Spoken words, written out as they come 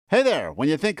Hey there, when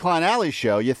you think Klein Alley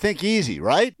Show, you think easy,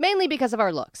 right? Mainly because of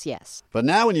our looks, yes. But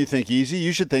now when you think easy,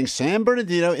 you should think San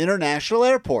Bernardino International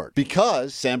Airport.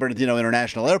 Because San Bernardino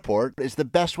International Airport is the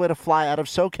best way to fly out of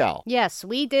SoCal. Yes,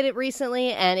 we did it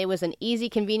recently, and it was an easy,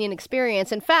 convenient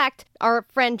experience. In fact, our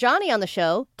friend Johnny on the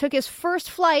show took his first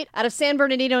flight out of San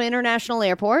Bernardino International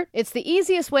Airport. It's the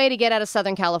easiest way to get out of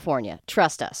Southern California.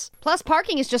 Trust us. Plus,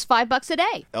 parking is just $5 a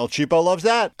day. El Cheapo loves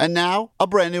that. And now, a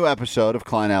brand new episode of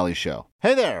Klein Alley Show.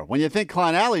 Hey there, when you think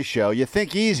Klein Alley Show, you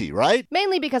think easy, right?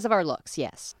 Mainly because of our looks,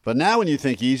 yes. But now when you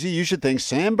think easy, you should think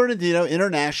San Bernardino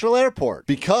International Airport.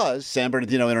 Because San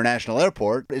Bernardino International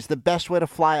Airport is the best way to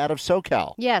fly out of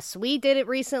SoCal. Yes, we did it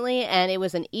recently, and it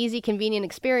was an easy, convenient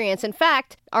experience. In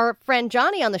fact, our friend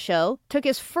Johnny on the show took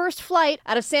his first flight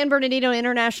out of San Bernardino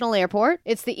International Airport.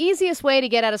 It's the easiest way to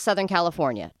get out of Southern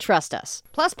California. Trust us.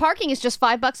 Plus, parking is just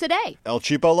 $5 a day. El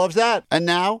Cheapo loves that. And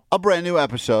now, a brand new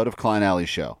episode of Klein Alley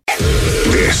Show.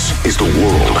 This is the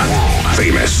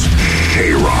world-famous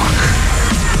K-Rock.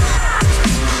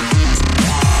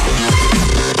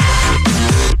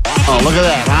 Oh, look at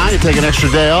that, huh? You take an extra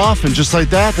day off, and just like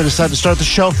that, they decide to start the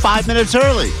show 5 minutes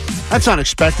early. That's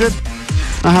unexpected.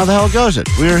 Now, how the hell goes it?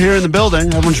 We are here in the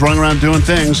building. Everyone's running around doing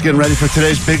things, getting ready for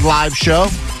today's big live show.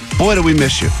 Boy, do we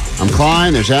miss you. I'm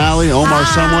Klein. There's Allie. Omar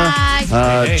somewhere.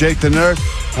 Jake the Nerd.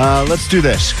 Let's do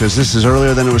this, because this is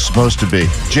earlier than it was supposed to be.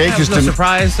 Jake is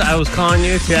surprised I was calling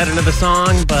you to add another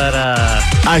song, but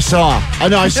I saw you. I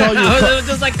was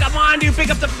just like, come on, dude, pick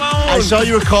up the phone. I saw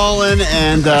you were calling,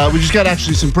 and we just got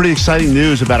actually some pretty exciting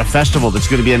news about a festival that's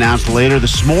going to be announced later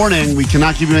this morning. We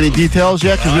cannot give you any details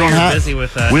yet because we don't have. Busy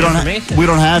with information. We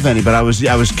don't have any, but I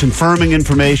was confirming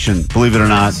information. Believe it or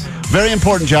not. Very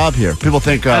important job here. People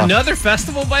think another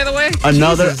festival, by the way.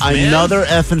 Another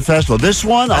effing festival. This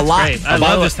one That's a lot. Great. I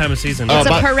love this time of season. It's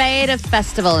a parade of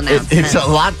festival announcements. It's a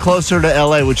lot closer to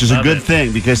LA, which is a good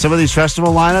thing because some of these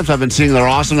festival lineups I've been seeing, they're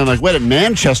awesome. I'm like, wait, at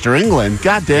Manchester, England.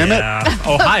 God damn it.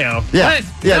 Ohio. Yeah, what?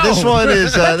 yeah. No. This one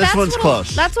is. This one's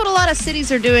close. That's what a lot of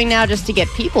cities are doing now, just to get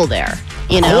people there.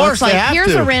 You know, of course, it's like, they have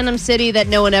here's to. a random city that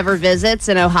no one ever visits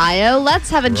in Ohio. Let's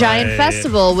have a giant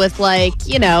festival with, like,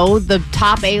 you know, the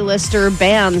top A-lister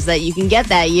bands that you can get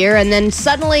that year, and then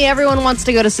suddenly everyone wants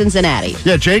to go to Cincinnati.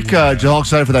 Yeah, Jake, all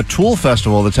excited for that Tool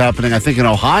festival that's happening, I think, in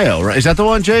Ohio, right? Is that the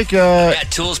one, Jake? Yeah,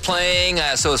 Tool's playing,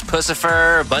 so is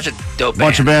Pussifer, a bunch of dope bands.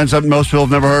 Bunch of bands that most people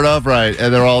have never heard of, right?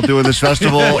 And they're all doing this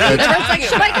festival. Everyone's like,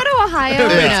 should I go to Ohio?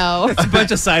 No. It's a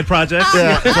bunch of side projects.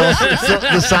 Yeah, it's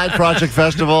the Side Project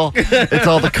Festival. It's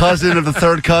all the cousin of the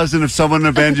third cousin of someone in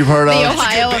a band you've heard of. The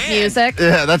Ohio of music.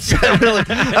 Yeah, that's a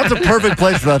perfect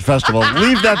place for that festival.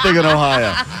 Leave that thing in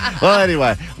Ohio. Well,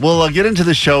 anyway, we'll get into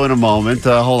the show in a moment.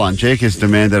 Hold on. Jake has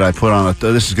demanded I put on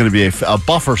this is going to be a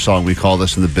buffer song, we call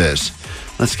this in the biz.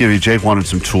 Let's give you, Jake wanted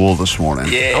some Tool this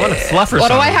morning. Yeah. I want a fluffer What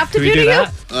song. do I have to Can we do to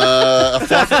that? A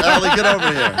fluffer. Allie, get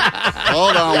over here.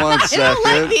 Hold on one second. I don't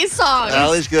like these songs.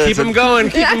 Allie's good. Keep them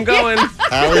going. Keep them going.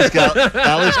 Allie's got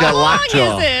How long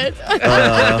lockjaw. is it?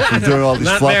 From doing all these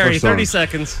Not fluffer very. songs. 30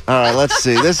 seconds. All right, let's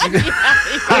see. This.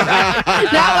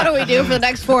 Now what do we do for the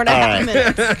next 4.5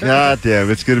 minutes? God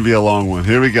damn, it's going to be a long one.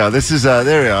 Here we go. This is,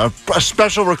 there we go, a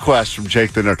special request from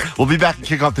Jake the Nerd. We'll be back and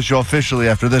kick off the show officially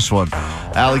after this one.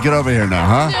 Allie, get over here now,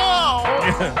 huh? No.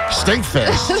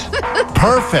 Stinkfist.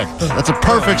 Perfect. That's a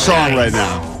perfect song right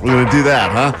now. We're going to do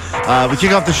that, huh? We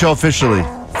kick off the show officially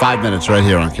 5 minutes right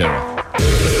here on K-Rock.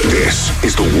 This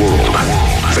is the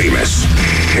world-famous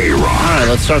K-Rock. All right,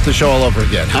 let's start the show all over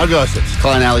again. How goes it? It's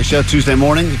Klein Alley Show, Tuesday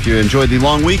morning. If you enjoyed the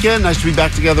long weekend, nice to be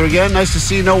back together again. Nice to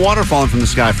see no water falling from the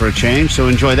sky for a change, so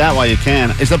enjoy that while you can.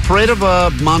 Is the parade of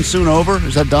monsoon over?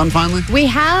 Is that done finally? We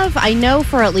have, I know,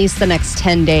 for at least the next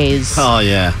 10 days, Oh,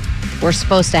 yeah. we're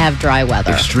supposed to have dry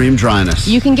weather. Extreme dryness.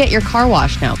 You can get your car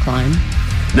washed now, Klein.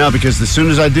 No, because as soon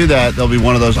as I do that, there'll be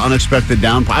one of those unexpected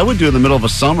downpours. I would do it in the middle of a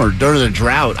summer during the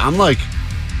drought. I'm like...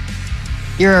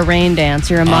 You're a rain dance.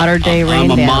 You're a modern-day rain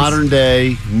dance. I'm a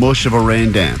modern-day mush of a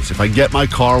rain dance. If I get my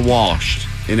car washed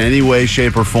in any way,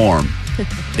 shape, or form,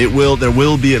 there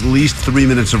will be at least 3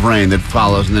 minutes of rain that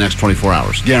follows in the next 24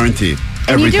 hours. Guaranteed.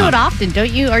 And Every you do time. it often,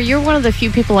 don't you? Or you're one of the few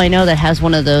people I know that has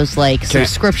one of those, like,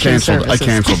 subscription services. I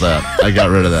canceled that. I got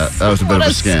rid of that. That was a bit of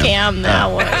a scam. What a scam that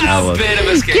was. That was. Bit of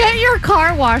a scam. Get your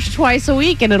car washed twice a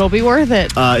week and it'll be worth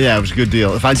it. Yeah, it was a good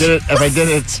deal. If I did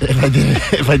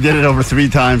it over 3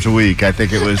 times a week, I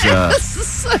think it was.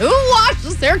 Who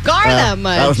washes their car that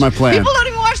much? That was my plan. People don't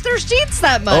even wash their sheets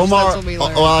that much. Omar, That's what we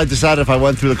learned. well, I decided if I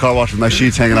went through the car wash with my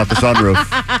sheets hanging off the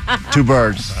sunroof, 2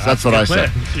 birds. That's what I said.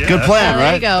 Yeah. Good plan, There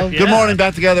right? you go. Good morning,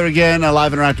 back together again. A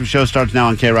live interactive show starts now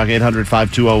on K-Rock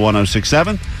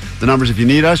 800-520-1067. The numbers, if you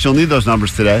need us, you'll need those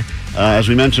numbers today. As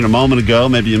we mentioned a moment ago,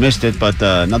 maybe you missed it, but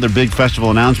another big festival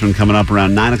announcement coming up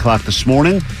around 9 o'clock this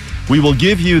morning. We will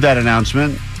give you that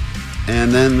announcement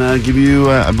and then give you,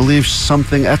 I believe,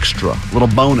 something extra, a little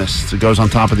bonus that goes on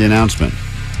top of the announcement.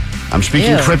 I'm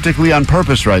speaking cryptically on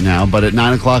purpose right now, but at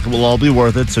 9 o'clock it will all be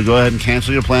worth it, so go ahead and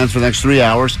cancel your plans for the next 3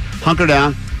 hours, hunker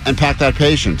down, and pack that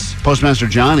patience. Postmaster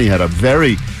Johnny had a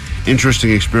very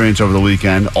interesting experience over the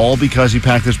weekend, all because he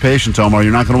packed his patience, Omar.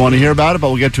 You're not going to want to hear about it, but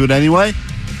we'll get to it anyway.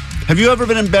 Have you ever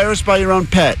been embarrassed by your own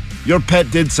pet? Your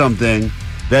pet did something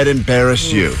that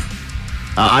embarrassed you.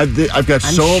 I've got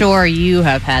I'm sure you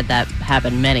have had that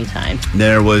happen many times.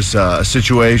 There was a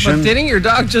situation. But didn't your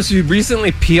dog just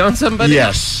recently pee on somebody?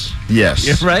 Yes. Yeah,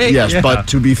 right? Yes, Yeah. but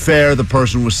to be fair, the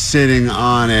person was sitting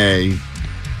on a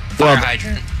Fire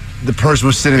hydrant. The person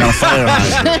was sitting on a fire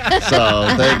hydrant, so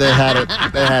they had it.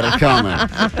 They had it coming.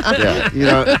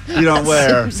 Yeah, you don't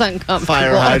wear Seems uncomfortable.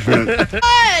 fire hydrant.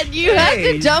 What? You have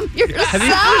to dump yourself.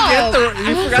 Have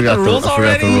you forgot the rules I forgot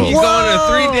already? the rules. You go on a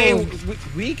Whoa. 3-day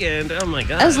weekend. Oh my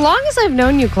god! As long as I've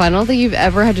known you, Glenn, I don't think you've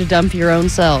ever had to dump your own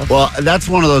self. Well, that's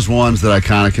one of those ones that I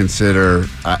kind of consider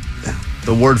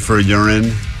the word for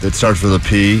urine that starts with a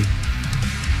P.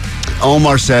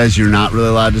 Omar says you're not really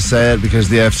allowed to say it because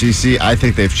the FCC, I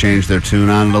think they've changed their tune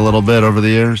on it a little bit over the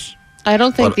years. I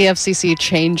don't think But- the FCC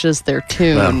changes their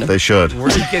tune. Well, they should. where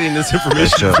are you getting this They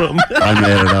information should. from? I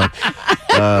made it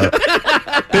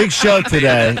up. Big show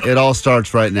today. It all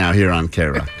starts right now here on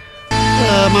K-Rock.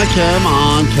 Mike Kim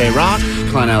on K-Rock,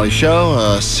 Klein Alley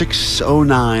Show,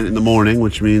 6:09 in the morning,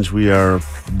 which means we are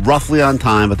roughly on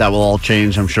time, but that will all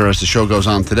change, I'm sure, as the show goes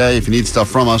on today. If you need stuff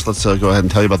from us, let's go ahead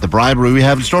and tell you about the bribery we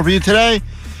have in store for you today.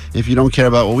 If you don't care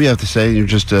about what we have to say and you're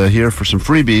just here for some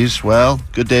freebies, well,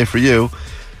 good day for you.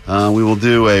 We will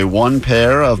do a one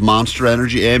pair of Monster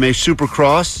Energy AMA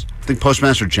Supercross. I think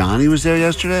Postmaster Johnny was there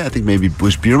yesterday. I think maybe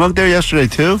was Beer Mug there yesterday,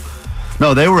 too?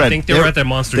 No, they were at. I think they were at that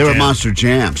Monster They were at Jam. Monster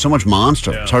Jam. So much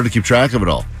Monster. Yeah. It's hard to keep track of it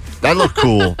all. That looked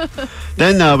cool.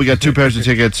 Then we got 2 pairs of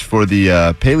tickets for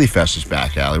the Paley Fest is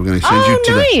back, Allie. We're going to send you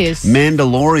to nice. the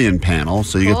Mandalorian panel,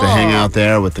 so you get to hang out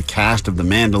there with the cast of the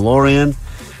Mandalorian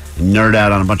and nerd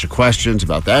out on a bunch of questions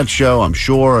about that show. I'm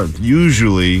sure.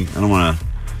 Usually, I don't want to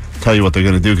tell you what they're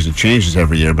going to do because it changes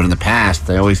every year, but in the past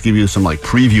they always give you some like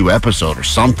preview episode or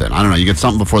something. I don't know, you get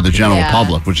something before the general Yeah.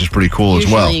 public, which is pretty cool Usually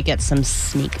as well. you get some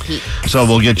sneak peek. So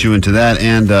we'll get you into that,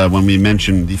 and when we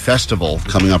mention the festival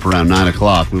coming up around 9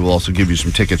 o'clock, we will also give you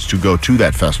some tickets to go to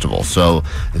that festival. So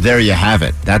there you have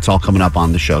it. That's all coming up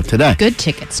on the show today. Good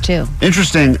tickets, too.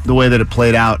 Interesting the way that it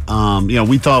played out.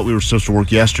 We thought we were supposed to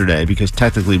work yesterday because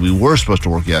technically we were supposed to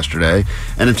work yesterday,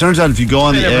 and it turns out if you go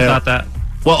on I the never air, thought that.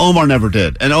 well, Omar never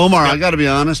did. And Omar, I got to be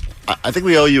honest, I think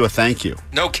we owe you a thank you.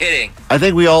 No kidding. I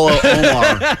think we all owe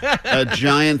Omar a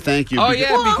giant thank you. Oh because-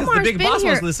 yeah, Well, because Omar's the big been boss was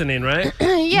here. listening, right?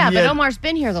 Yeah, but Yeah. Omar's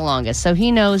been here the longest, so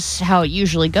he knows how it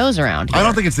usually goes around here. I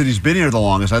don't think it's that he's been here the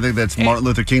longest. I think that's Martin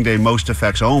Luther King Day most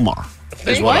affects Omar.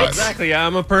 Is what I- Exactly.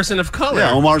 I'm a person of color.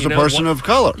 Yeah, Omar's You a know, person of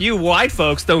color. You white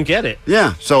folks don't get it.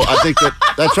 Yeah, so I think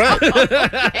that's right.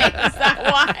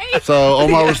 Why? So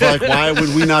Omar was like, why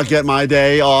would we not get my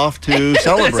day off to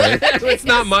celebrate? It's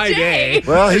not my day.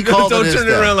 Well, he called Don't it his turn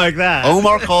day. it around like that.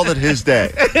 Omar called it his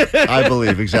day, I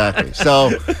believe, exactly.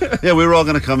 So, yeah, we were all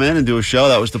going to come in and do a show.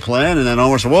 That was the plan. And then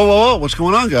Omar said, whoa, what's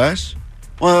going on, guys?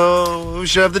 Well, we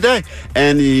should have the day.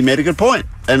 And he made a good point.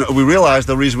 And we realized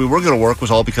the reason we were going to work was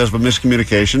all because of a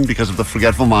miscommunication, because of the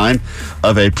forgetful mind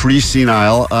of a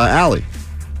pre-senile Allie.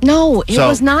 No, it So-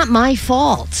 was not my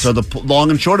fault. So the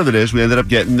long and short of it is we ended up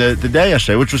getting the day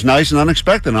yesterday, which was nice and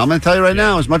unexpected. And I'm going to tell you right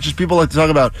now, as much as people like to talk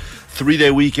about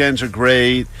 3-day weekends are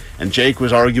great, and Jake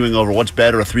was arguing over what's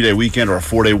better, a 3-day weekend or a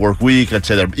 4-day work week, I'd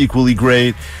say they're equally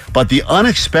great. But the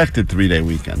unexpected 3-day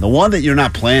weekend, the one that you're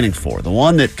not planning for, the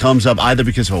one that comes up either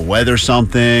because of a weather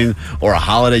something or a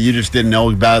holiday you just didn't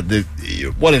know about,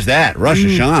 what is that? Rosh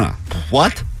Hashanah.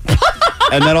 What?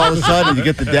 And then all of a sudden you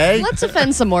get the day. Let's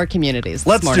offend some more communities this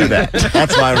Let's morning. do that.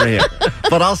 That's why we're here.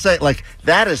 But I'll say, like,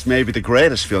 that is maybe the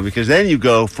greatest feeling because then you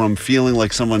go from feeling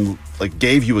like someone like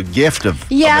gave you a gift of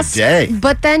Yes, a day.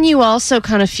 but then you also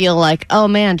kind of feel like, oh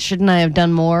man, shouldn't I have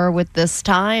done more with this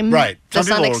time? Right. Some This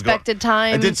people were unexpected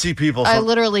time. I did see people. I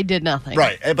literally did nothing.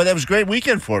 Right, but that was a great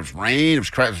weekend for us. It was rain. It was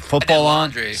football on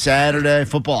laundry. Saturday,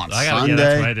 football on I Sunday. Yeah,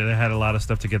 that's right. I had a lot of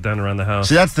stuff to get done around the house.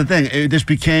 See, that's the thing. This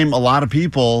became a lot of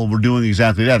people were doing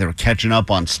exactly that. They were catching up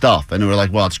on stuff, and they were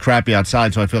like, "Well, it's crappy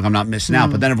outside, so I feel like I'm not missing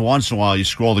out." But then every once in a while, you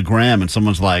scroll the gram and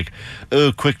someone's like,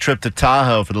 "Ooh, quick trip to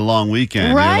Tahoe for the long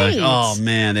weekend." Right. You're like, "Oh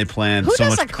man, they planned Who so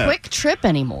does much." a quick trip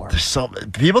anymore? There's so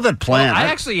people that plan. I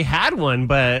actually had one,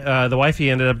 but the wifey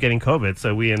ended up getting COVID,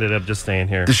 so we ended up just staying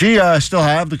here. Does she still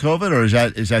have the COVID, or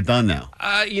is that done now?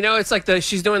 It's like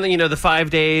she's doing the 5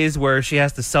 days where she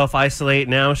has to self-isolate.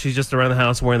 Now she's just around the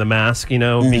house wearing the mask,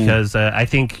 because I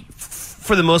think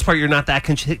for the most part you're not that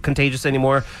contagious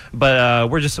anymore. But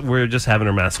we're just having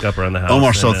her mask up around the house.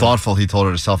 Omar's so thoughtful. He told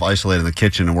her to self-isolate in the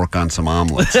kitchen and work on some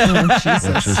omelets, which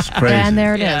is crazy. And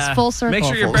there it is, full circle. Make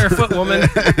sure you're barefoot, woman.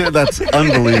 That's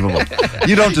unlievable.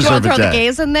 You don't Do you deserve want to it, throw Dad. the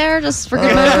gays in there just for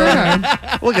good measure?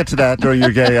 We'll get to that during your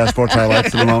gay sports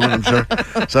highlights in a moment, I'm sure.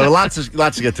 So lots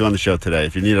to get to on the show today.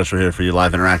 If you need us, we're here for your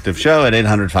live interactive show at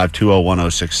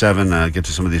 800-520-1067. Get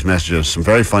to some of these messages. Some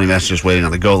very funny messages waiting on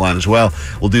the go line as well.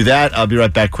 We'll do that. I'll be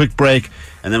right back. Quick break.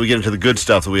 And then we get into the good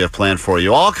stuff that we have planned for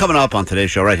you. All coming up on today's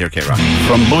show right here, K-Rock.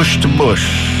 From bush to bush,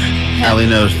 Allie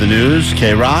knows the news.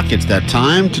 K-Rock, it's that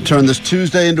time to turn this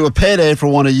Tuesday into a payday for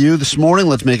one of you this morning.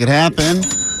 Let's make it happen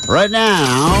right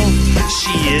now.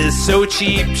 She is so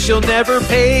cheap, she'll never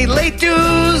pay late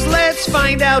dues. Let's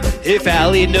find out if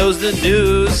Allie knows the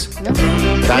news.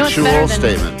 Factual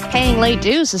statement. Paying late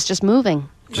dues is just moving.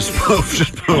 Just move.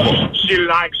 She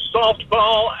likes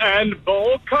softball and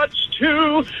bowl cuts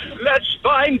too. Let's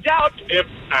find out if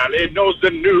Allie knows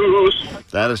the news.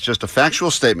 That is just a factual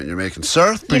statement you're making,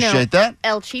 sir. Appreciate that.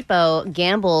 El Cheapo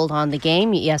gambled on the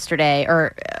game yesterday,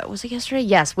 or was it yesterday?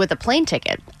 Yes, with a plane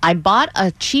ticket. I bought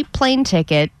a cheap plane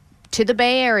ticket to the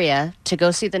Bay Area to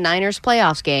go see the Niners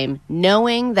playoffs game,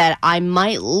 knowing that I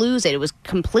might lose it. It was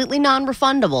completely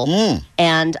non-refundable,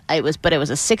 and it was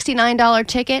a $69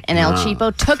 ticket. And El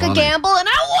Cheapo took a gamble, and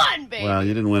I won, baby. Well,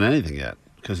 you didn't win anything yet,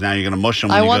 because now you're going to mush them.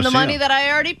 When I you won go the see money them. that I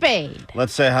already paid.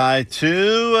 Let's say hi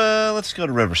to. Let's go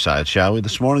to Riverside, shall we?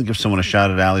 This morning, give someone a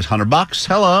shout at Allie's $100.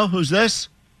 Hello, who's this?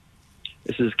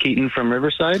 This is Keaton from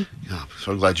Riverside. Oh,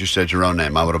 so glad you said your own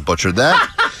name. I would have butchered that.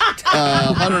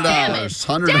 $100.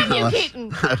 $100. Damn you,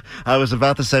 Keaton. I was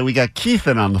about to say we got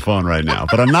Keithan on the phone right now,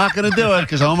 but I'm not going to do it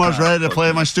because Omar's ready to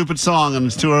play my stupid song, and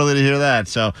it's too early to hear that.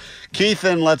 So,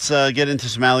 Keithan, let's get into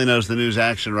some Allie Knows the News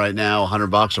action right now.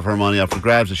 $100 of her money up for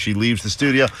grabs as she leaves the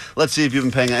studio. Let's see if you've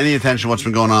been paying any attention to what's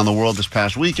been going on in the world this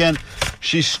past weekend.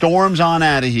 She storms on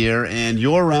out of here, and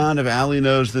your round of Allie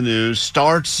Knows the News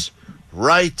starts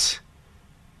right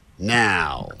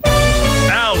now.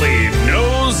 Allie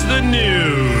knows the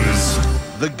news.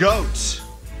 The GOAT,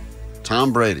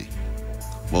 Tom Brady,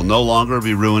 will no longer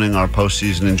be ruining our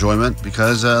postseason enjoyment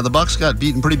because the Bucs got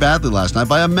beaten pretty badly last night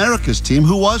by America's team.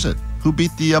 Who was it? Who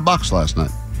beat the Bucs last night?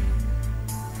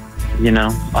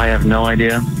 I have no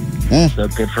idea. So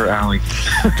good for Allie.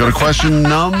 Go to question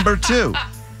number 2.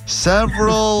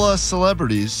 Several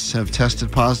celebrities have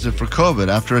tested positive for COVID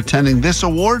after attending this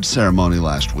award ceremony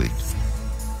last week.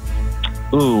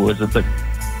 Ooh, was it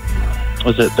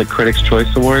the Critics'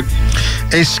 Choice Awards?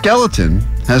 A skeleton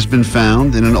has been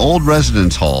found in an old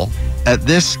residence hall at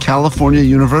this California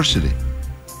university.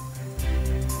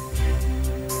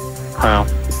 Wow.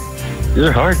 These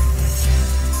are hard.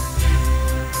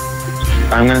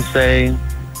 I'm going to say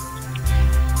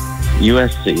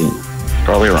USC.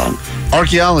 Probably wrong.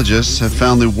 Archaeologists have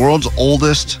found the world's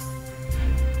oldest...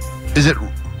 Is it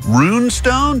rune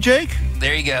stone, Jake?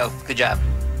 There you go. Good job.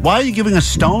 Why are you giving us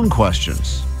stone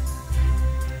questions?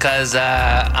 Because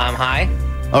I'm high.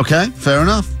 Okay, fair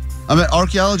enough. I mean,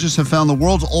 archaeologists have found the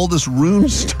world's oldest rune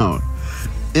stone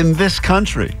in this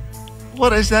country.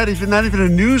 What is that? Not even a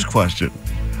news question.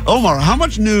 Omar, how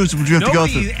much news would you have to go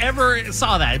through? Nobody ever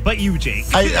saw that, but you, Jake.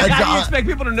 How do you expect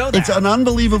people to know that? It's an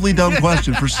unbelievably dumb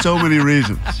question for so many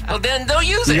reasons. Well, then don't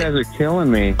use You it. guys are killing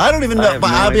me. I don't even I know, have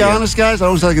but no I'll be idea. honest, guys, I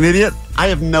don't sound like an idiot. I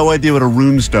have no idea what a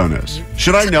rune stone is.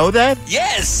 Should I know that?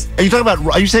 Yes.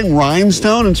 Are you saying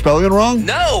rhinestone and spelling it wrong?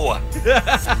 No. All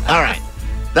right.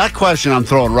 That question I'm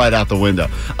throwing right out the window.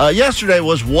 Yesterday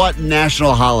was what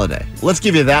national holiday? Let's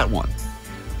give you that one.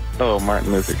 Oh,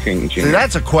 Martin Luther King Jr. See,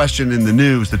 that's a question in the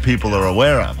news that people are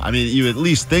aware of. I mean, you at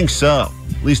least think so,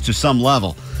 at least to some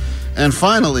level. And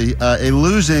finally, a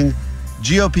losing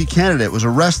GOP candidate was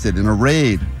arrested in a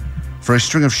raid for a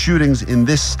string of shootings in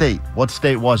this state. What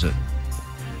state was it?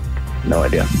 No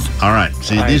idea. All right.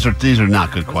 See, these are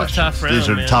not good That was a questions. tough round, These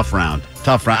are man. tough round.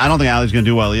 Tough round. I don't think Allie's going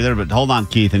to do well either, but hold on,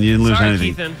 Keith, and you didn't lose Sorry,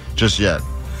 anything Keithan. just yet.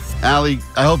 Allie,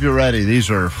 I hope you're ready. These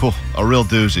are a real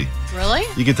doozy. Really?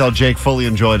 You can tell Jake fully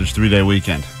enjoyed his 3-day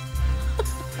weekend.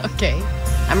 Okay.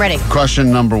 I'm ready.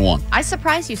 Question number 1. I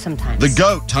surprise you sometimes. The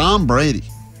GOAT, Tom Brady,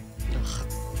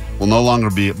 will no longer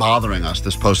be bothering us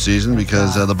this postseason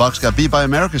because the Bucs got beat by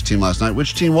America's team last night.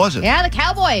 Which team was it? Yeah, the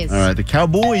Cowboys. All right, the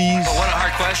Cowboys. But what a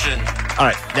hard question. All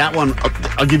right, that one,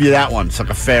 I'll give you that one. It's like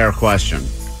a fair question.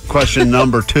 Question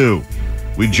number 2.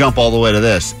 We jump all the way to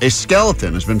this. A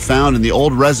skeleton has been found in the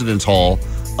old residence hall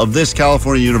of this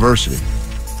California university.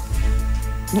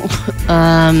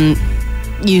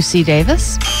 UC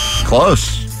Davis?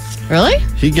 Close. Really?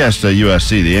 He guessed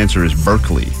USC. The answer is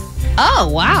Berkeley. Oh,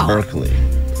 wow. Berkeley.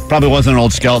 Probably wasn't an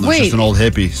old skeleton. It was Wait. just an old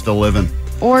hippie still living.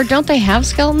 Or don't they have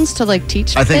skeletons to, like,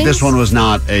 teach I think things? this one was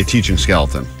not a teaching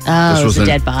skeleton. Oh, this it was a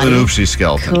dead body. An oopsie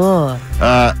skeleton. Cool.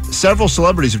 Several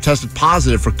celebrities have tested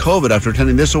positive for COVID after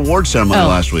attending this award ceremony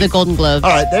last week. The Golden Globes.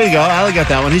 All right, there you go. Ali got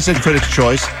that one. He said Critics'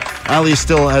 Choice. Ali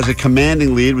still has a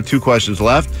commanding lead with 2 questions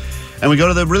left. And we go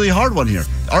to the really hard one here.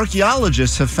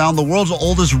 Archaeologists have found the world's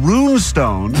oldest rune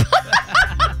stone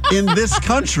in this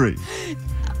country.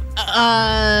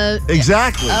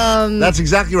 Exactly. That's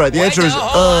exactly right. The answer is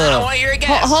I don't want to hear a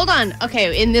guess. Hold on.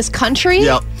 Okay, in this country?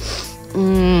 Yep.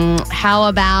 How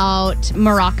about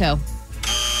Morocco?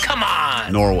 Come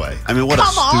on. Norway. I mean, what a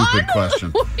stupid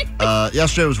question.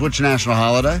 Yesterday was which national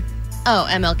holiday? Oh,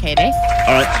 MLK Day.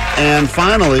 All right. And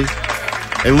finally,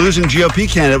 a losing GOP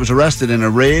candidate was arrested in a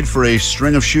raid for a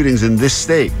string of shootings in this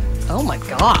state. Oh, my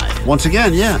God. Once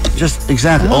again, yeah, just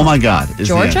exactly. Oh, my God. Is the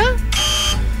Georgia? answer.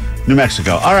 New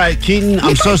Mexico. All right, Keaton,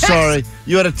 I'm so sorry.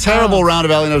 You had a terrible round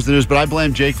of Allie Knows the News, but I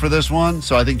blame Jake for this one,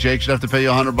 so I think Jake should have to pay you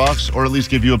 $100 or at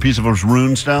least give you a piece of his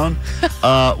rune stone.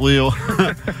 We'll...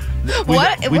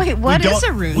 What is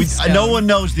a rune stone? No one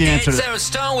knows the answer. It's a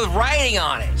stone with writing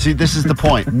on it. See, this is the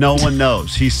point. No one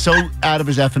knows. He's so out of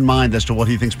his effing mind as to what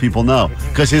he thinks people know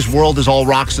because his world is all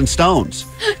rocks and stones.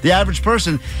 The average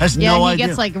person has no idea. Yeah, he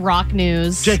gets like rock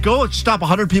news. Jake, go stop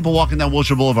 100 people walking down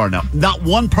Wilshire Boulevard now. Not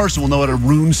one person will know what a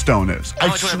rune stone is. How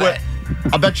much would I bet?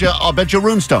 I'll bet you a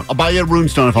rune stone. I'll buy you a rune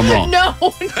stone if I'm wrong. No.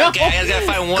 Okay, I gotta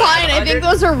find one. Klein, I think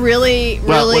those are really.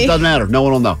 Well, it doesn't matter. No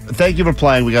one will know. Thank you for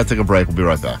playing. We got to take a break. We'll be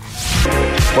right back.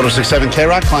 106.7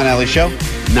 K-Rock, Klein Alley Show.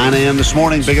 9 a.m. this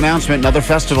morning. Big announcement. Another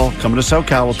festival coming to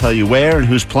SoCal. We'll tell you where and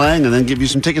who's playing and then give you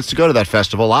some tickets to go to that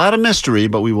festival. A lot of mystery,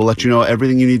 but we will let you know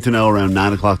everything you need to know around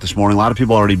 9 o'clock this morning. A lot of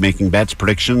people already making bets,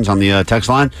 predictions on the text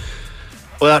line.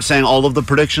 Without saying all of the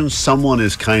predictions, someone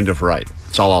is kind of right.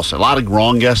 That's all I'll say. A lot of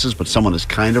wrong guesses, but someone is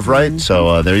kind of right.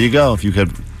 So there you go. If you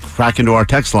could crack into our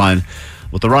text line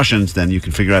with the Russians, then you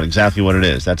can figure out exactly what it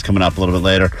is. That's coming up a little bit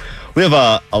later. We have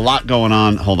a lot going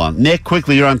on. Hold on. Nick,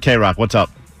 quickly, you're on K-Rock. What's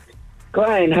up?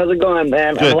 Klein, how's it going,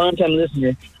 man? Good. I'm a long-time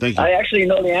listener. Thank you. I actually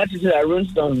know the answer to that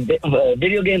runestone.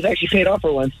 Video games actually paid off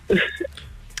for once.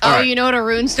 You know what a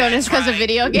rune stone is because of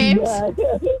video games?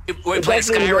 We play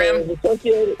Skyrim.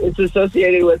 It's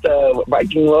associated with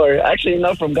Viking lore. Actually,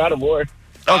 no, from God of War.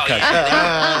 Okay.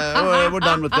 We're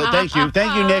done with that. Thank you.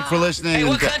 Thank you, Nick, for listening. Hey,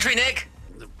 what country, Nick?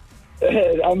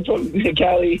 I'm from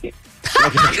Cali.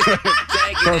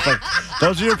 Perfect.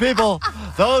 Those are your people.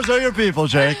 Those are your people,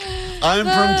 Jake. I'm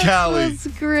from Cali. That's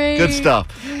great. Good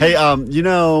stuff. Hey, do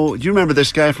you remember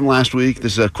this guy from last week?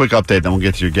 This is a quick update, then we'll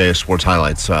get to your gayest sports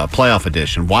highlights. Playoff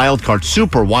edition,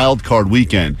 super wild card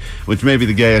weekend, which may be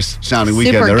the gayest sounding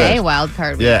weekend Super there gay is. wild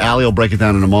card weekend. Yeah, Allie will break it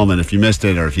down in a moment if you missed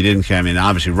it or if you didn't. I mean,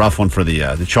 obviously, rough one for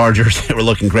the Chargers. They were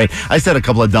looking great. I said a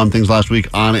couple of dumb things last week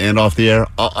on and off the air.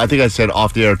 I think I said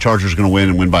off the air, Chargers are going to win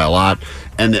and win by a lot.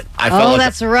 And I felt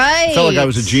that's right. I felt like I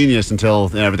was a genius until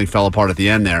everything fell apart at the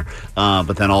end there.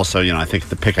 But then also, I think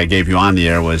the pick I gave you on the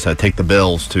air was take the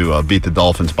Bills to beat the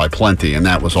Dolphins by plenty, and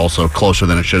that was also closer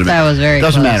than it should have been. That was very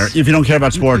Doesn't close. matter. If you don't care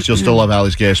about sports, you'll still love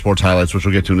Allie's Gay Sports Highlights, which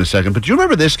we'll get to in a second. But do you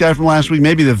remember this guy from last week?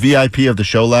 Maybe the VIP of the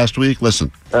show last week?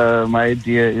 Listen. My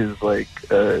idea is like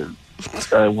a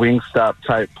Wingstop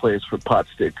type place for pot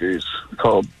stickers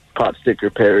called Pot Sticker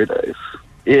Paradise.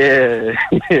 Yeah.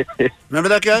 Remember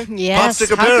that guy? Yes. Pot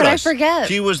Sticker How could I Paradise. forget?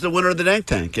 He was the winner of the Dank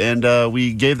Tank, and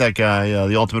we gave that guy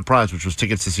the ultimate prize, which was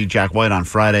tickets to see Jack White on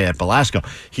Friday at Belasco.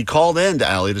 He called in to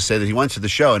Allie to say that he went to the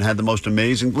show and had the most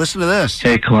amazing... Listen to this.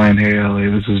 Hey, Klein. Hey, Ellie.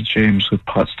 This is James with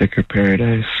Pot Sticker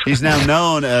Paradise. He's now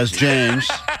known as James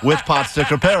with Pot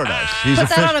Sticker Paradise. He's Put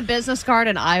that on a business card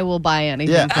and I will buy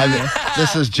anything from you.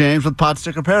 This is James with Pot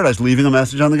Sticker Paradise, leaving a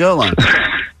message on the go line.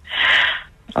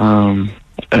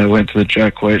 I went to the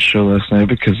Jack White show last night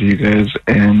because of you guys,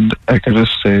 and I gotta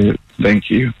say thank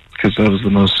you, because that was the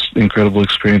most incredible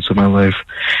experience of my life.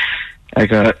 I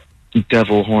got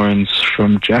devil horns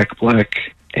from Jack Black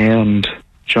and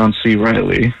John C.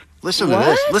 Reilly. Listen to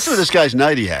this. Listen to this guy's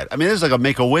night he had. I mean, this is like a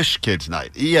Make-A-Wish kid's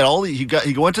night. He had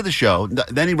he went to the show,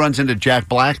 then he runs into Jack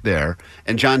Black there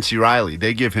and John C. Reilly.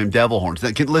 They give him devil horns.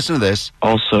 Listen to this.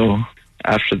 Also,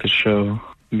 after the show,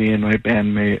 me and my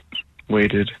bandmate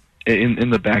waited in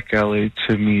the back alley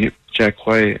to meet Jack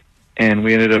White, and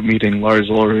we ended up meeting Lars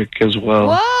Ulrich as well.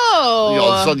 Whoa!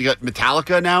 All of a sudden, you got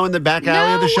Metallica now in the back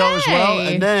alley of the show as well.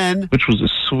 And then... Which was a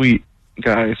sweet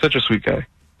guy, such a sweet guy.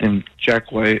 And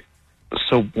Jack White was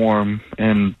so warm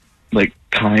and,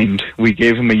 kind. We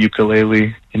gave him a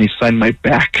ukulele, and he signed my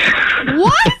back.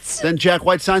 What? Then Jack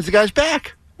White signs the guy's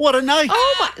back. What a night.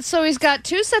 Oh, my. So he's got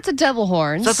 2 sets of devil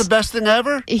horns. Is that the best thing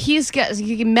ever?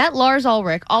 He met Lars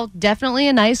Ulrich, definitely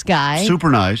a nice guy. Super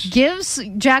nice. Gives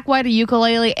Jack White a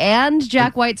ukulele, and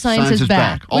Jack White signs his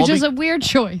back. Which is a weird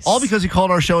choice. All because he called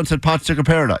our show and said Pot Sticker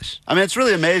Paradise. I mean, it's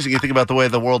really amazing. You think about the way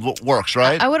the world works,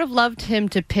 right? I would have loved him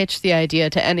to pitch the idea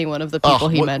to any one of the people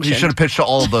he mentioned. He should have pitched to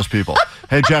all of those people.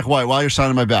 Hey, Jack White, while you're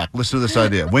signing my back, listen to this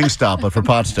idea. Wingstop, but for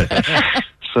pot stickers.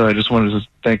 So I just wanted to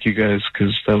thank you guys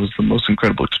because that was the most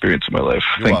incredible experience of my life.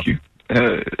 Thank you.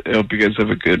 I hope you guys have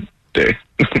a good day.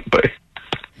 Bye.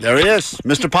 There he is,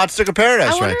 Mr. Pot Sticker Paradise,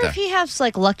 I wonder right there. if he has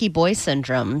lucky boy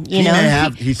syndrome. He may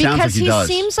have. He sounds like he does. Because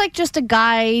he seems like just a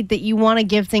guy that you want to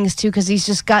give things to because he's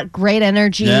just got great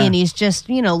energy and he's just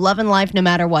loving life no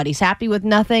matter what. He's happy with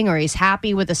nothing or he's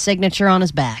happy with a signature on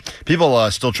his back. People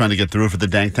still trying to get through for the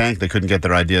Dank Tank. They couldn't get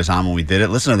their ideas on when we did it.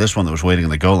 Listen to this one that was waiting in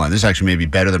the goal line. This actually may be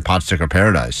better than Pot Sticker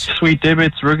Paradise. Sweet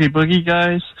Dibbits, Rookie Boogie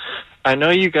guys. I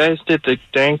know you guys did the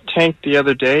Dank Tank the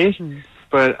other day.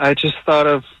 But I just thought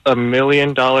of $1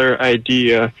 million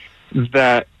idea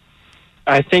that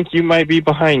I think you might be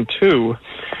behind too.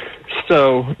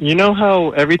 So, you know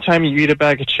how every time you eat a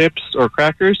bag of chips or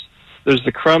crackers, there's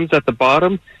the crumbs at the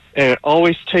bottom, and it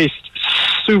always tastes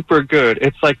super good.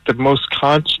 It's like the most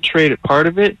concentrated part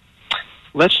of it.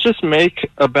 Let's just make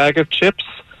a bag of chips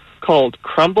called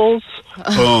Crumbles.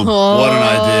 Boom. What an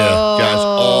idea. Guys,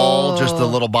 all just the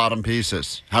little bottom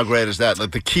pieces. How great is that?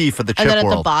 Like the key for the chip world. And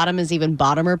then at the bottom is even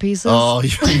bottomer pieces. Oh,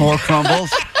 even more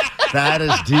crumbles? That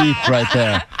is deep right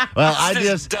there. Well,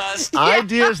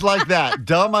 ideas like that,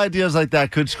 dumb ideas like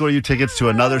that could score you tickets to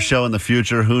another show in the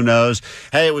future. Who knows?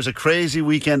 Hey, it was a crazy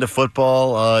weekend of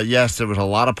football. Yes, there was a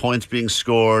lot of points being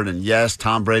scored. And yes,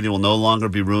 Tom Brady will no longer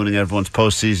be ruining everyone's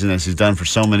postseason as he's done for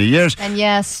so many years. And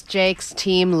yes, Jake's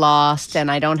team lost, and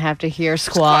I don't have to hear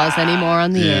squaws anymore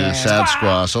on the air. Sad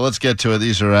squaw. So let's get to it.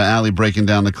 These are Allie breaking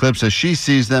down the clips as she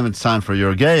sees them. It's time for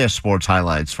your gayest sports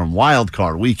highlights from Wild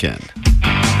Card Weekend.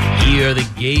 Here are the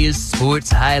gayest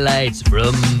sports highlights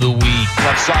from the week.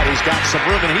 Left side, he's got some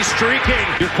room, and he's streaking.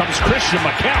 Here comes Christian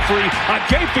McCaffrey, a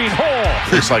gaping hole.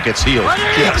 Looks like it's healed.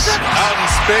 Yes. Out in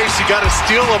space, you got to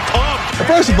steal a pump.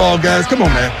 First of all, guys, come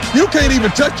on, man. You can't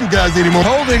even touch you guys anymore.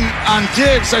 Holding on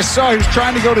Diggs. I saw he was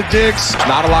trying to go to Diggs.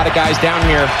 Not a lot of guys down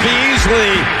here.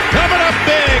 Beasley coming up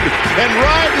big and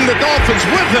riding the Dolphins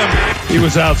with him. He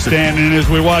was outstanding as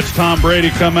we watched Tom Brady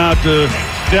come out to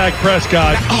Dak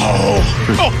Prescott. Oh,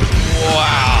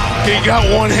 wow. He got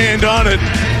one hand on it.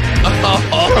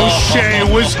 O'Shea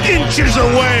was inches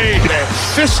away. That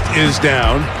fist is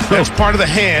down. That's part of the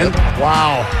hand.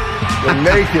 Wow. They're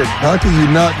naked. How can you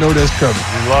not know that's coming?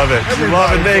 You love it. You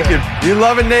love it naked. You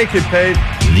love it naked, Paige.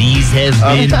 These have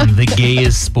been the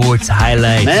gayest sports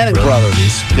highlights. Manning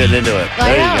Brothers. Get into it.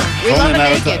 I know. We love it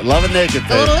naked. Love it naked,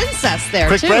 Paige. A little incest there,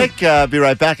 Quick too. break. Be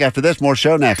right back after this. More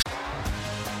show next.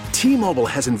 T-Mobile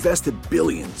has invested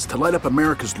billions to light up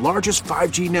America's largest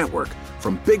 5G network,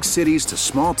 from big cities to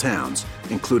small towns,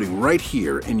 including right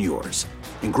here in yours.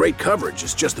 And great coverage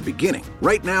is just the beginning.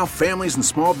 Right now, families and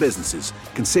small businesses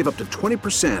can save up to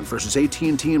 20% versus AT&T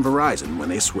and Verizon when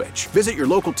they switch. Visit your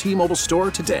local T-Mobile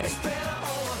store today.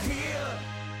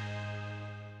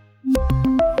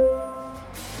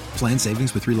 Plan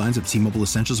savings with 3 lines of T-Mobile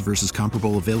Essentials versus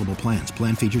comparable available plans.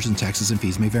 Plan features and taxes and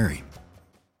fees may vary.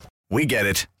 We get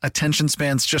it. Attention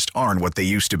spans just aren't what they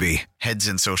used to be. Heads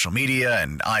in social media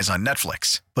and eyes on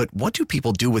Netflix. But what do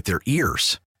people do with their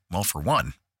ears? Well, for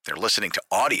one, they're listening to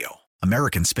audio.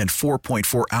 Americans spend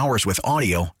 4.4 hours with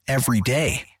audio every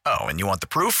day. Oh, and you want the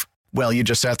proof? Well, you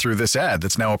just sat through this ad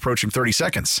that's now approaching 30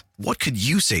 seconds. What could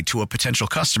you say to a potential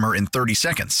customer in 30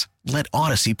 seconds? Let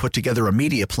Odyssey put together a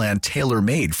media plan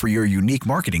tailor-made for your unique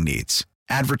marketing needs.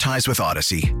 Advertise with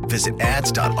Odyssey. Visit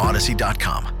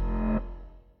ads.odyssey.com.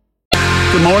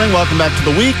 Good morning. Welcome back to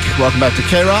the week. Welcome back to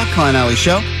K-Rock, Klein Alley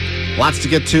Show. Lots to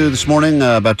get to this morning.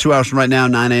 About 2 hours from right now,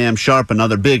 9 a.m. sharp,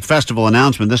 another big festival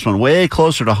announcement. This one way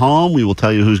closer to home. We will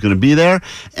tell you who's going to be there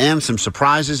and some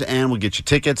surprises, and we'll get you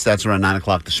tickets. That's around 9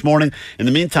 o'clock this morning. In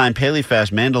the meantime, Paley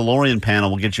Fest Mandalorian panel.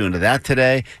 We'll get you into that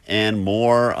today and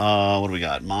more. What do we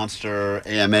got? Monster,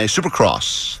 AMA,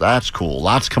 Supercross. That's cool.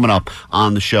 Lots coming up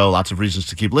on the show. Lots of reasons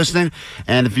to keep listening.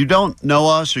 And if you don't know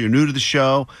us or you're new to the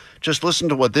show, just listen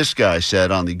to what this guy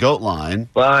said on the GOAT line.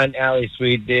 Fine, Allie,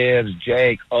 Sweet Dibs,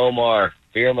 Jake, Omar,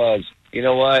 Beer Mugs. You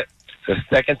know what? The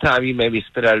second time you made me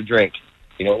spit out a drink.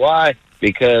 You know why?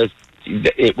 Because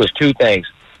it was 2 things.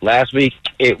 Last week,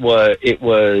 it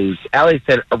was Allie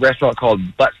said a restaurant called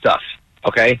Butt Stuff.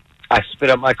 Okay, I spit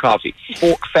up my coffee.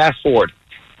 Fast forward.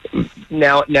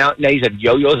 Now you said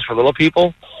yo-yos for little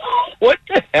people. What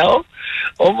the hell?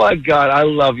 Oh my God, I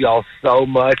love y'all so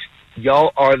much.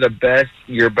 Y'all are the best.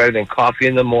 You're better than coffee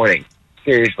in the morning.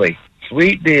 Seriously.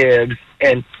 Sweet dibs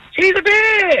and she's a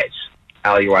bitch.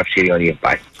 Allie, your wife's cheating on you.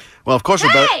 Bye. Well, of course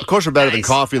we're better than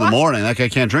coffee in the morning. That guy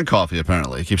can't drink coffee,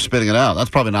 apparently. He keeps spitting it out. That's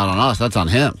probably not on us. That's on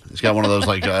him. He's got one of those,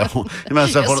 like... he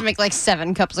must have He has to make like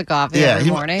 7 cups of coffee every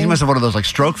he morning. must have one of those, like,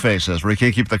 stroke faces where he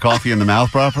can't keep the coffee in the mouth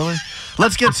properly.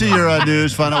 Let's get to your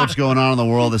news, find out what's going on in the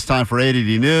world. It's time for ADD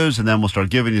News, and then we'll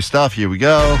start giving you stuff. Here we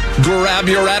go. Grab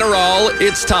your Adderall.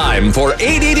 It's time for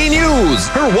ADD News.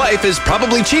 Her wife is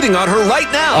probably cheating on her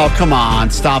right now. Oh, come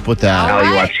on. Stop with that. Allie,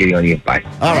 your wife's cheating on you. Bye.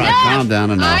 All right, calm down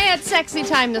I enough. had sexy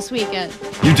time this weekend.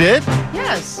 You did?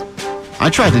 Yes. I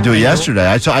tried to do it yesterday.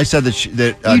 I said that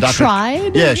You Dr.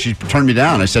 tried? Yeah, she turned me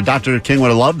down. I said Dr. King would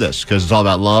have loved this because it's all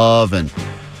about love and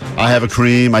I have a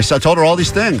cream. I told her all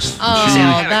these things. Oh,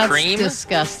 that's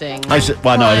disgusting. I said,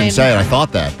 well, no, I didn't say it. I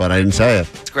thought that, but I didn't say it.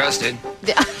 It's gross, dude.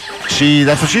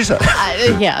 That's what she said.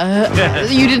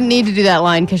 You didn't need to do that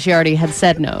line because she already had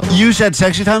said no. You said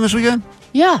sexy time this weekend?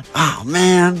 Yeah. Oh,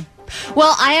 man.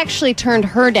 Well, I actually turned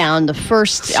her down the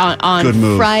first on Good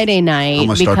move. Friday I'm night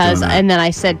gonna start because, doing that. and then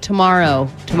I said tomorrow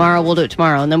we'll do it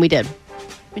tomorrow, and then we did.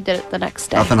 We did it the next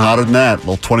day. Nothing hotter than that. A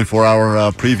little 24-hour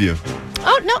preview.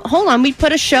 Oh no, hold on. We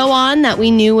put a show on that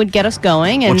we knew would get us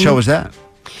going. And What show was that?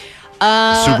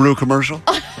 Subaru commercial?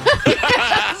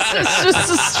 It's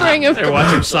just a string of They're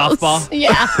watching commercials. softball?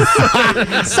 Yeah.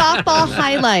 Softball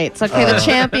highlights. Okay, the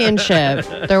championship.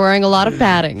 They're wearing a lot of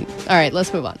padding. All right,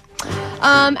 let's move on.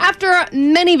 After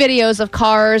many videos of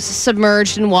cars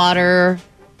submerged in water,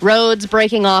 roads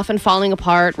breaking off and falling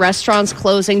apart, restaurants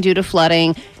closing due to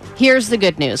flooding, here's the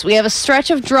good news. We have a stretch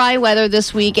of dry weather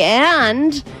this week,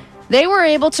 and they were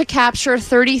able to capture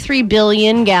 33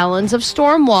 billion gallons of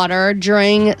storm water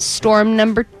during storm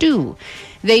number 2.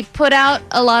 They put out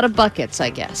a lot of buckets,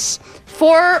 I guess.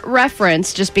 For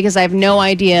reference, just because I have no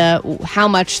idea how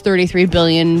much 33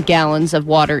 billion gallons of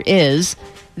water is,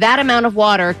 that amount of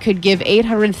water could give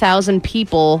 800,000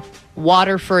 people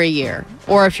water for a year.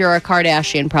 Or if you're a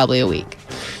Kardashian, probably a week.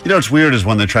 You know what's weird is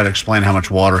when they try to explain how much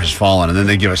water has fallen, and then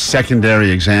they give a secondary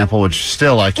example, which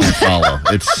still I can't follow.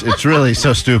 It's really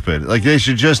so stupid. Like, they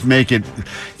should just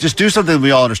just do something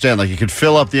we all understand. Like, you could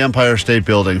fill up the Empire State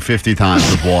Building 50 times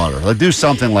with water. Like, do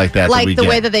something like that. Like the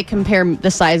way that they compare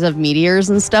the size of meteors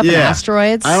and stuff and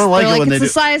asteroids. I don't like They're it when it's they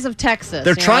the size of Texas.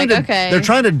 They're And you're trying like, to okay. they're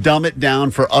trying to dumb it down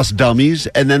for us dummies,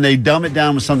 and then they dumb it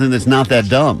down with something that's not that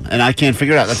dumb, and I can't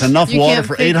figure it out. That's enough You water can't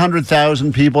for fig-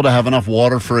 800,000 people to have enough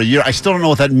water for a year. I still don't know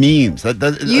what that means. So No, I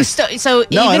even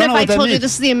don't if know I what that told you means.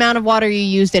 this is the amount of water you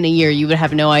used in a year, you would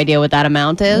have no idea what that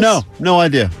amount is? No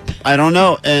idea. I don't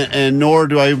know, and nor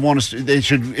do I want to. They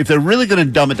should, if they're really going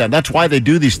to dumb it down. That's why they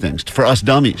do these things for us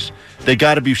dummies. They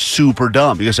got to be super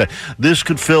dumb because this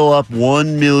could fill up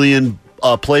 1 million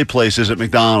play places at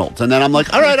McDonald's, and then I'm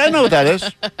like, all right, I know what that is.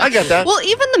 I get that. Well,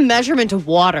 even the measurement of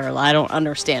water, I don't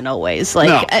understand always. Like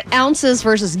No. ounces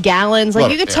versus gallons. Like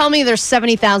Well, you could yeah. tell me there's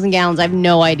 70,000 gallons. I have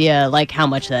no idea like how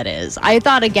much that is. I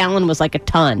thought a gallon was like a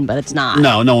ton, but it's not.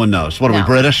 No one knows. What are we, No.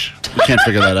 British? We can't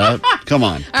figure that out. Come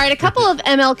on. All right, a couple of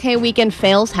MLK weekend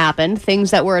fails happened.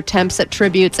 Things that were attempts at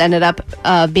tributes ended up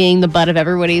being the butt of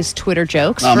everybody's Twitter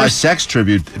jokes. My First- sex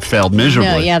tribute failed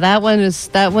miserably. No, yeah, that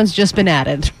one's just been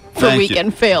added for Thank you.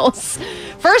 weekend fails.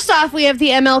 First off, we have the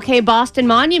MLK Boston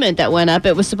Monument that went up.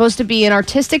 It was supposed to be an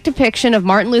artistic depiction of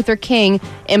Martin Luther King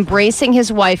embracing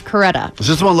his wife, Coretta. Is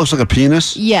this the one that looks like a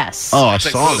penis? Yes. Oh, I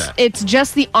saw that. It's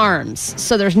just the arms.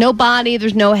 So there's no body,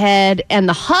 there's no head, and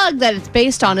the hug that it's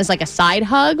based on is like a side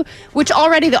hug, which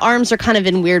already the arms are kind of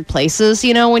in weird places,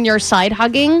 you know, when you're side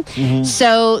hugging. Mm-hmm.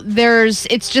 So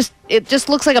it just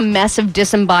looks like a mess of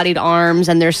disembodied arms,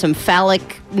 and there's some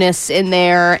phallicness in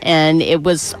there, and it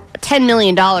was $10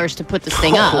 million to put this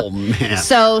thing up. Oh, man.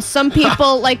 So some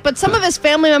people but some of his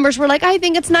family members were like, I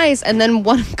think it's nice. And then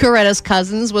one of Coretta's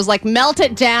cousins was like, melt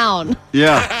it down.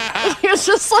 Yeah. It was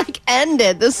just like,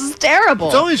 ended. This is terrible.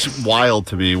 It's always wild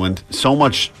to me when so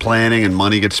much planning and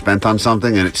money gets spent on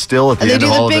something, and it's still at the And they end do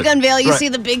of all the of big it. unveil. You Right. see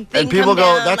the big thing And people come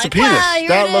go, down, that's like, a penis. "Wow, here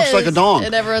That it looks like a is." dong.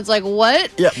 And everyone's like, what?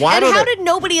 Yeah, why and do how they- did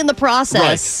nobody in the process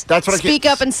Right. That's what I speak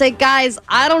can't- up and say, guys,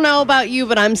 I don't know about you,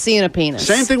 but I'm seeing a penis.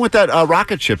 Same thing with that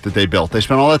rocket ship that they built. They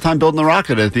spent all that time building the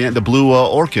rocket at the end, the blue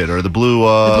orchid or the blue...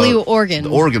 Blue organ.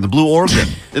 The blue organ.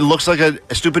 It looks like a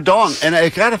stupid dong. And I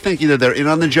got to think either they're in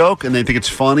on the joke and they think it's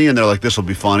funny and they're like, this will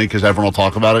be funny because everyone will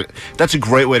talk about it. That's a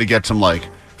great way to get some,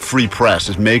 free press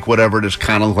is make whatever it is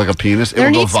kind of look like a penis. It There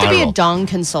will go needs to viral. be a dong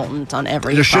consultant on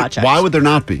every There should- project. why would there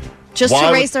not be? Just Why to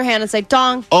would- raise their hand and say,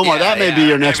 dong. Omar, that may be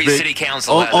your next Every big. city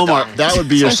council has a Omar, dong. that would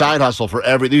be your side hustle for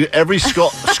every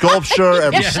sculpture,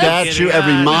 every statue,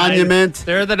 every monument.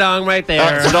 There's the dong right there.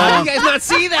 That's the How dong. do you guys not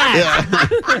see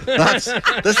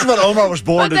that? This is what Omar was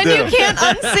born But to then do. you can't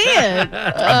unsee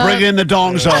it. Bring in the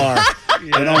dong czar.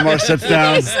 And Omar sits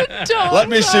down. Let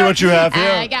me see what you have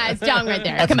here. Guys, dong right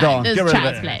there. That's Come a dong. on, this Get is rid of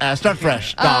child's it. play. Start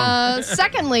fresh. Dong.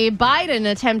 Secondly,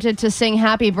 Biden attempted to sing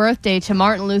happy birthday to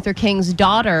Martin Luther King's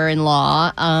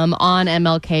daughter-in-law on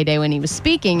MLK Day when he was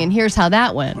speaking, and here's how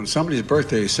that went. On somebody's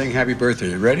birthday, sing happy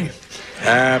birthday. You ready?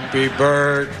 Happy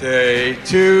birthday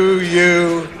to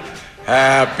you.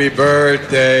 Happy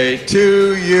birthday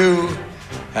to you.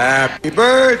 Happy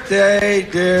birthday,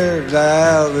 dear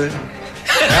Alan.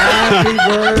 Happy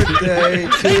birthday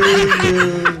to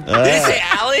you. Did he say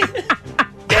Allie?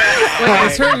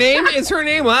 Wait, is her name? Is her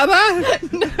name Lava?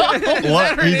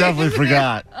 What? He definitely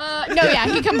forgot. No, yeah,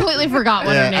 he completely forgot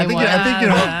what her name was. I think you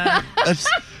know. That's,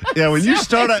 yeah, when you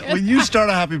start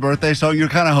a happy birthday song, you're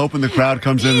kind of hoping the crowd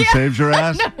comes in and saves your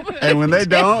ass. And when they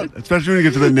don't, especially when you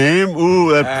get to the name, ooh,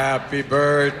 Happy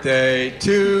birthday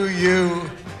to you.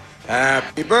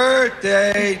 Happy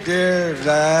birthday, dear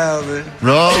Alan.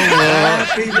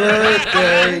 Happy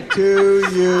birthday to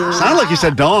you. Sounded like you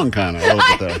said dong kind of.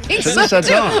 I think so,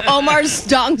 too. Omar's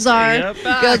dong czar goes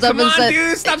up Come and on, says,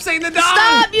 dude, stop saying the dong.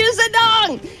 Stop, you said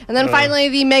dong. And then finally,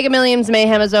 the Mega Millions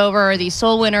mayhem is over. The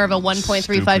sole winner of a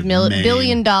 $1.35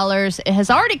 billion has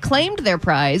already claimed their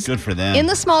prize. Good for them. In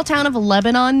the small town of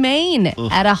Lebanon, Maine,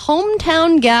 at a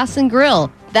hometown gas and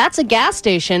grill. That's a gas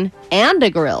station and a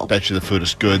grill. Bet you the food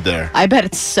is good there. I bet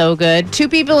it's so good. 2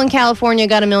 people in California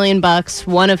got $1 million,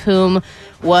 one of whom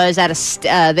was at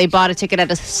they bought a ticket at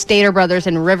a Stater Brothers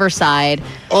in Riverside.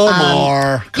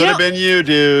 Omar, could have been you,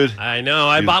 dude. I know.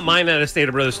 I bought mine at a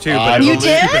Stater Brothers too. I But you it was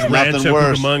did? Stupid Nothing Rancho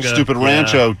worse. Cucamonga. Stupid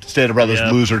Rancho Stater Brothers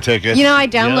loser ticket. You know, I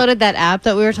downloaded that app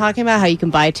that we were talking about, how you can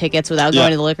buy tickets without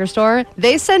going to the liquor store.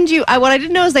 They send you, what I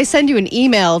didn't know is they send you an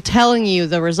email telling you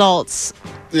the results.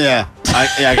 Yeah,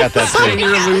 I got that too.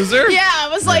 You're a loser? Yeah, I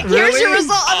was like, here's your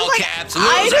result. I was like,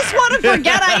 I just want to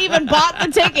forget I even bought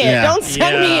the ticket. Yeah. Don't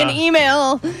send me an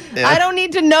email. Yeah. I don't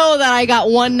need to know that I got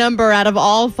one number out of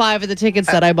all 5 of the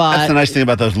tickets that I bought. That's the nice thing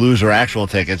about those loser actual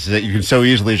tickets is that you can so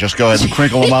easily just go ahead and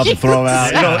crinkle them up and throw them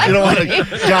out. You don't want a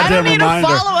goddamn need a reminder.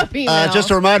 follow-up email.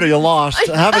 Just a reminder, you lost.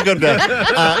 Have a good day.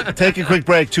 Take a quick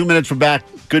break. 2 minutes, we're back.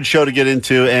 Good show to get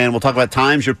into, and we'll talk about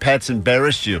times your pets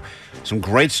embarrassed you. Some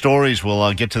great stories.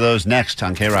 We'll get to those next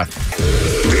on K-Rock.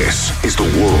 This is the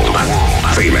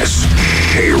world-famous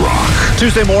K-Rock.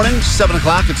 Tuesday morning, 7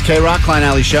 o'clock. It's K-Rock, Klein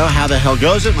Alley Show. How the hell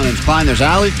goes it? My name's Klein. There's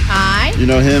Alley. Hi. You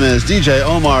know him as DJ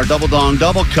Omar, Double Dong,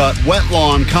 Double Cut, Wet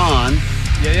Lawn Con.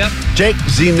 Yep. Jake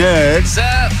Z Nerd. What's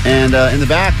up? And in the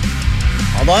back,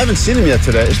 although I haven't seen him yet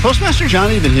today, is Postmaster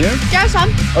Johnny even here? Yeah, son.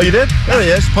 Oh, you did? There he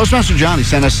is. Postmaster Johnny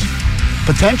sent us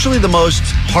potentially the most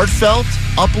heartfelt,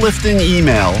 uplifting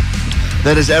email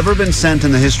that has ever been sent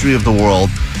in the history of the world.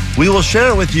 We will share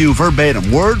it with you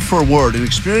verbatim, word for word, an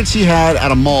experience he had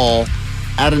at a mall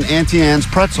at an Auntie Anne's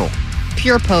pretzel.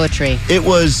 Pure poetry. It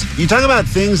was, you talk about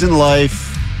things in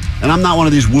life, and I'm not one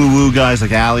of these woo-woo guys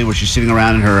like Allie, where she's sitting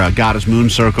around in her goddess moon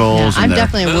circles. Yeah, I'm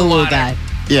definitely a woo-woo guy.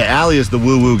 Yeah, Allie is the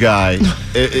woo-woo guy.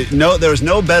 There's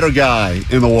no better guy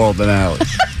in the world than Allie.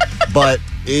 But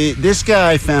this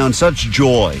guy found such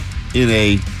joy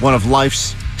in one of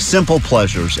life's simple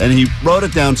pleasures, and he wrote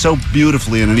it down so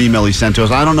beautifully in an email he sent to us.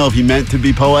 I don't know if he meant to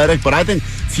be poetic, but I think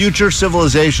future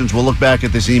civilizations will look back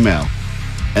at this email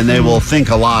and they will think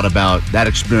a lot about that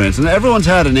experience. And everyone's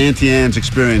had an Auntie Anne's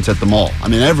experience at the mall. I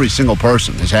mean, every single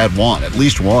person has had one, at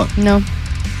least one. No.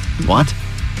 What?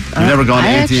 You've never gone to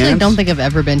I Auntie actually Anne's? don't think I've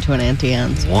ever been to an Auntie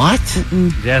Anne's. What?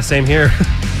 Yeah, same here.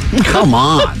 Come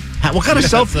on. What kind of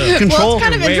self-control? Well, it's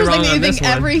kind of interesting that you think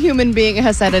every human being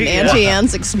has had an Auntie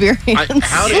Anne's experience.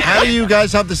 How do you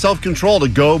guys have the self-control to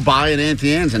go buy an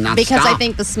Auntie Anne's and not Because stop? I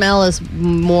think the smell is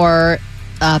more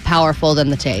powerful than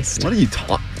the taste. What are you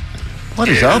talking? What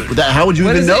is up with that? How would you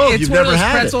What even is know it? if you've It's one of never those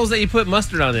had pretzels that you put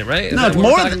mustard on it, right? Is No, that it's what we're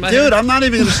more talking than, about dude, here? I'm not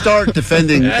even going to start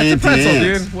defending Yeah, it's a Auntie pretzel,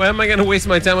 Anne's. dude. Why am I going to waste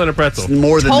my time on a pretzel? It's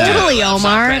more than that. Totally,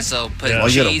 Omar. Well,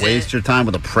 you got to waste your time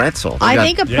with a pretzel. They I got-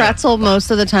 think a pretzel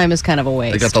most of the time is kind of a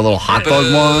waste. They got the little hot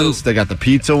dog ones. They got the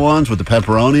pizza ones with the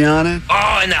pepperoni on it.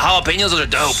 Oh, and the jalapenos, those are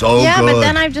dope. So yeah, good. but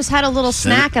then I've just had a little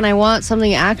snack and I want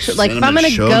something actual. Like, if I'm going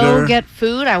to Cinnamon go sugar. get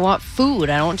food, I want food.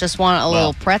 I don't just want a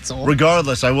little pretzel.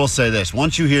 Regardless, I will say this.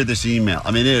 Once you hear this email,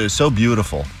 I mean, it is so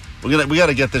beautiful. We got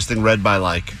to get this thing read by,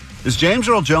 like, Is James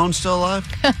Earl Jones still alive?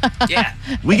 Yeah.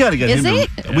 We got to get Is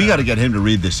him. We got to get him to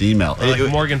read this email. Like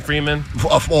Morgan Freeman.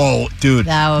 Oh, dude,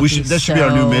 That would be That should be our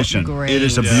new so mission. great. It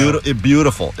is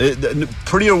beautiful.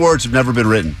 Prettier words have never been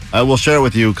written. We'll share it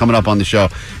with you coming up on the show.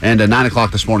 And 9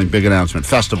 o'clock this morning, big announcement.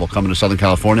 Festival coming to Southern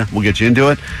California. We'll get you into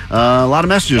it. A lot of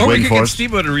messages Or we waiting could for get us.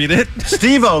 Steve-O to read it.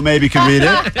 Steve-O maybe can read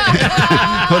it.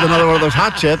 With another one of those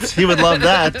hot chips. He would love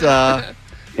that.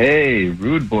 Hey,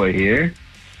 Rude Boy here.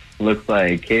 Looks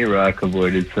like K-Rock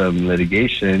avoided some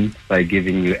litigation by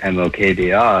giving you MLK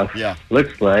Day off. Yeah.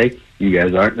 Looks like you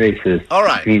guys aren't racist. All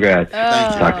right. Congrats.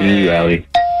 Thank you. Talking to you, Allie.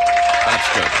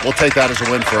 That's good. We'll take that as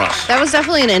a win for us. That was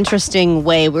definitely an interesting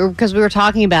way because we were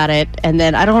talking about it, and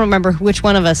then I don't remember which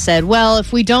one of us said, well,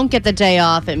 if we don't get the day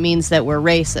off, it means that we're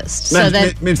racist.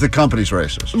 It means the company's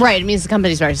racist. Right, it means the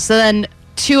company's racist. So then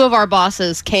two of our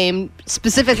bosses came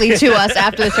specifically to us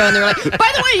after the show, and they were like,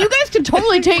 by the way, you guys can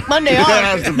totally take Monday off.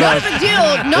 That's the Not a best. big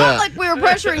deal. Not like we were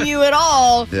pressuring you at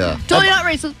all. Yeah. Totally not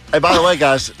racist. Hey, by the way,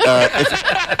 guys,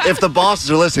 if the bosses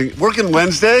are listening, working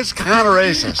Wednesdays, kind of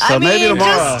racist. So maybe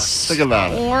tomorrow, think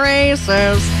about it.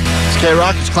 Racist. It's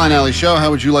K-Rock, it's Klein Alley Show.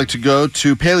 How would you like to go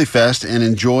to Paley Fest and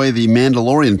enjoy the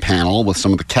Mandalorian panel with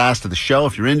some of the cast of the show?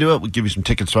 If you're into it, we'll give you some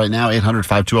tickets right now,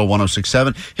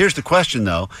 800-520-1067. Here's the question,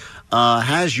 though.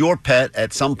 Has your pet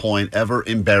at some point ever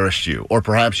embarrassed you? Or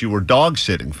perhaps you were dog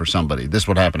sitting for somebody. This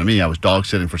would happen to me. I was dog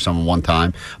sitting for someone one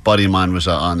time. A buddy of mine was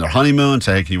on their honeymoon.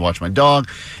 Said, hey, can you watch my dog?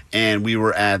 And we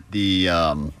were at a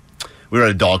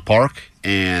dog park.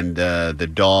 And the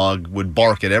dog would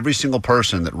bark at every single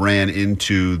person that ran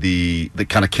into that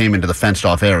kind of came into the fenced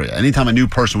off area. Anytime a new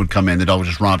person would come in, the dog would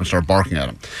just run up and start barking at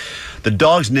him. The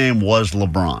dog's name was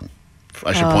LeBron.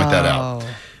 I should point that out.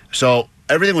 So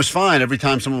everything was fine. Every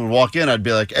time someone would walk in, I'd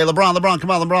be like, hey, LeBron,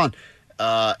 come on, LeBron.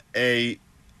 A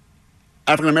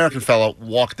African-American fellow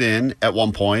walked in at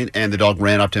one point, and the dog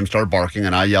ran up to him, started barking,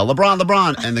 and I yelled,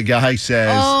 LeBron. And the guy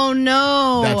says, Oh,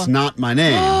 no. that's not my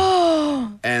name.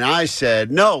 And I said,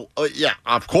 no, yeah,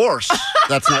 of course.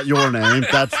 That's not your name.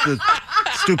 That's the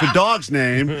stupid dog's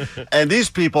name. And these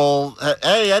people,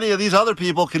 hey, any of these other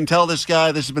people can tell this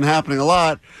guy this has been happening a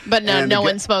lot. But no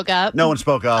one spoke up. No one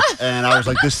spoke up. And I was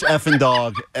like, this effing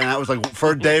dog. And I was like,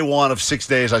 for day one of 6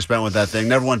 days I spent with that thing,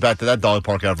 never went back to that dog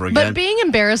park ever again. But being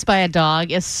embarrassed by a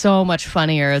dog is so much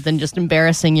funnier than just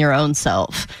embarrassing your own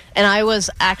self. And I was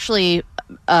actually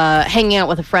hanging out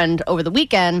with a friend over the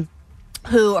weekend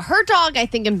who her dog, I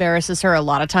think, embarrasses her a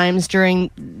lot of times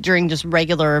during just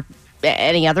regular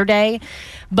any other day.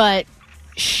 But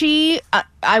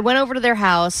I went over to their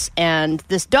house, and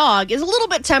this dog is a little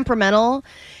bit temperamental,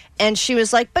 and she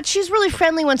was like, but she's really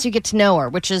friendly once you get to know her,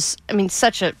 which is, I mean,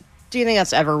 do you think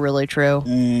that's ever really true?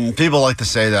 People like to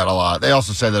say that a lot. They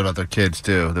also say that about their kids,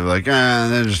 too. They're like,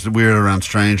 they're just weird around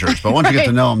strangers. But once you get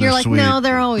to know them, they're You're like, sweet. no,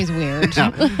 they're always weird.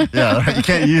 Yeah, right. You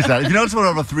can't use that. If you notice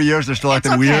over 3 years, they're still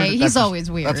acting weird. He's always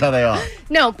weird. That's how they are.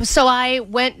 No, so I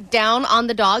went down on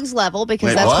the dog's level because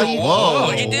Wait, that's what? what you...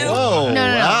 Whoa, you do? Whoa,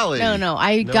 Allie. No. No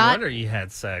wonder you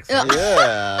had sex. Yeah,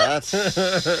 that's...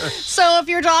 So if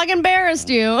your dog embarrassed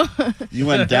you... You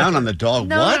went down on the dog,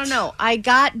 what? No. I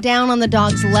got down on the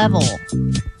dog's level.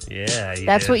 Yeah,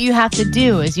 That's what you have to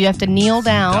do, is you have to kneel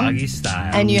down. Doggy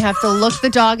style. And you have to look the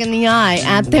dog in the eye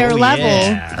at their level.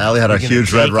 Yeah. Allie had a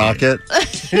huge red rocket.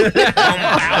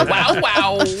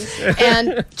 Wow.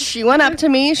 And she went up to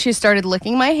me. She started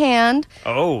licking my hand.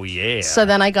 Oh, yeah. So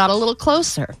then I got a little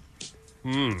closer.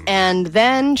 And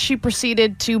then she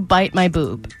proceeded to bite my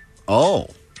boob. Oh.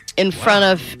 In front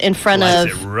of Was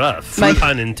it rough?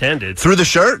 Pun intended. Through the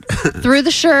shirt? through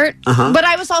the shirt. Uh-huh. But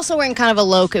I was also wearing kind of a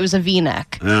look. It was a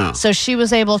V-neck. Yeah. So she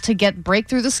was able to break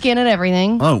through the skin and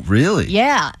everything. Oh, really?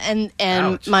 Yeah, and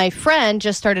my friend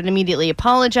just started immediately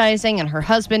apologizing, and her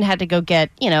husband had to go get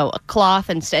a cloth,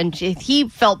 and he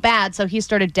felt bad, so he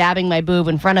started dabbing my boob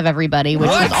in front of everybody, which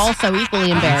was also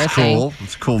equally embarrassing. Cool.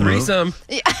 It's a cool move. Threesome.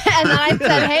 And then I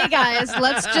said, "Hey guys,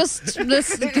 let's just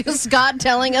this God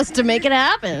telling us to make it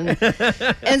happen."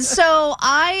 And so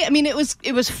I mean, it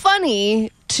was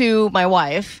funny to my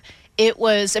wife. It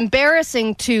was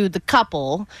embarrassing to the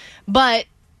couple, but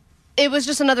it was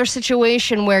just another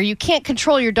situation where you can't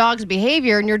control your dog's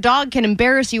behavior, and your dog can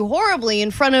embarrass you horribly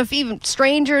in front of even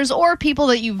strangers or people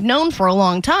that you've known for a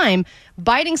long time.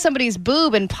 Biting somebody's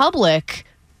boob in public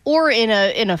or in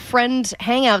a friend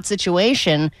hangout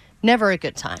situation, never a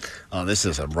good time. Oh, this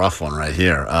is a rough one right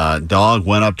here. Dog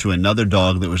went up to another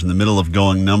dog that was in the middle of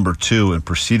going number 2 and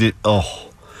proceeded to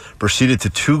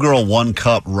 2-girl, 1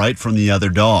 cup right from the other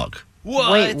dog.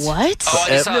 What? Wait, what? Oh, I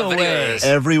just saw a video of this.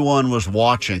 Everyone was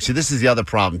watching. See, this is the other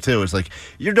problem, too. It's like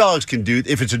your dogs can do,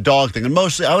 if it's a dog thing, and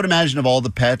mostly, I would imagine of all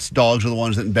the pets, dogs are the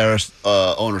ones that embarrass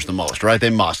owners the most, right? They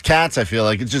must. Cats, I feel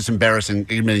like it's just embarrassing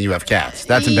admitting you have cats.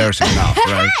 That's embarrassing enough,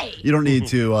 right? You don't need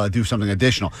to do something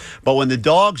additional. But when the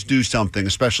dogs do something,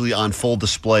 especially on full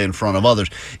display in front of others,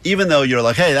 even though you're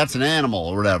like, hey, that's an animal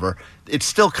or whatever, it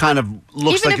still kind of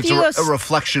looks Even like if it's you a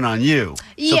reflection on you. So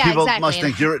Yeah, people exactly. must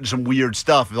think you're into some weird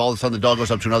stuff if all of a sudden the dog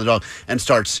goes up to another dog and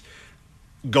starts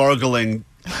gargling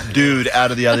dude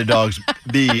out of the other dog's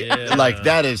bee. Like,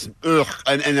 that is, ugh.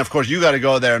 And of course, you got to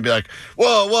go there and be like,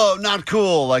 whoa, not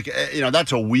cool. Like,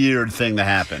 that's a weird thing to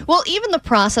happen. Well, even the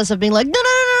process of being like,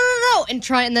 no, and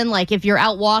try, and then like if you're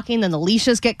out walking, then the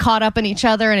leashes get caught up in each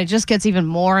other, and it just gets even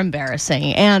more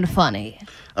embarrassing and funny.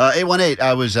 818,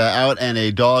 I was out and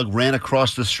a dog ran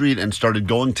across the street and started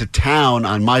going to town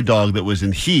on my dog that was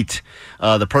in heat.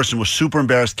 The person was super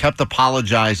embarrassed, kept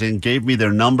apologizing, gave me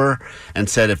their number, and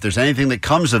said, if there's anything that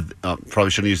comes of... probably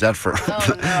shouldn't use that for...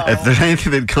 If there's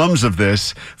anything that comes of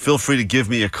this, feel free to give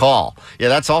me a call. Yeah,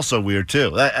 that's also weird,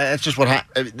 too. That's just what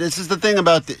this is the thing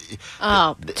about...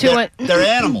 They're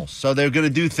animals, so they're going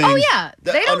to do things... Oh, yeah.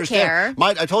 They don't care.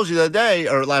 I told you the other day,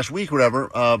 or last week or whatever,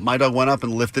 my dog went up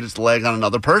and lifted its leg on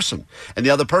another person. And the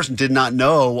other person did not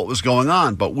know what was going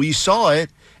on, but we saw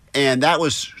it, and that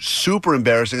was super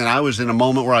embarrassing. And I was in a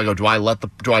moment where I go, do I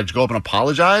just go up and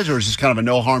apologize, or is this kind of a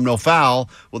no harm, no foul?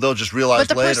 Well, they'll just realize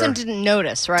But the later. person didn't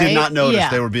notice, right? Did not notice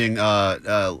Yeah. they were being,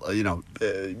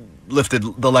 lifted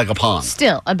the leg upon.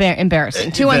 Still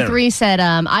embarrassing. 213 said,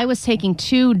 I was taking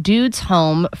two dudes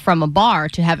home from a bar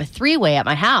to have a three-way at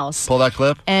my house. Pull that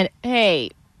clip. And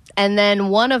and then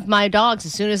one of my dogs,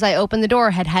 as soon as I opened the door,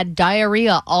 had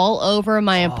diarrhea all over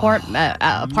my apartment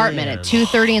at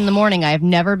 2:30 in the morning. I have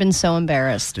never been so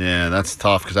embarrassed. Yeah, that's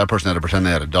tough because that person had to pretend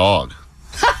they had a dog.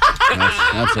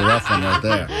 That's a rough one right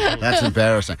there. That's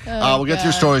embarrassing. We'll get to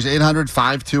your stories.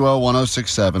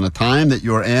 800-520-1067. A time that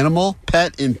your animal,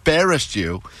 pet, embarrassed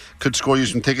you could score you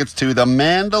some tickets to The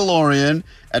Mandalorian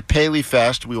at Paley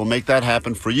Fest. We will make that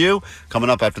happen for you. Coming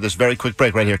up after this very quick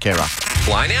break right here, K-Rock.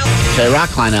 Klein Alley. K-Rock,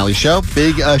 Klein Alley Show.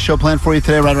 Big show planned for you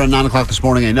today right around 9 o'clock this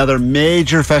morning. Another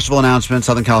major festival announcement.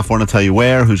 Southern California will tell you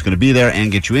where, who's going to be there,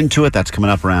 and get you into it. That's coming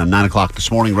up around 9 o'clock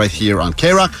this morning right here on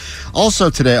K-Rock.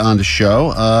 Also today on the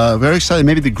show, very excited,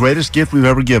 maybe the greatest gift we've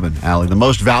ever given, Allie. The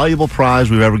most valuable prize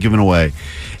we've ever given away.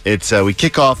 It's we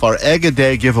kick off our Egg a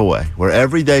Day giveaway, where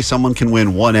every day someone can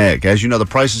win one egg. As you know, the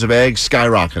prices of eggs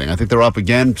skyrocketing. I think they're up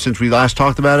again since we last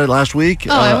talked about it last week.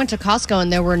 Oh, I went to Costco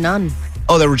and there were none.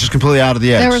 Oh, they were just completely out of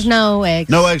the eggs. There was no eggs.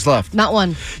 No eggs left. Not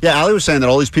one. Yeah, Allie was saying that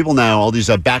all these people now, all these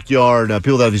backyard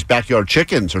people that have these backyard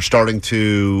chickens are starting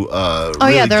to.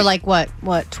 Yeah, they're like what,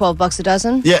 $12 a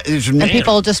dozen? Yeah, and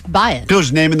people just buy it. People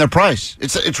just naming their price.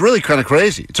 It's really kind of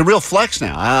crazy. It's a real flex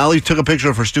now. Allie took a picture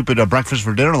of her stupid breakfast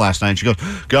for dinner last night. And she goes,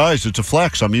 "Guys, it's a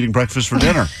flex. I'm eating breakfast for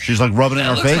dinner." She's like rubbing it in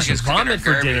her face. Like it's vomit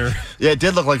for dinner. Yeah, it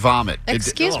did look like vomit.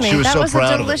 Excuse me, she was that so was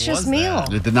proud a of it. delicious meal.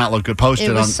 It did not look good. Post it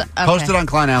okay. on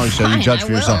Klein Alley Show. You Fine, judge for I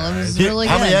will. yourself. It was really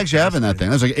How many good. eggs you have in that thing?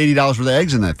 There's like $80 worth of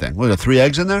eggs in that thing. What are there, 3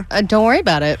 eggs in there? Don't worry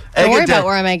about it. Egg Don't a worry day. about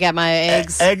where I might get my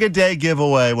eggs. Egg a Day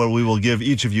giveaway where we will give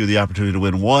each of you the opportunity to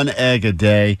win one egg a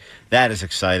day. That is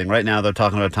exciting. Right now, they're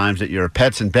talking about times that your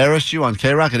pets embarrassed you on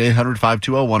K-Rock at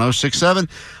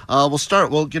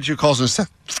 800-520-1067. We'll get your calls in a sec.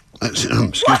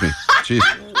 Excuse me. Jeez.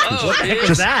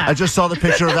 I just saw the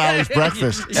picture of Allie's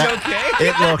breakfast. You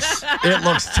okay? It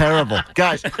looks terrible.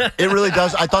 Guys, it really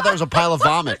does. I thought that was a pile of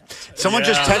vomit. Someone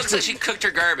just It looks texted. like she cooked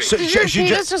her garbage. So- Did your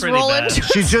penis just roll into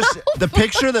the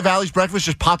picture of the Valley's breakfast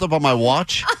just popped up on my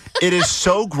watch. It is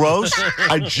so gross.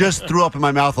 I just threw up in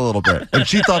my mouth a little bit. And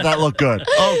she thought that looked good.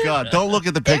 Oh, God. Don't look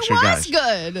at the picture, It guys. was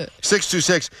good.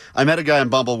 626. I met a guy in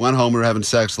Bumble, went home, we were having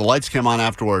sex. The lights came on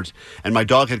afterwards, and my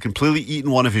dog had completely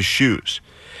eaten one of his shoes.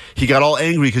 He got all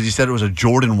angry because he said it was a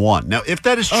Jordan 1. Now, if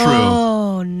that is true,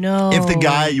 Oh, no. if the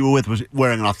guy you were with was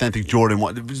wearing an authentic Jordan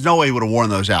 1, there's no way he would have worn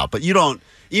those out. But you don't,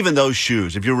 even those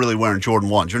shoes, if you're really wearing Jordan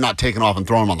 1s, you're not taking off and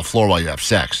thrring them on the floor while you have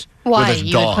sex. Why? With this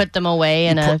You dog. would put them away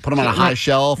in Put them on a high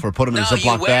shelf or put them in a No, you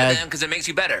Ziploc wear bag. them because it makes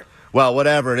you better. Well,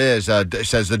 whatever it is, it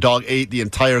says the dog ate the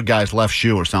entire guy's left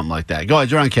shoe or something like that. Go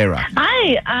ahead, you're on K-Rock.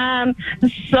 Hi.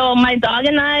 So my dog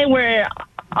and I were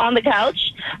on the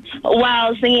couch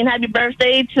while singing happy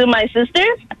birthday to my sister,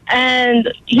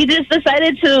 and he just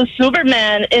decided to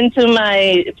Superman into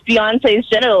my fiance's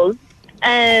genitals.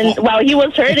 And while he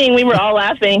was hurting, we were all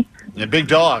laughing. A big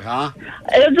dog, huh?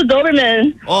 It was a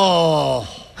Doberman. Oh,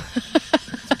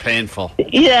 it's painful.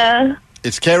 Yeah.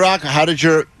 It's K-Rock. How did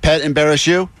your pet embarrass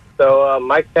you? So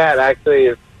my cat actually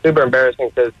is super embarrassing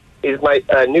because he's my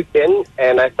new kitten,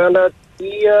 and I found out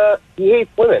he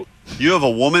hates women. You have a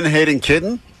woman-hating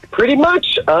kitten? Pretty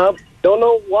much. Don't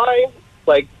know why.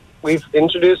 Like, we've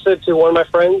introduced it to one of my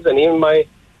friends and even my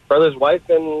brother's wife,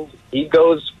 and he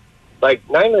goes, like,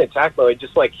 not even attack mode. He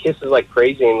just, like, hisses like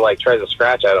crazy and, like, tries to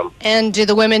scratch at him. And do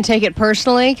the women take it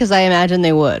personally? Because I imagine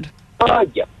they would.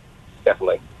 Yeah,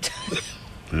 definitely.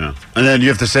 Yeah. And then you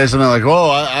have to say something like, "Oh,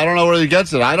 I don't know where he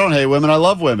gets it. I don't hate women. I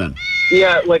love women."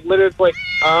 Yeah, like, literally, it's like,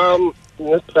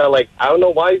 like, I don't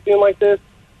know why he's doing like this.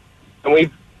 And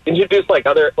we've introduced, like,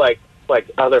 other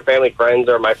family friends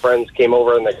or my friends came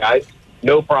over and the guys,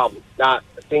 no problem. Not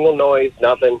a single noise,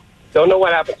 nothing. Don't know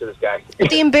what happened to this guy.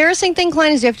 The embarrassing thing,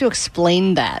 Klein, is you have to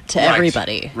explain that to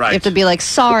everybody. Right. You have to be like,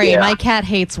 sorry, my cat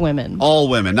hates women. All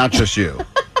women, not just you.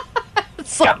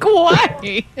 It's like,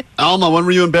 why? Alma, when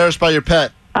were you embarrassed by your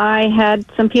pet? I had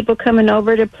some people coming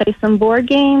over to play some board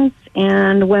games,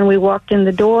 and when we walked in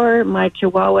the door, my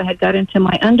Chihuahua had got into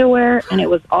my underwear, and it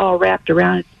was all wrapped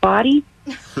around its body.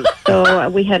 So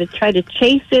we had to try to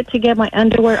chase it to get my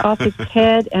underwear off its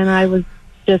head, and I was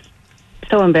just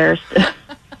so embarrassed.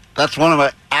 That's one of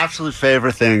my absolute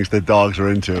favorite things that dogs are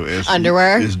into is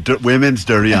underwear. Is women's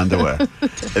dirty underwear.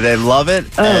 They love it.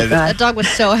 Oh, and God. That dog was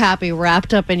so happy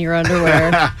wrapped up in your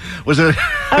underwear. Was it?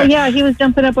 Oh, yeah, he was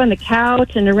jumping up on the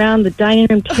couch and around the dining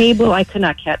room table. I could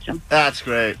not catch him. That's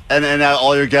great. And now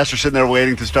all your guests are sitting there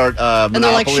waiting to start Monopoly. And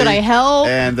they're like, should I help?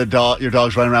 And your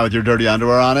dog's running around with your dirty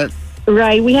underwear on it.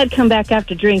 Right. We had come back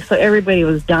after drinks, so everybody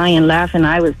was dying laughing.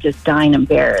 I was just dying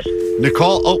embarrassed.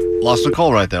 Nicole, lost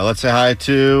Nicole right there. Let's say hi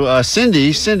to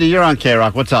Cindy. Cindy, you're on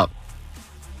K-Rock. What's up?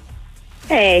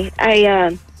 Hey,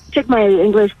 I took my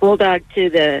English Bulldog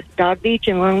to the dog beach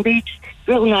in Long Beach.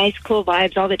 Real nice, cool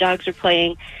vibes. All the dogs are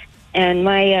playing. And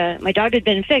my dog had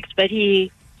been fixed, but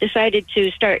he decided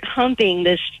to start humping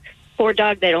this poor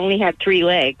dog that only had 3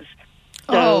 legs.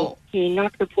 So he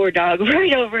knocked the poor dog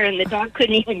right over, and the dog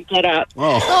couldn't even get up.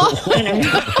 Oh. And I'm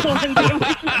trying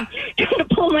to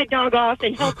pull my dog off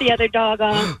and help the other dog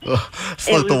off. It's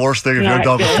like the worst thing if you're a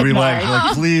dog with 3 legs. You're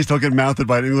like, please don't get mounted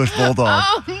by an English Bulldog.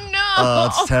 Oh, no.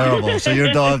 It's terrible. So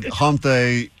your dog humped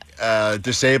a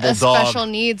disabled dog special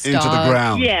needs into dog. the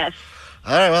ground. Yes.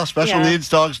 All right, well, special needs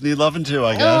dogs need loving too,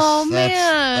 I guess. Oh,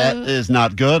 That man. is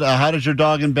not good. How did your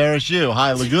dog embarrass you?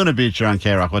 Hi, Laguna Beach, you're on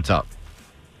K-Rock. What's up?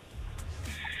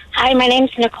 Hi, my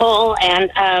name's Nicole,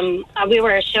 and we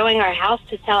were showing our house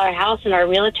to sell our house, and our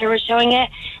realtor was showing it,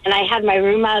 and I had my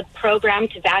Roomba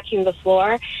programmed to vacuum the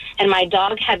floor, and my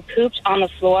dog had pooped on the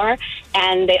floor,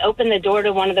 and they opened the door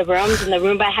to one of the rooms, and the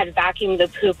Roomba had vacuumed the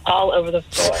poop all over the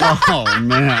floor. Oh,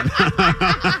 man.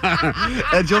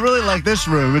 And you'll really like this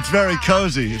room. It's very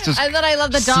cozy. It's just And then I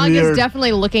love the dog smeared. is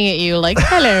definitely looking at you like,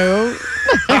 hello.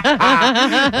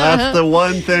 That's the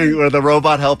one thing where the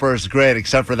robot helper is great,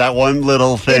 except for that one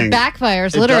little thing. It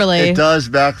backfires, literally. It does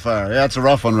backfire. Yeah, it's a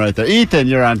rough one right there. Ethan,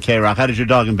 you're on K-Rock. How did your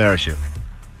dog embarrass you?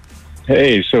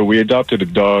 Hey, so we adopted a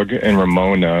dog, and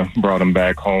Ramona brought him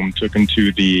back home, took him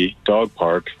to the dog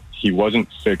park. He wasn't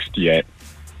fixed yet,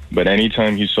 but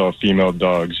anytime he saw female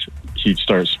dogs, he'd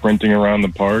start sprinting around the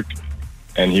park,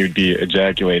 and he would be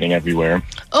ejaculating everywhere.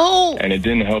 Oh. And it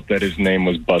didn't help that his name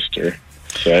was Buster.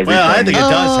 So every Well, I time think it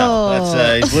does help. That's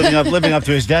Oh. he's living up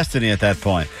to his destiny at that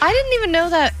point. I didn't even know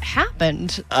that happened.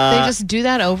 They Uh, just do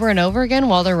that over and over again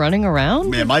while they're running around?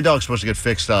 Man, my dog's supposed to get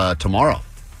fixed tomorrow.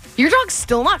 Your dog's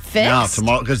still not fixed? No,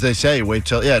 tomorrow, because they say wait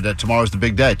till tomorrow's the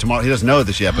big day. Tomorrow, he doesn't know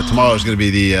this yet, but tomorrow is going to be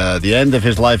the end of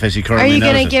his life as he Are currently you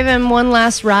knows going it. to give him one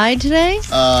last ride today?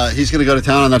 He's going to go to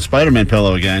town on that Spider-Man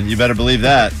pillow again. You better believe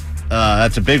that.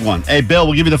 That's a big one. Hey, Bill,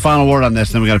 we'll give you the final word on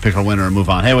this, then we got to pick our winner and move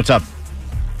on. Hey, what's up?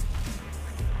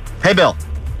 Hey, Bill.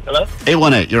 Hello?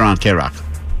 818, you're on K-Rock.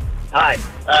 Hi.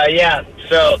 Yeah,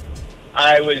 so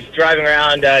I was driving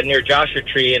around near Joshua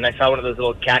Tree, and I saw one of those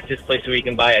little cactus places where you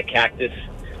can buy a cactus,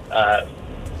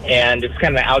 and it's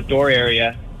kind of an outdoor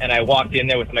area, and I walked in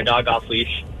there with my dog off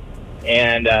leash,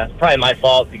 and probably my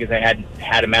fault because I hadn't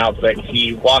had him out, but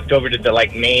he walked over to the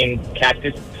main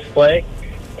cactus display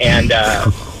and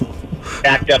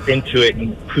backed up into it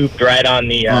and pooped right on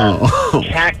the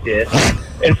cactus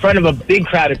in front of a big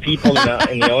crowd of people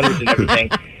and the owners and everything.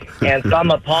 And so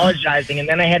I'm apologizing, and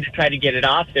then I had to try to get it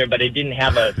off there, but I didn't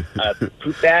have a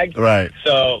poop bag. Right.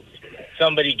 So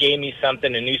somebody gave me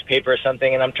something, a newspaper or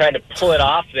something, and I'm trying to pull it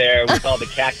off there with all the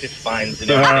cactus spines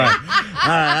and All everything.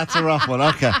 right, that's a rough one.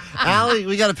 Okay. Allie,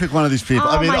 we got to pick one of these people.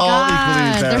 Oh I mean, my all equally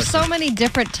God. embarrassing. There's so many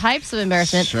different types of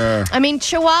embarrassment. Sure. I mean,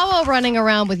 Chihuahua running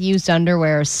around with used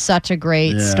underwear is such a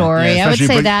great Yeah. story. Yeah, I would especially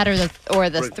say bring- that or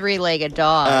the three-legged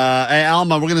dog. Hey,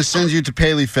 Alma, we're going to send you to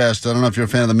Paley Fest. I don't know if you're a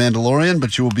fan of The Mandalorian,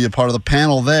 but you will be a part of the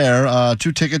panel there.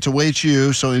 2 tickets await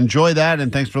you, so enjoy that,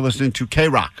 and thanks for listening to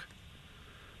K-Rock.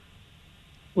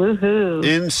 Woohoo.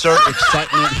 Insert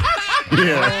excitement. Oh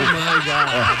my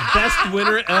God! Best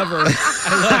winner ever.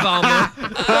 I love Alma.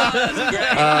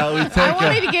 I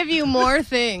wanted to give you more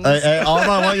things. Alma,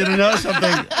 I want you to know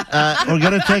something. We're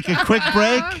going to take a quick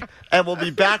break, and we'll be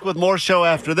back with more show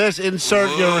after this.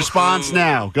 Insert your response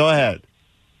now. Go ahead.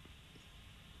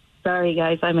 Sorry,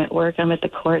 guys. I'm at work. I'm at the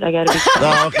court. I got to be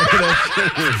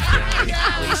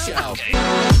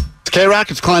It's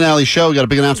K-Rock. It's Klein Alley Show. We got a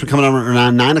big announcement coming up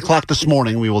around 9 o'clock this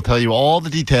morning. We will tell you all the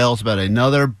details about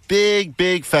another big,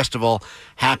 big festival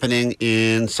happening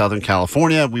in Southern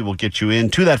California. We will get you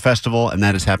into that festival, and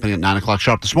that is happening at 9 o'clock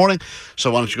sharp this morning.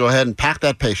 So why don't you go ahead and pack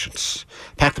that patience.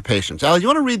 Pack the patience. Allie, you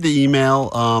want to read the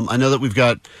email? I know that we've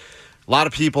got a lot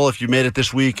of people, if you made it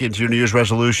this week into your New Year's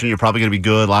resolution, you're probably going to be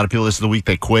good. A lot of people, this is the week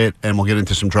they quit, and we'll get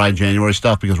into some dry January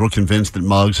stuff because we're convinced that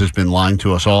Muggs has been lying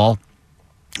to us all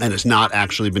and has not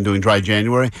actually been doing dry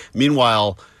January.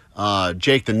 Meanwhile,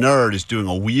 Jake the Nerd is doing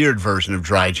a weird version of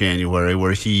dry January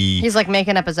where he's like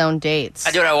making up his own dates.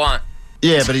 I do what I want.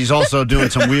 Yeah, but he's also doing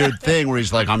some weird thing where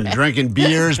he's like, I'm drinking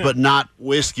beers, but not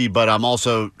whiskey, but I'm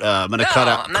also going to cut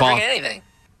out I'm not coffee. drinking anything.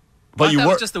 But you that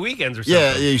were was just the weekends or something.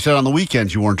 Yeah, you said on the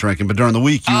weekends you weren't drinking, but during the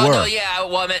week you were. No, yeah.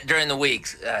 Well, I meant during the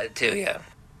weeks, too, yeah.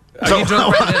 Are you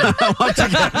drunk right now?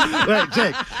 Wait,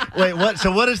 Jake. Wait, what?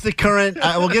 So what is the current?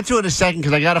 We'll get to it in a second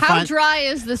because I got to How find. dry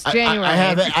is this January? I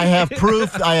have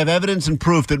proof. I have evidence and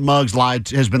proof that Muggs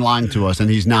has been lying to us, and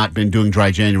he's not been doing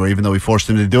dry January, even though we forced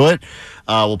him to do it.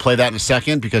 We'll play that in a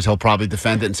second because he'll probably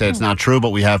defend it and say it's not true, but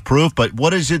we have proof. But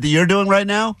what is it that you're doing right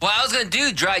now? Well, I was going to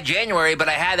do dry January, but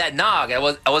I had that nog. I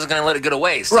wasn't going to let it go to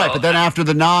waste. Right, but then after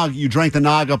the nog, you drank the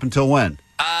nog up until when?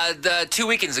 The 2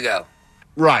 weekends ago.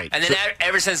 Right. And then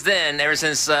ever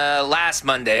since last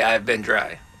Monday, I've been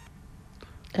dry.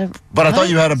 But I thought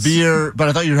you had a beer. But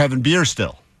I thought you were having beer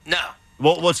still. No.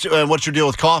 Well, what's your deal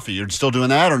with coffee? You're still doing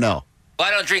that or no? Well,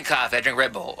 I don't drink coffee. I drink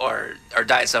Red Bull or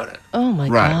Diet Soda. Oh my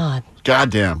Right. God.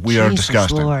 Goddamn, we are Jesus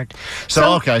disgusting. Lord.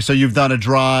 So you've done a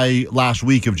dry last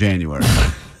week of January.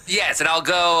 Yes, and I'll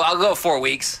go 4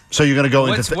 weeks. So you're going to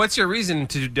go into. What's your reason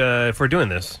for doing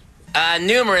this?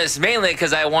 Numerous, mainly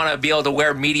because I want to be able to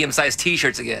wear medium-sized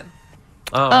T-shirts again.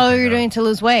 Oh, you're doing it to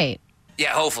lose weight.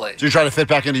 Yeah, hopefully. So you're trying to fit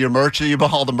back into your merch that you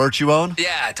bought, all the merch you own?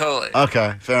 Yeah, totally.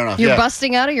 Okay, fair enough. You're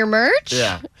busting out of your merch?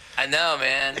 Yeah. I know,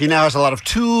 man. He now has a lot of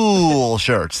Tool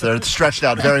shirts. They're stretched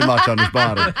out very much on his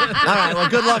body. All right, well,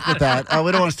 good luck with that.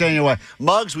 We don't want to stand in your way.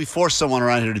 Muggs, we forced someone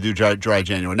around here to do dry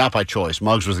January, not by choice.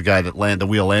 Muggs was the guy that the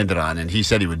wheel landed on, and he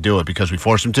said he would do it because we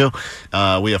forced him to.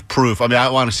 We have proof. I mean, I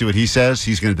want to see what he says.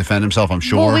 He's going to defend himself, I'm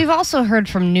sure. Well, we've also heard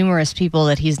from numerous people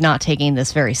that he's not taking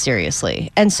this very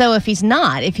seriously. And so if he's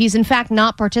in fact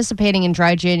not participating in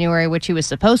dry January, which he was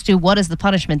supposed to, what is the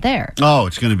punishment there? Oh,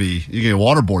 it's going to be, you're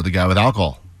going to waterboard the guy with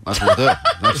alcohol. That's what we'll do.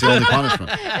 That's the only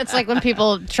punishment. It's like when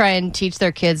people try and teach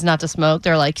their kids not to smoke.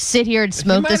 They're like, sit here and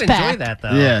smoke this pack. He might enjoy that,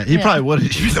 though. Yeah, he probably would.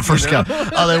 He'd be the first guy.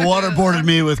 Oh, they waterboarded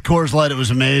me with Coors Light. It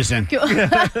was amazing.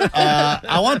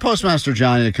 I want Postmaster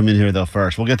Johnny to come in here, though,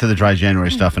 first. We'll get to the dry January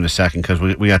stuff in a second because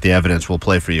we got the evidence we'll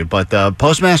play for you. But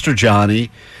Postmaster Johnny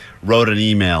wrote an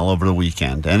email over the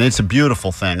weekend, and it's a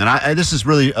beautiful thing. And this is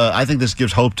really, I think this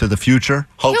gives hope to the future,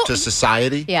 hope to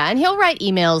society. Yeah, and he'll write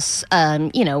emails,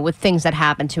 with things that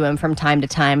happen to him from time to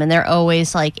time, and they're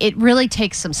always like, it really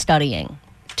takes some studying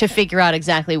to figure out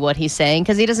exactly what he's saying,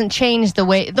 because he doesn't change the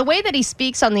way that he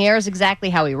speaks on the air is exactly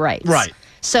how he writes. Right.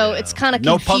 So it's kind of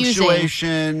confusing. No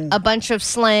punctuation. A bunch of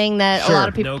slang that a lot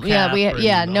of people.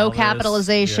 No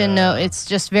capitalization. No, it's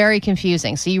just very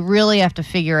confusing. So you really have to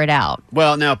figure it out.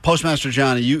 Well, now, Postmaster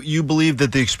Johnny, you believe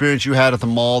that the experience you had at the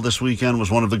mall this weekend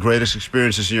was one of the greatest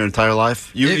experiences in your entire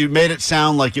life? You made it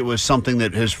sound like it was something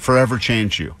that has forever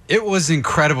changed you. It was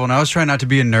incredible, and I was trying not to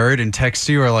be a nerd and text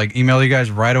you or like email you guys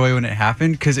right away when it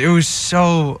happened because it was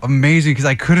so amazing because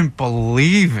I couldn't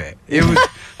believe it. It was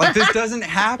like, this doesn't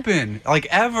happen like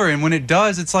ever, and when it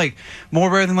does, it's like more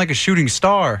rare than like a shooting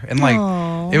star, and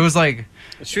like it was like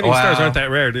shooting stars aren't that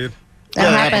rare, dude.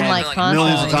 That happened like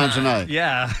millions of times a night.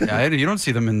 Yeah. You don't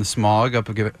see them in the smog up.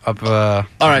 All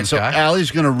right, so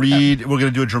Allie's going to read. We're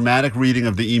going to do a dramatic reading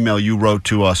of the email you wrote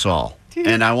to us all.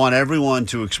 And I want everyone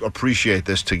to appreciate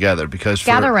this together because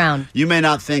gather around. You may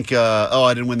not think,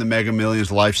 I didn't win the Mega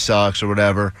Millions, life sucks or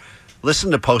whatever.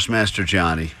 Listen to Postmaster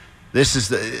Johnny. This is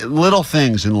the little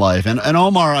things in life. And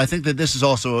Omar, I think that this is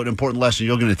also an important lesson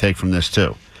you're going to take from this,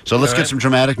 too. So let's get some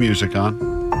dramatic music on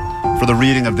for the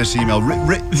reading of this email.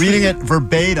 Reading it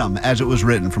verbatim as it was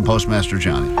written from Postmaster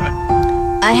Johnny.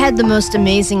 I had the most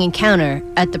amazing encounter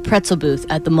at the pretzel booth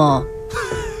at the mall.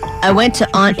 I went to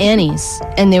Aunt Annie's,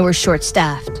 and they were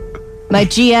short-staffed. My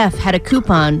GF had a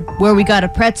coupon where we got a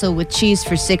pretzel with cheese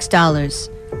for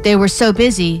 $6. They were so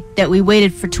busy that we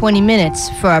waited for 20 minutes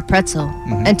for our pretzel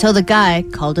until the guy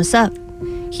called us up.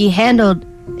 He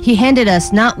handed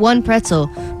us not one pretzel,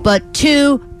 but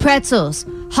 2 pretzels,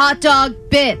 hot dog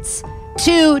bits,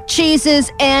 2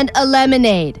 cheeses, and a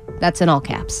lemonade. That's in all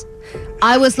caps.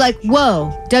 I was like,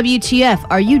 whoa, WTF,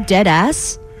 are you dead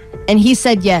ass? And he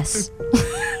said yes.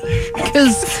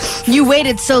 Because you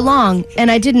waited so long,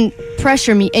 and you didn't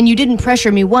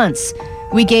pressure me once.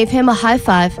 We gave him a high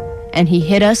five, and he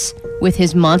hit us with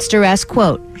his monster-ass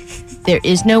quote, "There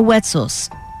is no Wetzels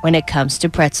when it comes to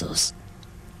pretzels."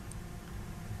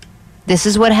 This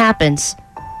is what happens.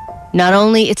 Was not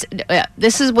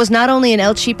only an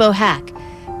El Cheapo hack,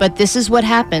 but this is what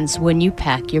happens when you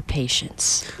pack your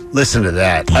patience. Listen to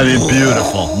that. I mean,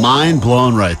 beautiful. Mind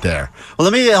blown right there. Well,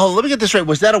 let me get this right.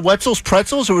 Was that a Wetzel's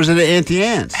Pretzels or was it an Auntie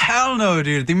Anne's? Hell no,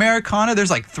 dude. The Americana, there's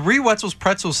like 3 Wetzel's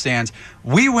pretzel stands.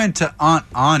 We went to Aunt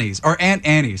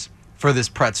Annie's for this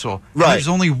pretzel. Right. There's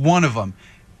only one of them.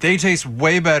 They taste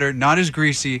way better, not as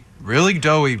greasy, really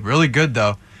doughy, really good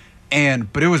though.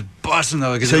 But it was busting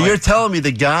though. So you're telling me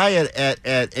the guy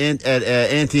at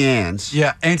Auntie Anne's?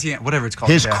 Yeah, Auntie Anne, whatever it's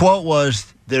called. His quote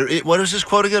was, what was his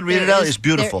quote again? Read it out. It's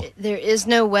beautiful. There is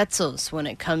no Wetzels when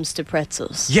it comes to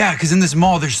pretzels. Yeah, because in this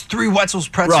mall, there's 3 Wetzel's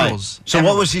pretzels. Right. So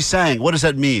what was he saying? What does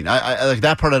that mean? I like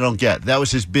that part I don't get. That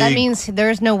was his big... That means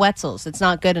there's no Wetzels. It's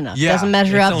not good enough. Yeah, it doesn't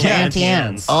measure up to Auntie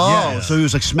Anne's. Oh, so he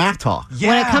was like smack talk. Yeah.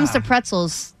 When it comes to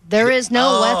pretzels, there is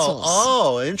no Wetzels.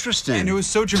 Oh, interesting. And it was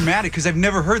so dramatic because I've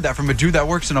never heard that from a dude that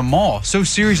works in a mall. So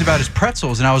serious about his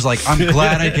pretzels. And I was like, I'm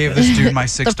glad I gave this dude my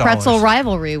 $6. The pretzel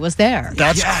rivalry was there.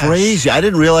 That's crazy. I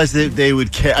didn't realize they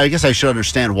would care. I guess I should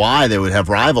understand why they would have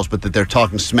rivals, but that they're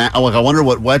talking smack. Oh, like, I wonder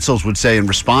what Wetzel's would say in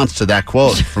response to that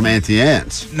quote from Auntie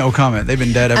Anne's. No comment. They've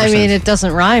been dead ever since. I mean, it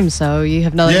doesn't rhyme, so you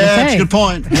have nothing to say. Yeah, that's a good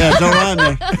point. Yeah, no rhyme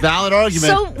there. Valid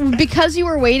argument. So because you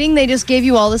were waiting, they just gave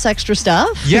you all this extra stuff?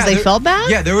 Because they felt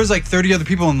bad? Yeah, there was like 30 other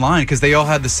people in line because they all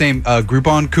had the same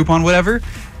Groupon coupon, whatever.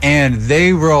 And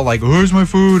they were all like, "Where's my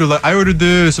food?" Like, I ordered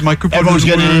this, and my coupon. Everyone's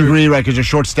doesn't getting work. angry, right? Because you're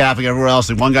short staffing everywhere else.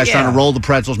 Like one guy's trying to roll the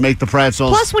pretzels, make the pretzels.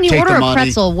 Plus, when you take order the a money.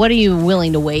 pretzel, what are you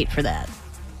willing to wait for that?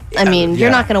 I mean,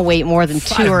 you're not going to wait more than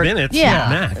 5 2 or minutes, yeah,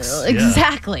 max.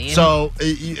 Exactly. So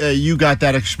you got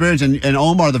that experience, and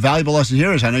Omar, the valuable lesson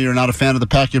here is, I know you're not a fan of the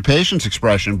 "pack your patience"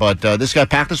 expression, but this guy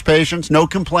packed his patience, no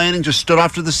complaining, just stood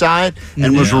off to the side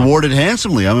and was rewarded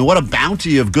handsomely. I mean, what a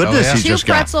bounty of goodness he 2 just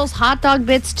got. pretzels, hot dog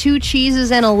bits, 2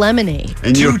 cheeses, and a lemonade.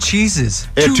 And 2 cheeses.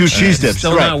 Yeah, 2 cheese dips.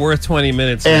 Still right. not worth 20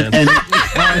 minutes, And- man.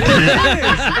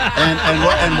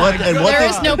 what There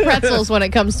is no pretzels when it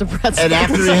comes to pretzels. And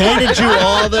after he handed you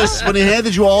all this, when he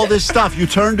handed you all this stuff, you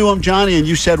turned to him, Johnny, and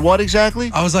you said what exactly?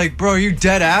 I was like, "Bro, you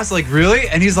dead ass? Like, really?"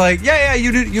 And he's like, "Yeah,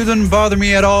 you didn't bother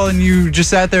me at all, and you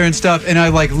just sat there and stuff." And I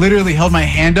like literally held my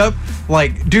hand up,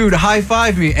 like, "Dude, high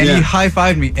five me!" And he high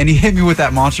fived me, and he hit me with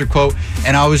that monster quote,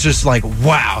 and I was just like,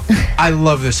 "Wow, I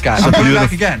love this guy. I'm coming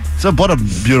back again." So what a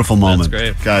beautiful moment,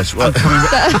 great. guys. What,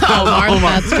 Omar,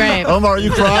 that's great. Omar, are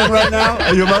you crying right now?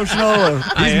 Are you emotional? Or?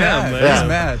 I am. He's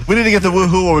mad. We need to get the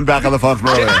woohoo woman back on the phone from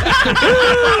earlier.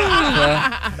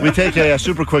 We take a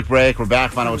super quick break. We're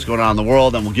back, find out what's going on in the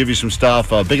world, and we'll give you some stuff.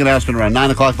 Big announcement around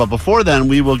 9 o'clock. But before then,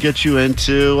 we will get you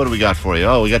into, what do we got for you?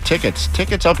 Oh, we got tickets.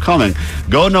 Tickets upcoming.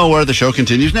 Go nowhere. The show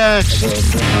continues next.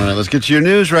 All right, let's get to your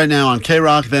news right now on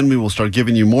K-Rock. Then we will start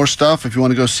giving you more stuff. If you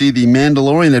want to go see The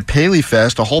Mandalorian at Paley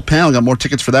Fest, a whole panel. Got more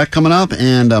tickets for that coming up.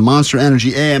 And Monster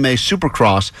Energy AMA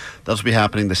Supercross. Those will be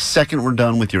happening the second we're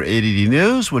done with your ADD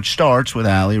News, which starts with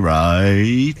Allie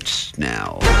right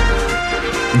now.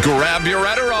 Grab your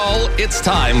Adderall. It's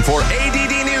time for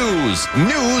ADD News.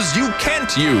 News you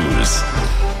can't use.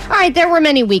 All right, there were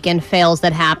many weekend fails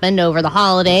that happened over the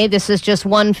holiday. This is just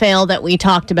one fail that we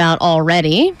talked about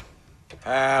already.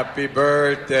 Happy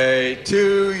birthday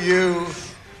to you.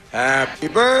 Happy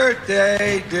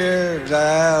birthday, dear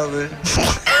Alan.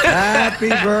 Happy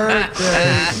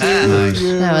birthday to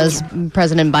you. That was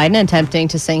President Biden attempting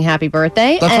to sing happy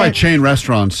birthday. That's why And- chain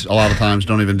restaurants a lot of times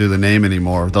don't even do the name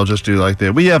anymore. They'll just do like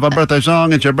we have a birthday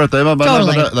song. It's your birthday. Blah, blah, blah,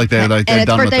 Totally. blah, blah. Like they're and done it's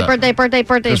with birthday, that.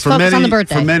 birthday. 'Cause Focus on the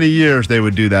birthday. For many years, they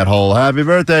would do that whole happy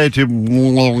birthday to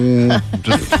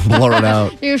just blur it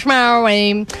out. You smile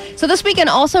away. So this weekend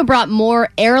also brought more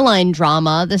airline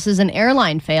drama. This is an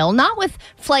airline fail, not with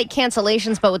flight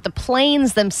cancellations, but with the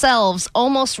planes themselves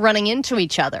almost running into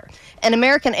each other. An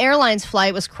American Airlines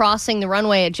flight was crossing the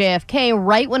runway at JFK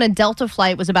right when a Delta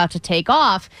flight was about to take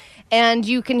off. And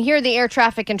you can hear the air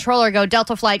traffic controller go,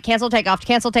 "Delta flight, cancel takeoff,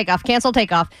 cancel takeoff, cancel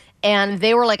takeoff." And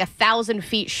they were like 1,000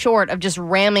 feet short of just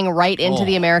ramming right into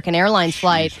the American Airlines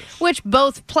flight, which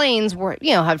both planes were,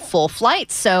 had full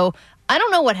flights. So I don't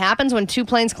know what happens when two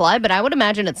planes collide, but I would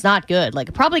imagine it's not good. Like,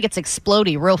 it probably gets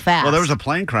explodey real fast. Well, there was a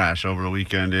plane crash over the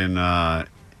weekend in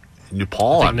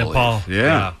Nepal, I believe. Nepal.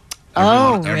 Yeah.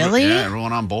 Really? Yeah,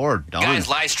 everyone on board. Done. Guys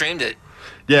live streamed it.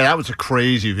 Yeah, that was a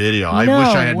crazy video. I No wish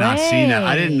I had not seen that.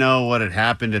 I way. didn't know what had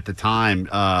happened at the time.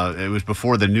 It was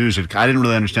before the news. I didn't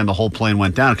really understand the whole plane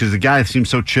went down because the guy seemed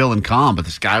so chill and calm, but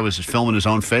this guy was just filming his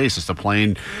own face as the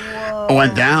plane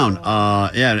went down.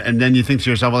 Yeah, and then you think to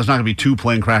yourself, well, there's not going to be two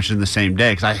plane crashes in the same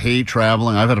day because I hate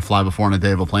traveling. I've had to fly before in a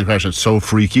day of a plane crash. It's so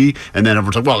freaky. And then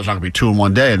everyone's like, well, there's not going to be two in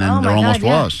one day. And then there almost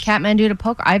was. Kathmandu to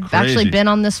Pokhara. I've Crazy. actually been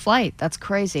on this flight. That's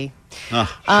crazy. Should have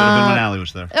been when Allie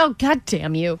was there. Oh, God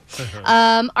damn you.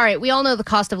 All right, we all know the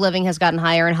cost of living has gotten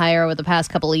higher and higher over the past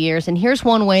couple of years. And here's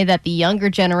one way that the younger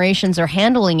generations are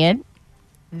handling it.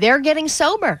 They're getting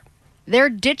sober. They're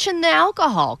ditching the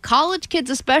alcohol. College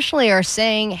kids especially are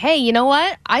saying, hey, you know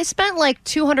what? I spent like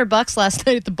 $200 last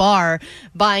night at the bar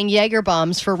buying Jaeger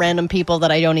bombs for random people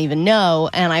that I don't even know,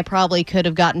 and I probably could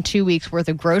have gotten 2 weeks worth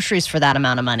of groceries for that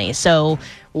amount of money. So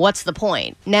what's the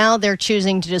point? Now they're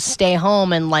choosing to just stay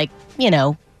home and, like,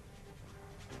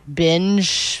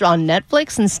 binge on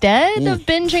Netflix instead of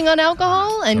binging on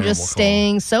alcohol and just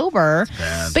staying sober.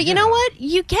 But you know what?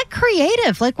 You get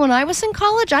creative. Like when I was in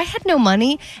college, I had no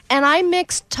money and I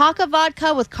mixed Taka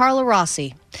vodka with Carlo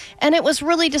Rossi. And it was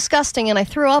really disgusting and I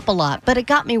threw up a lot, but it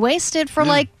got me wasted for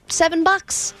like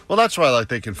 $7. Well, that's why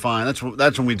they can find.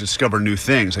 That's when we discover new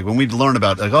things. Like when we learn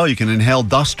about, like, oh, you can inhale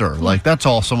duster. Like that's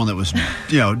all someone that was,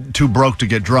 too broke to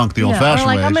get drunk the old-fashioned or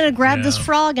like ways. I'm going to grab this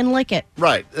frog and lick it.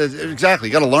 Right, exactly.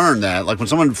 You got to learn that. Like when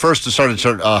someone first started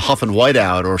huffing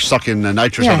whiteout or sucking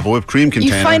nitrous out of a whipped cream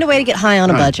container. You find a way to get high on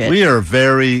a budget. We are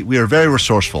very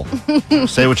resourceful.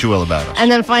 Say what you will about us.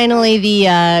 And then finally,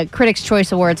 the Critics'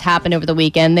 Choice Awards happened over the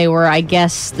weekend. They were, I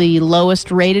guess, the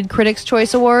lowest rated Critics'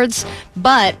 Choice Awards,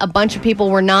 but a bunch of people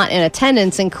were not in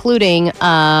attendance, including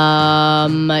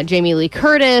Jamie Lee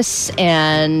Curtis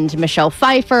and Michelle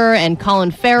Pfeiffer and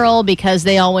Colin Farrell, because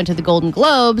they all went to the Golden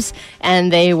Globes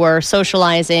and they were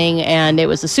socializing, and it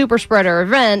was a super spreader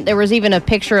event. There was even a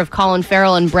picture of Colin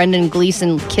Farrell and Brendan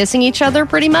Gleeson kissing each other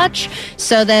pretty much.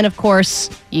 So then, of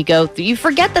course, you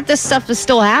forget that this stuff is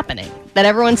still happening. That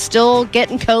everyone's still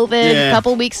getting COVID a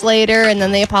couple weeks later, and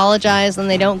then they apologize, and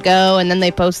they don't go, and then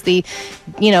they post the,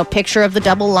 picture of the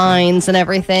double lines and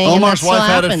everything. Omar's and wife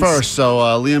had it first, so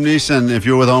Liam Neeson, if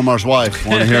you're with Omar's wife,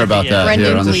 want to hear about that Brendan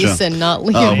here on the show. Gleeson, not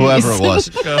Liam whoever Neeson. it was.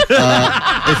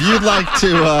 If you'd like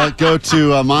to go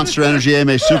to Monster Energy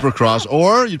AMA Supercross,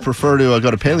 or you'd prefer to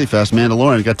go to Paley Fest,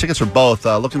 Mandalorian, we've got tickets for both.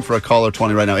 Looking for a caller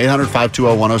 20 right now,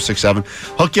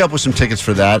 800-520-1067. Hook you up with some tickets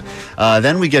for that.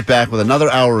 Then we get back with another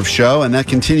hour of show, and that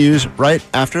continues right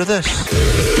after this.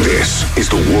 This is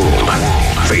the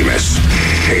world-famous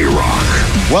K-Rock.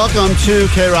 Welcome to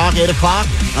K-Rock, 8 o'clock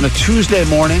on a Tuesday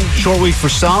morning. Short week for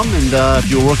some, and if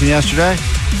you were working yesterday,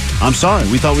 I'm sorry.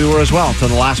 We thought we were as well until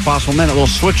the last possible minute. A little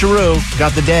switcheroo.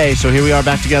 Got the day, so here we are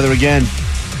back together again.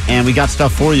 And we got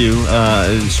stuff for you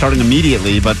starting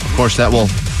immediately, but of course that will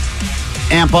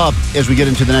amp up as we get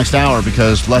into the next hour,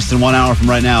 because less than 1 hour from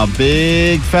right now,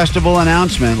 big festival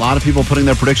announcement. A lot of people putting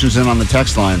their predictions in on the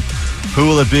text line. Who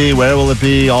will it be? Where will it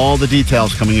be? All the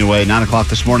details coming your way. 9 o'clock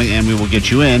this morning, and we will get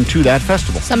you in to that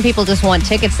festival. Some people just want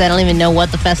tickets. They don't even know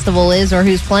what the festival is or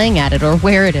who's playing at it or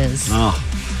where it is. Oh,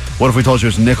 what if we told you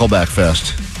it's Nickelback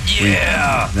Fest?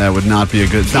 Yeah. That would not be a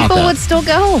good... It's not People that. would still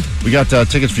go. We got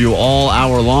tickets for you all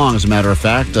hour long, as a matter of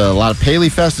fact. A lot of Paley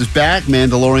Fest is back.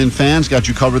 Mandalorian fans got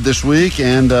you covered this week.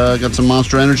 And got some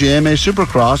Monster Energy AMA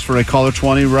Supercross for a caller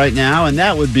 20 right now. And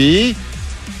that would be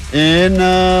in,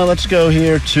 let's go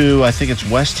here to, I think it's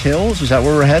West Hills. Is that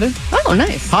where we're headed? Oh,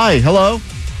 nice. Hi, hello.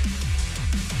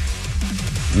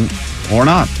 Or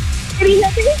not. Can you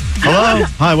hear me? Hello.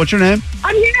 Hi, what's your name?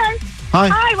 I'm here. Hi.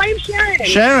 Hi, my name's Sharon.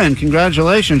 Sharon,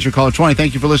 congratulations. You're caller 20.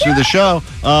 Thank you for listening to the show.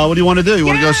 What do you want to do? You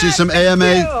want to go see some AMA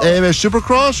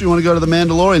Supercross, or you want to go to the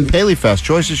Mandalorian Paley Fest?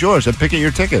 Choice is yours. Pick at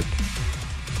your ticket.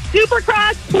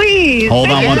 Supercross, please. Hold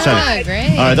on one Thank you. second.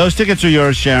 Great. All right, those tickets are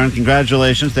yours, Sharon.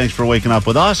 Congratulations. Thanks for waking up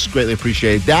with us. Greatly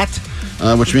appreciate that,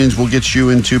 which means we'll get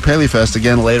you into Paley Fest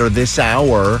again later this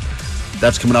hour.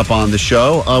 That's coming up on the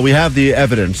show. We have the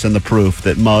evidence and the proof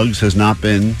that Muggs has not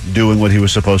been doing what he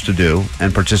was supposed to do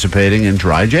and participating in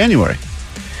dry January.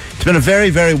 It's been a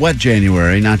very, very wet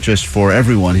January, not just for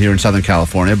everyone here in Southern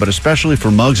California, but especially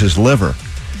for Muggs' liver.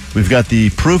 We've got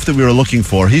the proof that we were looking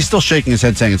for. He's still shaking his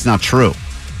head saying it's not true.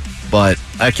 But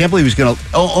I can't believe he's going to...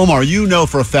 Omar, you know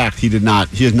for a fact he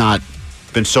has not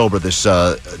been sober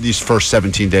these first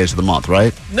 17 days of the month,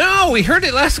 right? No, we heard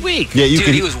it last week. Yeah,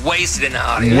 Dude, he was wasted in the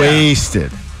audio. Wasted.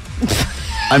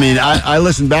 I mean, I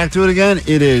listened back to it again.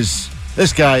 It is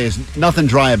This guy is nothing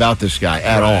dry about this guy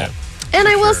at all. And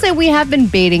I will say we have been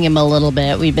baiting him a little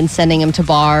bit. We've been sending him to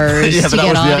bars Yeah, to but that get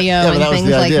was the- audio yeah, but and that was things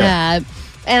the like idea. that.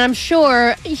 And I'm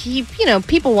sure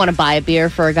people want to buy a beer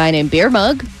for a guy named Beer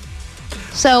Mug.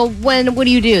 So what do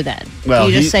you do then? Well,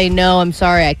 do you just say, no, I'm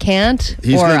sorry, I can't?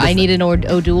 He's Or gonna I need an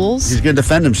O'Doul's? He's going to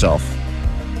defend himself.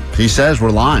 He says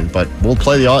we're lying, but we'll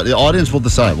play the audience will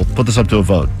decide. We'll put this up to a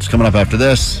vote. It's coming up after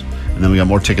this, and then we got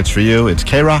more tickets for you. It's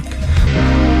K-Rock.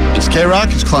 It's K-Rock.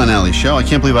 It's Klein Alley Show. I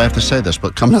can't believe I have to say this,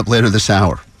 but coming up later this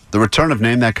hour, the return of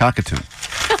Name That Cockatoon.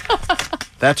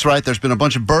 That's right. There's been a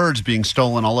bunch of birds being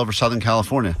stolen all over Southern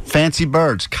California. Fancy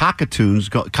birds, cockatoos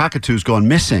going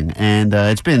missing, and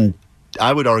it's been,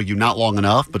 I would argue, not long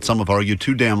enough, but some have argued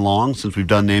too damn long since we've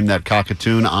done Name That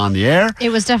Cockatoon on the air. It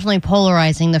was definitely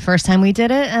polarizing the first time we did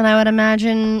it, and I would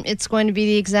imagine it's going to be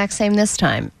the exact same this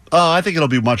time. Oh, I think it'll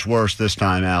be much worse this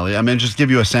time, Allie. I mean, just give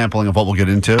you a sampling of what we'll get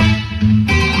into.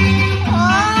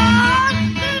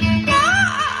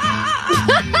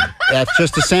 That's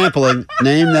just a sampling.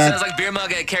 Name that. Sounds like Beer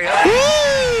Mug at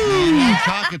karaoke.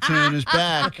 Cockatoon is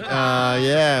back.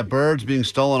 Yeah, birds being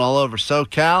stolen all over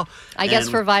SoCal. I guess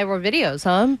And- for viral videos,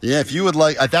 huh? Yeah, if you would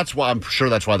like, that's why I'm sure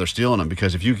that's why they're stealing them.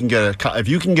 Because if you can get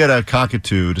a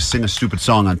cockatoo to sing a stupid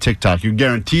song on TikTok, you're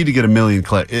guaranteed to get 1 million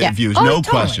views, Oh, no totally.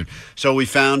 question. So we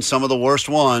found some of the worst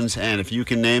ones, and if you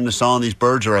can name the song these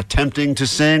birds are attempting to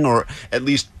sing, or at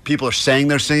least people are saying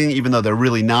they're singing, even though they're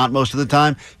really not most of the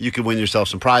time, you can win yourself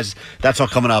some prizes. That's all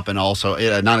coming up, and also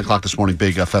at 9 o'clock this morning,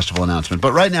 big festival announcement.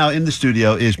 But right now in the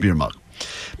studio is Beer Mug.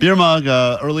 Beer Mug,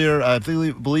 earlier, I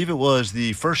believe it was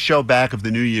the first show back of the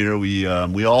new year. We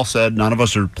all said none of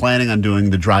us are planning on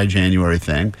doing the dry January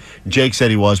thing. Jake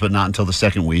said he was, but not until the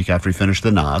second week after he finished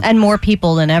the nog. And more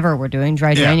people than ever were doing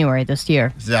Dry January this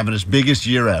year. He's having his biggest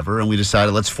year ever, and we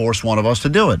decided let's force one of us to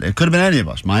do it. It could have been any of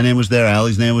us. My name was there,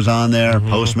 Allie's name was on there,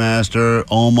 Postmaster,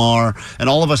 Omar, and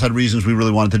all of us had reasons we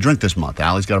really wanted to drink this month.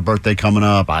 Allie's got a birthday coming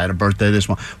up. I had a birthday this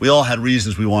month. We all had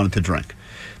reasons we wanted to drink.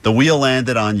 The wheel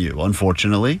landed on you,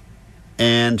 unfortunately,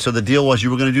 and so the deal was you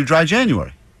were going to do dry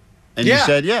January. And you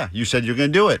said, you said you're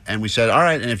going to do it. And we said, all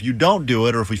right, and if you don't do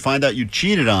it, or if we find out you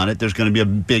cheated on it, there's going to be a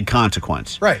big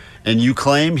consequence. Right. And you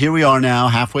claim, here we are now,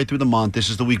 halfway through the month,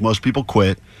 this is the week most people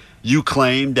quit, you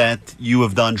claim that you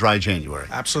have done dry January.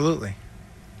 Absolutely.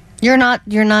 You're not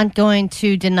going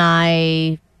to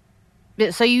deny.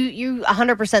 So you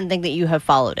 100% think that you have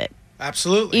followed it.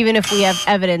 Absolutely. Even if we have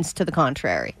evidence to the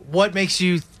contrary. What makes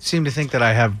you seem to think that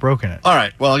I have broken it? All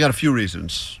right. Well, I got a few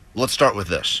reasons. Let's start with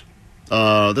this.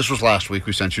 This was last week.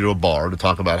 We sent you to a bar to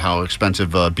talk about how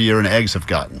expensive beer and eggs have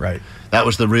gotten. Right. That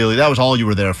was all you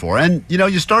were there for. And,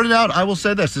 you started out, I will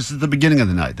say this is the beginning of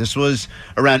the night. This was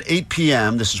around 8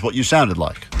 p.m. This is what you sounded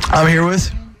like. I'm here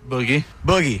with Boogie.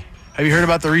 Boogie, have you heard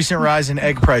about the recent rise in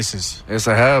egg prices? Yes,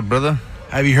 I have, brother.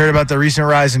 Have you heard about the recent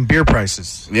rise in beer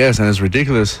prices? Yes, and it's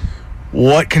ridiculous.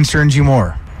 What concerns you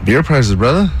more? Beer prices,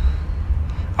 brother.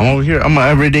 I'm over here. I'm an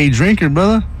everyday drinker,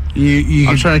 brother.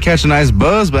 I'm trying to catch a nice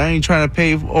buzz, but I ain't trying to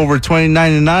pay over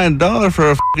 $99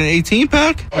 for a fucking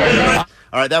 18-pack.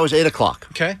 All right, that was 8 o'clock.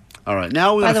 Okay. All right,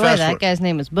 now we're By going the to way, fast that forward. guy's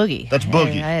name was Boogie. That's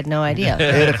Boogie. I had no idea.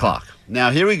 8 o'clock.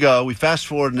 Now, here we go. We fast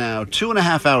forward now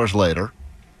 2.5 hours later,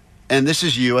 and this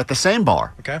is you at the same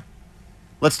bar. Okay.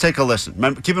 Let's take a listen.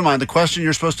 Remember, keep in mind, the question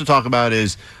you're supposed to talk about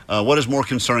is what is more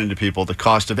concerning to people, the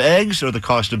cost of eggs or the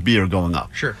cost of beer going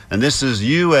up? Sure. And this is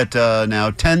you at now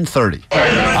 10:30.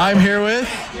 I'm here with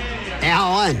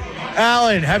Alan.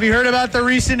 Alan, have you heard about the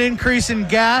recent increase in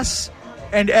gas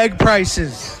and egg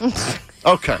prices?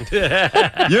 Okay.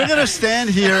 You're going to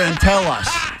stand here and tell us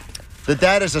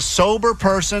that is a sober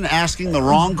person asking the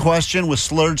wrong question with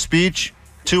slurred speech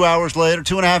 2.5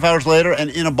 hours later,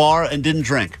 and in a bar and didn't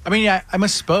drink. I mean, I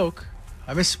misspoke.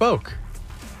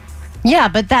 Yeah,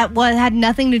 but that had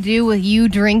nothing to do with you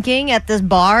drinking at this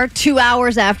bar 2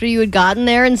 hours after you had gotten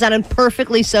there and sounded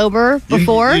perfectly sober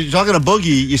before. You're talking to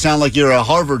Boogie, you sound like you're a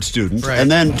Harvard student. Right. And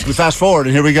then we fast forward,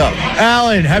 and here we go.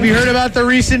 Alan, have you heard about the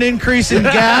recent increase in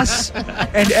gas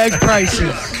and egg prices?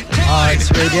 Oh,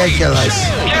 it's ridiculous.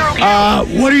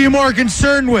 What are you more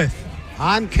concerned with?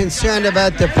 I'm concerned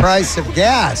about the price of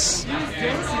gas,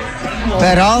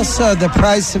 but also the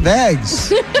price of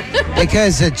eggs,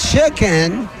 because a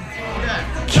chicken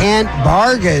can't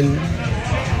bargain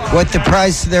with the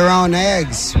price of their own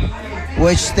eggs,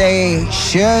 which they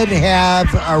should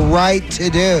have a right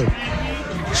to do.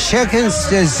 Chickens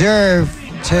deserve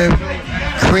to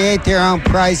create their own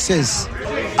prices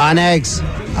on eggs.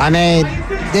 I mean,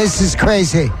 this is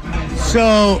crazy.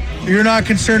 So you're not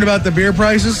concerned about the beer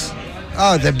prices?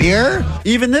 Oh, the beer?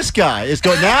 Even this guy is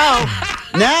going now.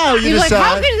 Now you He's decide. like,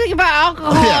 how can you think about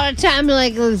alcohol Yeah. at a time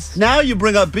like this? Now you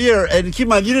bring up beer, and keep in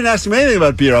mind, you didn't ask him anything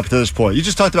about beer up to this point. You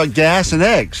just talked about gas and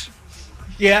eggs.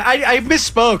 Yeah, I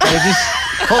misspoke. I just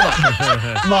hold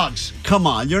on, Mugs. Come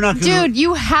on, you're not gonna... Dude,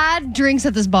 you had drinks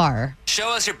at this bar. Show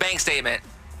us your bank statement.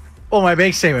 Well, my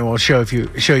bank statement won't show you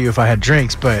if I had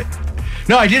drinks, but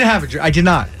no, I didn't have a drink. I did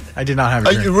not have a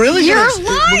Are drink. you really? You're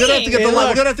We're gonna have to get lying.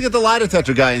 we're gonna have to get the lie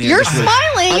detector guy in here. You're this week.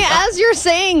 smiling as you're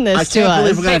saying this I to can't us.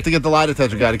 believe we're gonna have to get the lie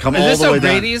detector guy to come all Is the this way down.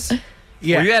 O'Grady's?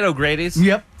 Yeah. Were you at O'Grady's?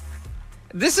 Yep.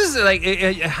 This is like,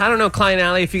 I don't know, Klein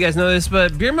Alley, if you guys know this,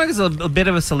 but Beer Mug is a bit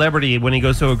of a celebrity when he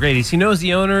goes to O'Grady's. He knows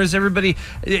the owners, everybody.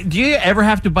 Do you ever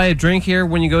have to buy a drink here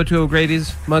when you go to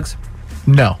O'Grady's, Mugs?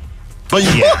 No. But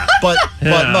yeah, but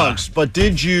Yeah. Mugs. But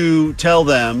did you tell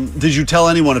them? Did you tell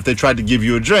anyone if they tried to give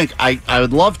you a drink? I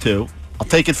would love to. I'll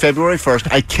take it February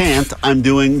 1st. I can't. I'm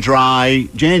doing dry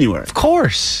January. Of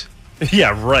course.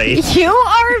 Yeah, right. You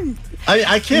are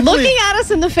I can't looking believe at us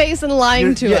in the face and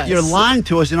lying to us. You're lying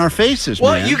to us in our faces,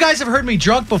 Well, man. you guys have heard me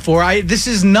drunk before. This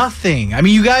is nothing. I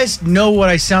mean, you guys know what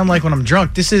I sound like when I'm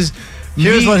drunk. This is.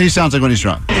 Here's me. what he sounds like when he's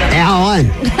drunk.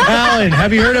 Alan. Alan,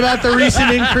 have you heard about the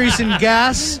recent increase in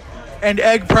gas and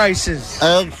egg prices?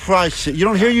 Egg prices. You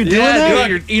don't hear you doing Yeah, that?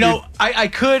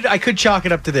 dude, I could chalk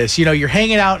it up to this. You're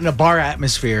hanging out in a bar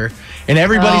atmosphere, and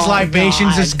everybody's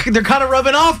libations they're kind of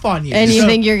rubbing off on you. And you So-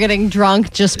 think you're getting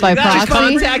drunk just by Just proxy?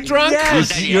 Contact drunk?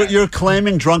 Yes. You're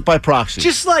claiming drunk by proxy.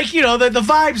 Just like the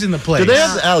vibes in the place. Do they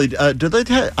have, Allie, do they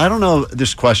I don't know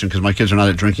this question because my kids are not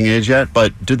at drinking age yet,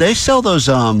 but do they sell those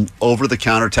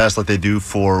over-the-counter tests like they do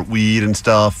for weed and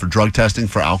stuff, for drug testing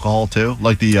for alcohol too?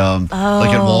 Like the like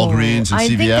at Walgreens and I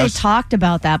CVS? think they talked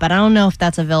about that, but I don't know if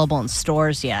that's available in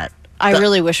stores yet. I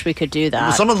really wish we could do that.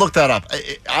 Well, someone look that up.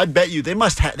 I bet you they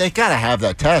must. They gotta have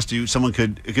that test. Someone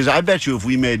could, because I bet you if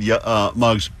we made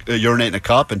Mugs urinate in a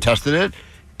cup and tested it,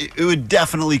 it would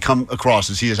definitely come across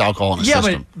as he has alcohol in his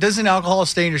system. but doesn't alcohol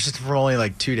stay in your system for only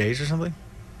like 2 days or something?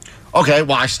 Okay,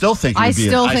 well, I still think it would be.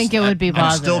 think it would be I'm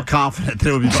positive. still confident that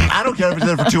it would be. I don't care if it's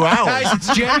there for 2 hours. Guys,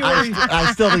 it's January.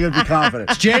 I still think it would be confident.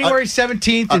 It's January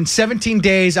 17th. In 17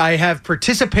 days, I have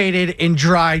participated in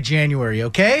dry January,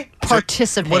 okay?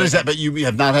 Participate. What is that? But you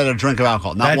have not had a drink of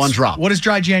alcohol, not one drop. What does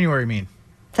dry January mean?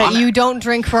 That you don't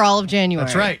drink for all of January.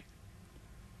 That's right.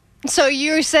 So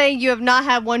you're saying you have not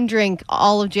had one drink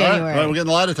all of January. All right, we're getting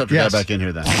the lie detector Yes. guy back in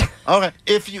here then. Okay,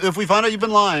 if we find out you've been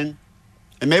lying,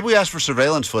 and maybe we ask for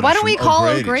surveillance footage. Why don't we from call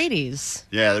O'Grady's. O'Grady's?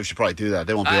 Yeah, they should probably do that.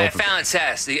 They won't be I open. found a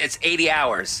test. It's 80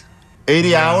 hours.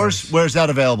 80 hours? Where's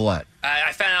that available at?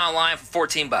 I found it online for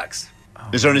 $14.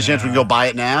 Is there any chance we can go buy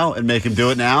it now and make him do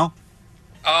it now?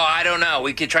 Oh, I don't know.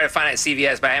 We could try to find it at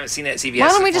CVS, but I haven't seen it at CVS. Why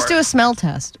don't we just before. do a smell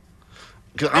test?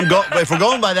 'Cause if we're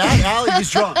going by that, Allie,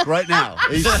 he's drunk right now.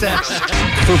 He's sex.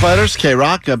 Foo Fighters,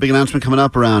 K-Rock, a big announcement coming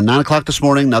up around 9 o'clock this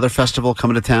morning. Another festival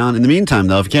coming to town. In the meantime,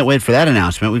 though, if you can't wait for that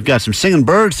announcement, we've got some singing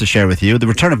birds to share with you. The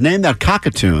return of Name That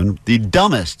Cockatoon, the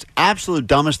dumbest, absolute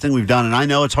dumbest thing we've done. And I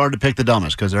know it's hard to pick the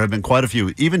dumbest because there have been quite a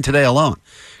few, even today alone.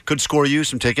 Could score you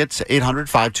some tickets,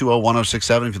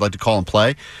 800-520-1067 if you'd like to call and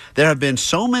play. There have been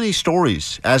so many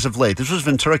stories as of late. This was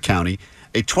Ventura County.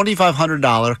 A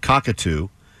 $2,500 cockatoo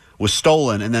was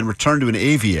stolen and then returned to an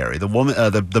aviary. The woman,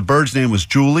 the bird's name was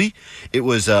Julie. It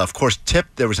was, of course,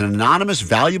 tipped. There was an anonymous,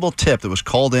 valuable tip that was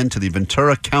called in to the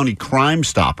Ventura County Crime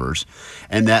Stoppers,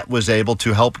 and that was able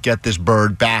to help get this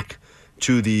bird back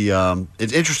to the.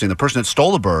 It's interesting. The person that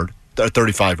stole the bird, a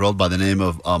 35-year-old by the name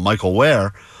of Michael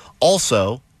Ware,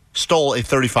 also stole a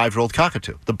 35-year-old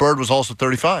cockatoo. The bird was also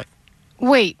 35.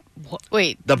 Wait.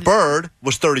 The bird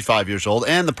was 35 years old,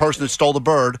 and the person that stole the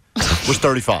bird was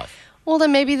 35. Well,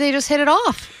 then maybe they just hit it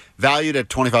off. Valued at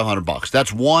 $2,500.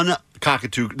 That's one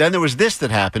cockatoo. Then there was this that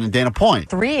happened in Dana Point.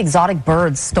 3 exotic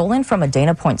birds stolen from a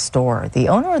Dana Point store. The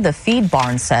owner of the feed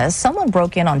barn says someone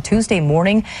broke in on Tuesday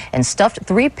morning and stuffed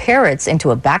 3 parrots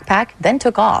into a backpack, then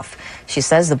took off. She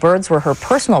says the birds were her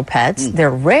personal pets.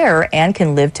 They're rare and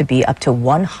can live to be up to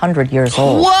 100 years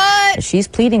old. What? She's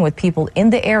pleading with people in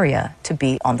the area to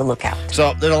be on the lookout.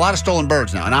 So there's a lot of stolen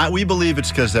birds now, and we believe it's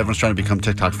because everyone's trying to become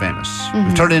TikTok famous.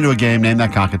 We've turned it into a game, Name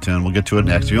That Cockatoon. We'll get to it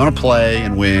next. If you want to play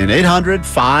and win,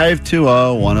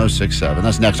 800-520-1067.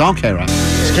 That's next on K-Rock.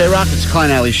 It's K-Rock. It's the Klein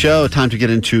Alley Show. Time to get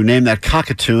into Name That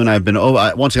Cockatoon.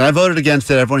 Once again, I voted against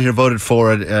it. Everyone here voted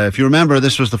for it. If you remember,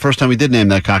 this was the first time we did Name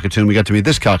That Cockatoon. We got to meet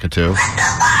this cockatoo.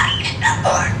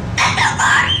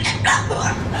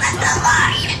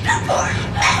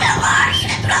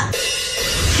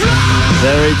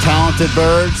 Very talented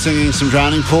bird singing some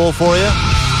Drowning Pool for you.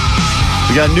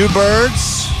 We got new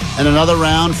birds and another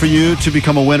round for you to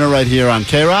become a winner right here on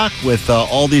K-Rock with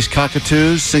all these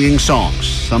cockatoos singing songs.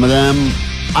 Some of them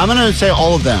I'm going to say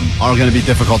all of them are going to be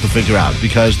difficult to figure out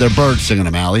because they're birds singing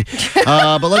them, Allie.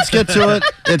 But let's get to it.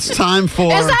 It's time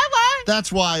for... Is that why?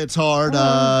 That's why it's hard.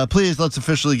 Please, let's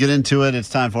officially get into it. It's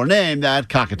time for Name That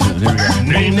Cockatoon. Here we go.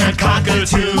 Name that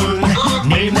cockatoon.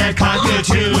 Name that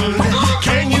cockatoon.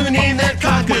 Can you name that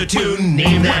cockatoon?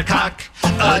 Name that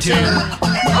cockatoon.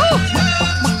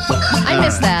 I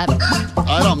miss that.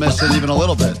 I don't miss it even a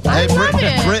little bit. I love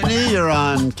it. Brittany, you're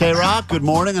on K-Rock. Good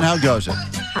morning, and how goes it?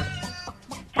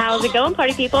 How's it going,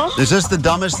 party people? Is this the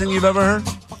dumbest thing you've ever heard?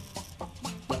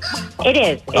 It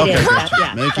is. It Okay, is. gotcha.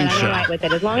 Yeah. Making but I'm sure. all right with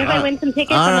it. As long as I win some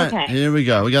tickets, All I'm right, okay. here we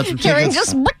go. We got some Hearing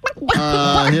tickets. just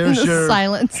Here's the your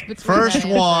silence. between first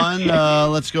that one.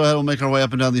 Let's go ahead. We'll make our way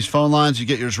up and down these phone lines. You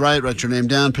get yours right. Write your name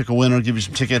down. Pick a winner. Give you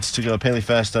some tickets to go Paley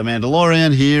Fest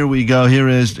Mandalorian. Here we go. Here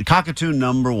is Cockatoon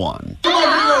number 1.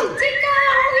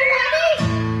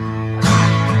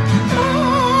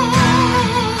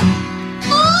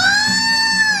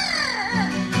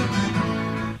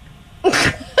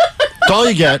 That's all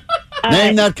you get.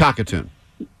 Name that Cockatoon.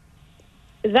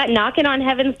 Is that knocking on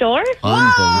heaven's door?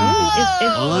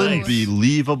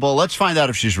 Unbelievable. Let's find out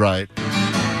if she's right.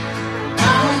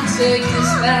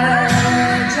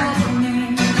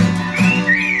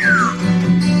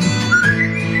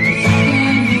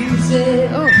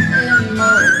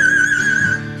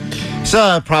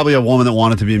 It's probably a woman that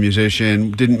wanted to be a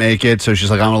musician, didn't make it, so she's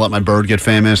like, I'm going to let my bird get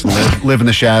famous and live in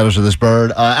the shadows of this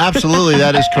bird. Absolutely,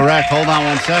 that is correct. Hold on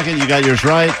one second. You got yours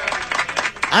right.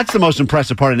 That's the most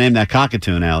impressive part of Name That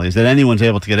Cockatoon, Allie, is that anyone's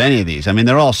able to get any of these. I mean,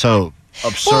 they're all so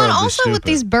absurdly Well, and also stupid. with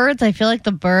these birds, I feel like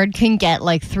the bird can get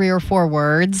like 3 or 4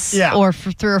 words or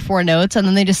for 3 or 4 notes, and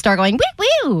then they just start going, woo,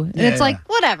 woo. And it's like,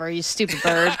 whatever, you stupid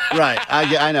bird. Right,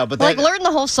 I know. But Like, learn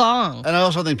the whole song. And I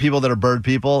also think people that are bird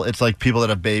people, it's like people that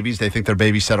have babies. They think their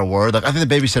baby said a word. Like I think the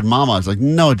baby said "mama." It's like,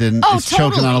 no, it didn't. Oh, it's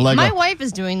totally. choking on a Lego. My wife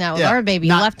is doing that with Yeah, our baby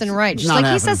left and right. She's not like,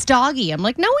 he happening. says doggy. I'm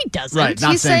like, no, he doesn't. Right,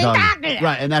 not He's saying saying doggy. doggy.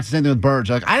 Right, and that's the same thing with birds.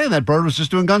 Like I think that bird was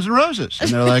just doing Guns N' Roses, and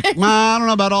they're like, I don't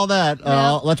know about all that.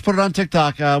 Let's put it on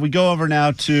TikTok. We go over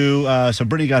now to so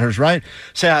Brittany got hers right.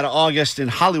 Say hi to August in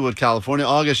Hollywood, California.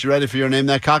 August, you ready for your Name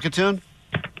That Cockatoon?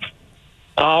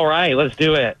 All right, let's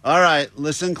do it. All right,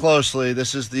 listen closely.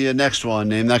 This is the next one.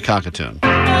 Name That Cockatoon.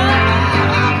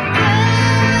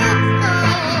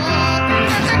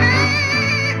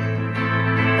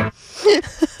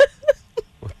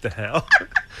 What the hell?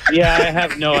 Yeah, I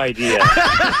have no idea.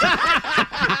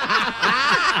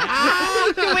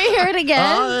 Can we hear it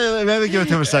again? Maybe give it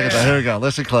to him a second. Here we go.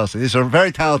 Listen closely. These are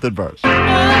very talented birds.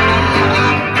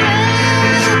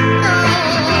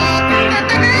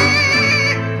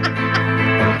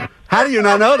 How do you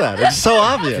not know that? It's so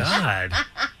obvious. God.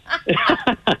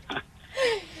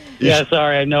 Yeah,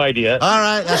 sorry, I have no idea. All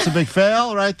right, that's a big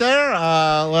fail right there.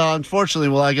 Well,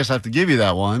 unfortunately, I guess I have to give you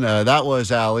that one. That was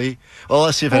Allie. Well,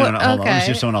 let's see if anyone. Hold on, let me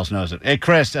see if someone else knows it. Hey,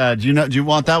 Chris, do you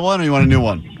want that one, or you want a new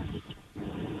one?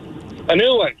 A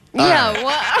new one. Yeah,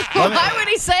 why would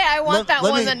he say I want that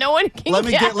one that no one can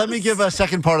guess? Let me give a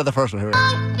second part of the first one. Here we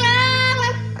go.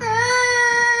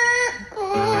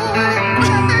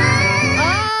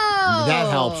 That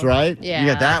helps, right? Yeah. You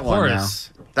get that Of one now. course.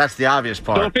 That's the obvious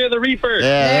part. Don't fear the Reaper.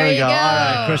 Yeah, there we you go. go. All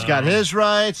right, Chris got his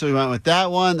right, so we went with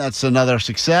that one. That's another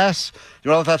success.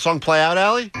 You want to let that song play out,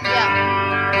 Allie?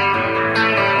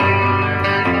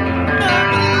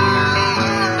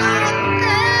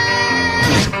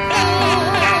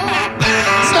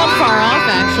 It's not far off,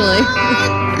 actually.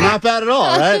 Not bad at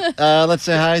all, right? Let's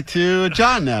say hi to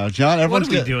John now. John, What everyone's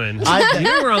are we good. doing? I-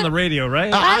 You were on the radio,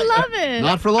 right? I love it.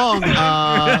 Not for long.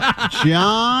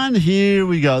 John, here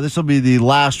we go. This will be the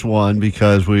last one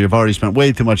because we have already spent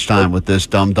way too much time with this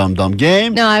dumb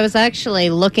game. No, I was actually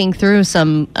looking through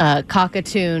some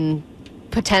Cockatoon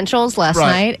potentials last Right,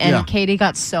 night, and yeah. Katie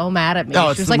got so mad at me. No,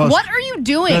 she it's was the like, most- what are you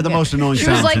doing? they're the most annoying She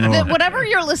was sounds like, in the world. whatever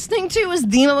you're listening to is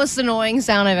the most annoying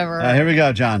sound I've ever heard. Here we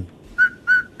go, John.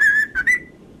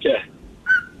 Okay.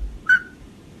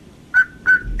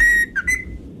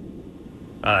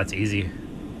 Oh, that's easy.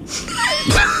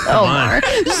 Oh, Mark.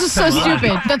 This is so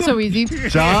stupid. That's so easy.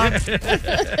 John?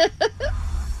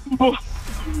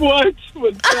 What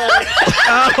was that?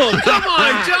 Oh, come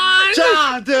on, John!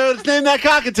 John, dude, it's Name That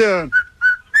Cockatoon.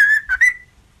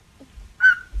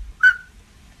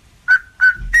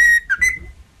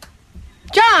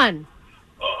 John!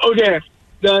 Okay.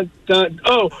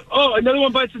 Oh, another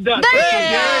one bites the dust. There you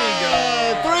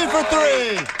go. 3 for 3.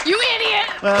 You idiot!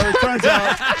 Well, it turns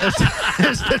out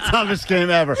it's the toughest game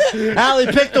ever. Allie,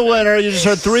 pick the winner. You just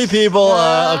heard 3 people,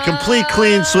 a complete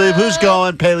clean sweep. Who's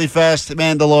going? Paley Fest,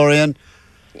 Mandalorian.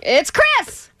 It's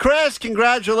Chris! Chris,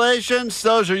 congratulations.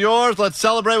 Those are yours. Let's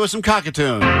celebrate with some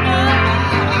Cockatoon.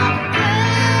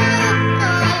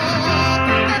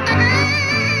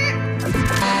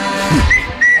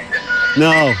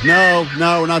 No,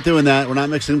 we're not doing that. We're not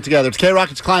mixing them together. It's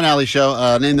K-Rock, it's Klein Alley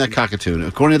Show. Name that cockatoo.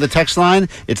 According to the text line,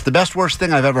 it's the best, worst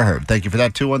thing I've ever heard. Thank you for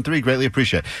that, 213. Greatly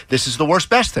appreciate it. This is the worst,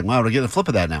 best thing. Wow, we're getting a flip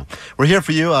of that now. We're here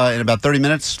for you in about 30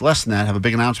 minutes, less than that. Have a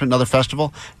big announcement, another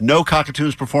festival. No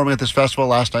cockatoos performing at this festival,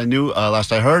 last I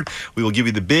heard. We will give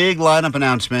you the big lineup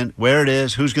announcement, where it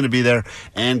is, who's going to be there,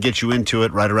 and get you into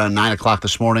it right around 9 o'clock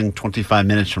this morning, 25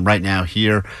 minutes from right now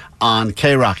here on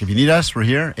K-Rock. If you need us, we're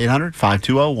here,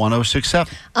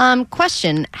 800-520-1067.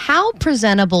 Question, how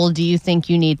presentable do you think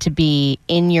you need to be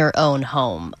in your own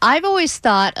home? I've always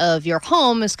thought of your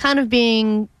home as kind of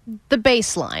being the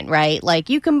baseline, right? Like,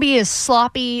 you can be as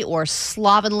sloppy or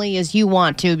slovenly as you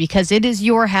want to because it is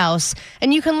your house,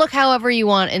 and you can look however you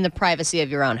want in the privacy of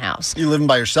your own house. You living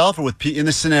by yourself or with in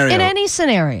this scenario? In any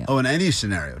scenario. Oh, in any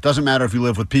scenario. It doesn't matter if you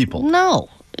live with people. No.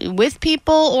 With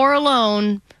people or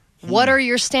alone, what are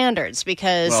your standards?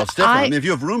 Because well, it's different. I mean, if you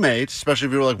have roommates, especially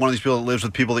if you're like one of these people that lives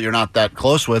with people that you're not that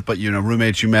close with, but,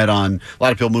 roommates you met on, a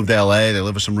lot of people moved to L.A., they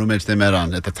live with some roommates they met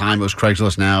on, at the time it was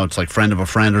Craigslist, now it's like friend of a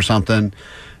friend or something.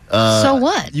 So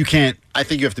what? You can't, I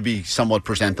think you have to be somewhat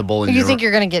presentable. You think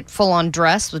you're going to get full-on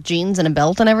dressed with jeans and a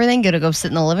belt and everything? Going to go sit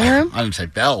in the living room? I didn't say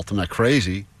belt. I'm not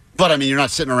crazy. But, I mean, you're not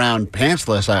sitting around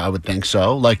pantsless, I would think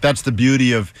so. Like, that's the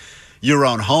beauty of your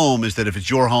own home, is that if it's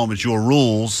your home, it's your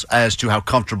rules as to how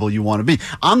comfortable you want to be.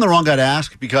 I'm the wrong guy to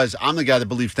ask because I'm the guy that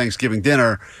believes Thanksgiving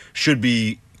dinner should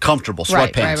be comfortable,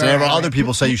 sweatpants. And other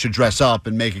people say you should dress up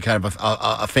and make it kind of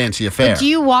a fancy affair. But do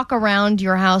you walk around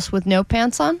your house with no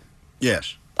pants on?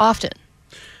 Yes. Often?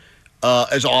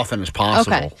 As often as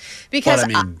possible. Okay. Because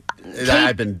but, I mean,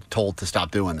 I've been told to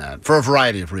stop doing that for a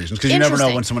variety of reasons, because you never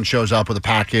know when someone shows up with a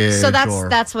package. So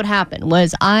that's what happened.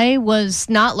 Was I was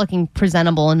not looking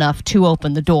presentable enough to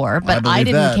open the door, but I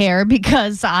didn't care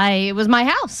because it was my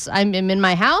house. I'm in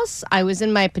my house. I was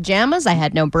in my pajamas. I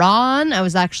had no bra on. I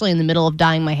was actually in the middle of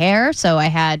dyeing my hair, so I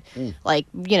had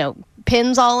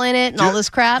pins all in it and all this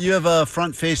crap. You have a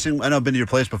front-facing. I know I've been to your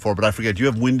place before, but I forget. Do you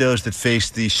have windows that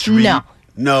face the street?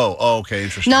 No. Oh, okay,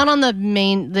 interesting. Not on the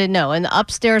main. No, and the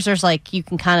upstairs there's you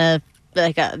can kind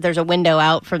of there's a window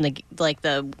out from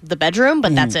the bedroom,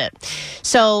 but that's it.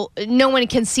 So no one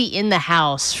can see in the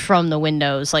house from the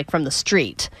windows, from the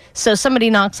street. So somebody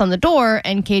knocks on the door,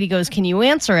 and Katie goes, "Can you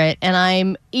answer it?" And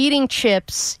I'm eating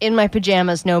chips in my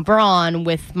pajamas, no bra on,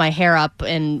 with my hair up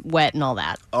and wet and all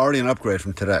that. Already an upgrade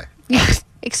from today.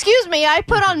 Excuse me, I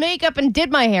put on makeup and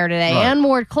did my hair today and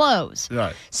wore clothes.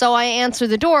 Right. So I answer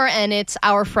the door, and it's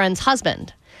our friend's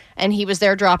husband. And he was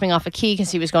there dropping off a key because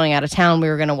he was going out of town. We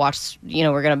were going to watch,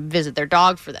 we're going to visit their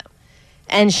dog for them.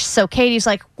 And so Katie's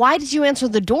like, "Why did you answer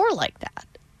the door like that?"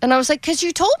 And I was like, "Because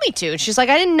you told me to." And she's like,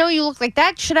 "I didn't know you looked like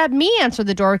that. Should have me answer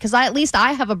the door because at least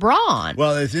I have a bra on."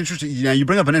 Well, it's interesting. You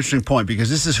bring up an interesting point, because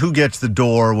this is who gets the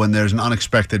door when there's an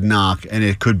unexpected knock, and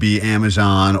it could be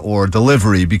Amazon or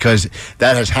delivery, because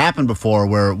that has happened before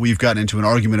where we've gotten into an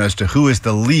argument as to who is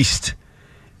the least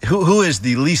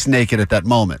naked at that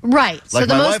moment. Right. So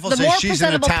the more she's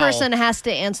presentable person has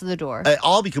to answer the door.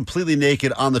 I'll be completely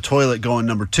naked on the toilet going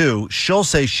number 2. She'll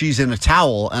say she's in a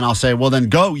towel, and I'll say, "Well, then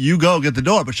go get the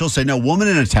door." But she'll say, "No, woman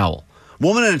in a towel."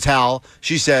 Woman in a towel,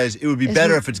 she says, it would be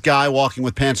better if it's guy walking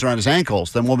with pants around his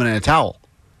ankles than woman in a towel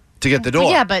to get the door.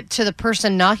 Yeah, but to the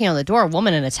person knocking on the door,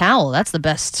 woman in a towel, that's the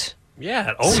best.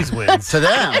 Yeah, it always wins. To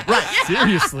them, right.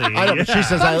 Seriously. I know, but she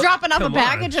says, I'm dropping off a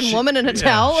package and woman in a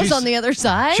towel is on the other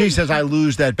side. She says, "I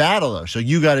lose that battle, though, so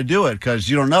you got to do it because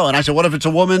you don't know." And I said, "What if it's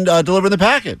a woman delivering the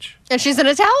package?" And she's in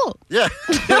a towel. Yeah,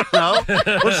 you don't know.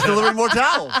 We're just delivering more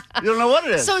towels. You don't know what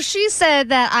it is. So she said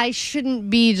that I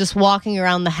shouldn't be just walking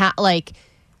around the house,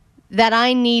 that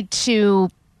I need to,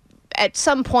 at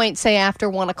some point, say after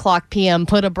 1 o'clock p.m.,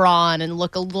 put a bra on and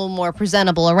look a little more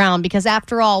presentable around, because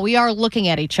after all, we are looking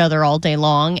at each other all day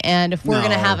long, and if we're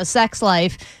going to have a sex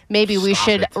life, maybe we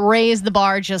should raise the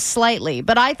bar just slightly.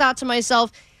 But I thought to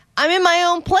myself, I'm in my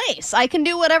own place. I can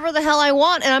do whatever the hell I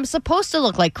want, and I'm supposed to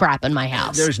look like crap in my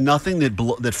house. There's nothing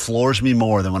that floors me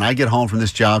more than when I get home from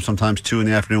this job, sometimes 2 in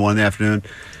the afternoon, 1 in the afternoon,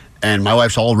 and my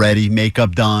wife's all ready,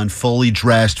 makeup done, fully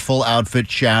dressed, full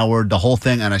outfit, showered, the whole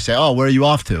thing. And I say, "Oh, where are you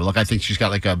off to?" I think she's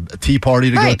got a tea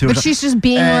party to go to. But she's just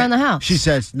being around the house. She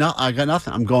says, "No, I got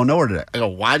nothing. I'm going nowhere today." I go,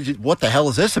 what the hell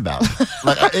is this about?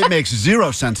 It makes zero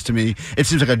sense to me. It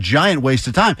seems like a giant waste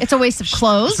of time. It's a waste of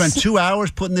clothes. Spend 2 hours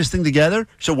putting this thing together,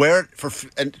 so wear it for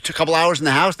a couple hours in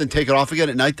the house, then take it off again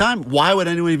at nighttime. Why would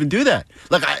anyone even do that?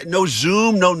 No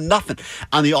Zoom, no nothing.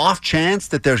 On the off chance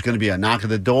that there's going to be a knock at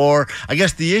the door, I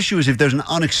guess the issue issue is if there's an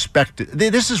unexpected.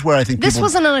 This is where I think This people,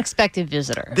 was an unexpected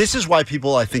visitor. This is why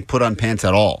people, I think, put on pants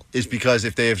at all. Is because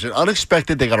if they have an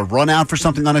unexpected, they got to run out for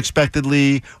something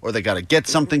unexpectedly, or they got to get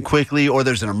something quickly, or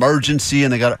there's an emergency,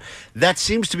 and they got to. That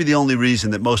seems to be the only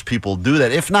reason that most people do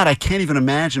that. If not, I can't even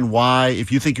imagine why.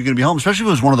 If you think you're going to be home, especially if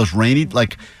it was one of those rainy,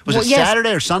 like was it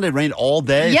Saturday or Sunday? Rained all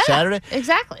day. Yeah, Saturday.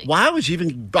 Exactly. Why would you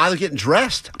even bother getting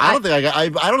dressed? I don't think I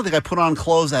don't think I put on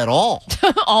clothes at all.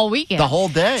 All weekend. The whole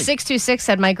day. 626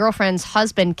 said, my girlfriend's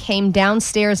husband came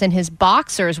downstairs in his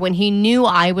boxers when he knew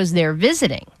I was there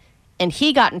visiting. And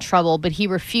he got in trouble, but he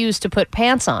refused to put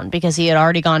pants on because he had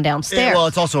already gone downstairs. Yeah, well,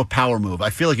 it's also a power move. I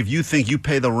feel like if you think you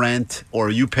pay the rent or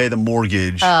you pay the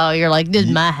mortgage. Oh, you're like, this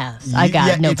is my house. I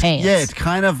got no pants. Yeah, it's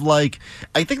kind of like,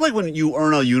 I think like when you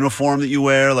earn a uniform that you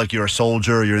wear, like you're a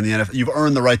soldier, you're in the NFL, you've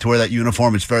earned the right to wear that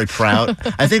uniform. It's very proud.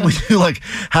 I think when you like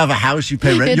have a house, you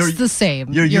pay rent. It's the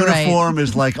same. Your You're uniform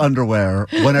is like underwear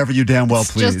whenever you damn well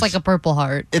please. Just like a Purple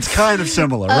Heart. It's kind of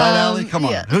similar, right, Allie? Come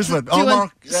on. yeah. Who's with Someone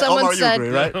Omar? Omar, you said- agree,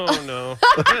 right? Oh, no.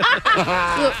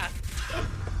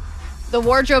 The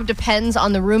wardrobe depends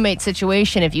on the roommate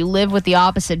situation. If you live with the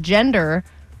opposite gender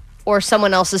or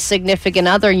someone else's significant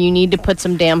other, you need to put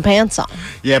some damn pants on.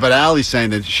 Yeah, but Allie's saying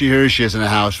that she is in a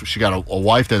house. She got a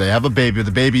wife there. They have a baby.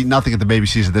 The baby, nothing that the baby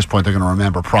sees at this point they're going to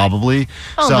remember probably.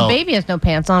 Oh, So- the baby has no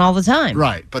pants on all the time.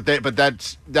 Right, but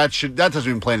that doesn't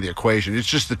even play into the equation. It's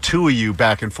just the two of you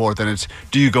back and forth, and it's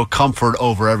do you go comfort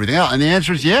over everything else? And the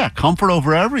answer is yeah, comfort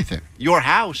over everything. Your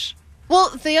house. Well,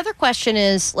 the other question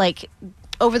is, like,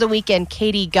 over the weekend,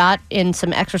 Katie got in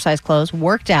some exercise clothes,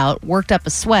 worked out, worked up a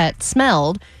sweat,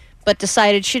 smelled, but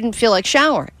decided she didn't feel like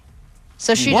showering.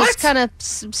 So she just kind of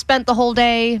spent the whole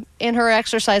day in her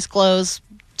exercise clothes,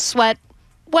 sweat,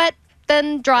 wet,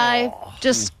 then dry,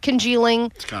 just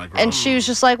congealing. And she was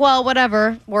just like, well,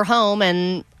 whatever, we're home,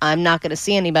 and I'm not going to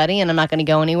see anybody, and I'm not going to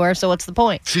go anywhere, so what's the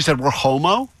point? She said, we're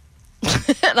homo?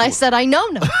 And I said, I know.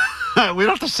 We don't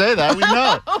have to say that. We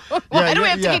know. Why do we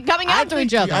have to keep coming out to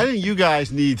each other? I think you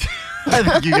guys need. I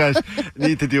think you guys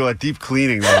need to do a deep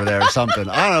cleaning over there or something.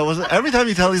 I don't know. Was it, every time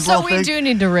you tell these So little we things. do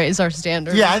need to raise our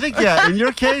standards. Yeah, I think, in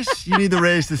your case, you need to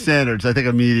raise the standards, I think,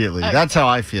 immediately. Okay. That's how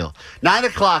I feel. 9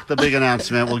 o'clock, the big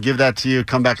announcement. We'll give that to you.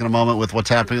 Come back in a moment with what's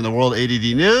happening in the world, ADD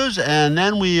News, and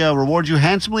then we reward you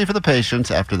handsomely for the patience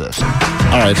after this. All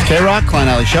right, it's K-Rock, Klein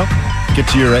Alley Show. Get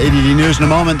to your ADD News in a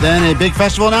moment. Then a big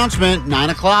festival announcement, 9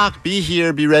 o'clock. Be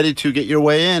here. Be ready to get your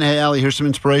way in. Hey, Allie, here's some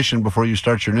inspiration before you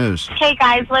start your news. Hey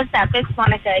guys, what's up? It's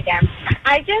Monica again.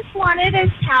 I just wanted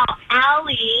to tell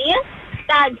Allie,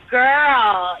 that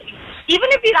girl, even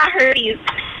if you got herpes,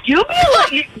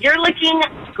 you're looking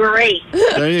great.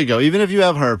 There you go. Even if you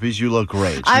have herpes, you look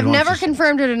great. She I've wants never to-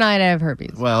 confirmed or denied I have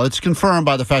herpes. Well, it's confirmed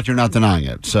by the fact you're not denying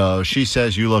it. So she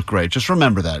says you look great. Just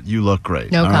remember that. You look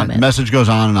great. No all right? comment. The message goes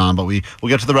on and on, but we'll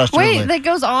get to the rest of it Wait, later. that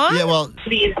goes on? Yeah, well,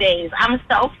 These days, I'm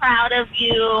so proud of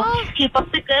you. Keep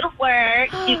up the good work.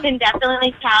 You can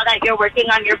definitely tell that you're working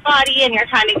on your body and you're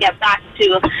trying to get back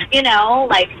to,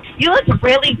 you look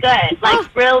really good,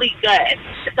 really good.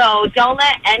 So don't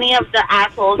let any of the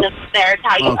assholes up there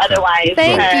tell you Okay. otherwise.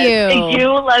 Thank because you.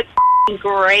 You look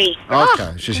great.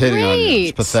 okay. She's hitting on you.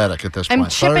 It's great. pathetic at this I'm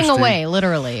point. chipping Thirsty. away,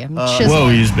 literally. I'm Whoa,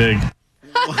 chiseling. he's big.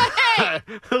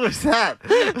 Who was that?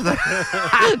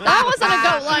 That wasn't a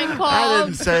goat line call. I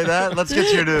didn't say that. Let's get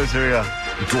to your news. Here we go.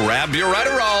 Grab your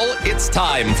Adderall. It's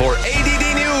time for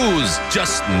ADD News.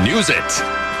 Just news it.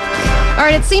 All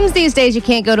right, it seems these days you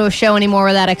can't go to a show anymore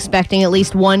without expecting at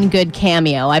least one good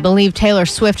cameo. I believe Taylor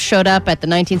Swift showed up at the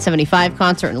 1975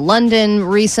 concert in London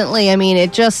recently. I mean,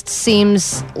 it just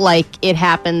seems like it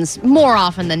happens more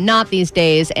often than not these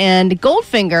days. And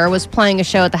Goldfinger was playing a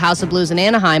show at the House of Blues in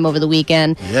Anaheim over the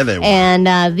weekend. Yeah, they were. And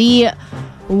the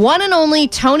one and only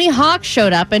Tony Hawk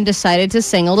showed up and decided to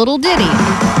sing a little ditty.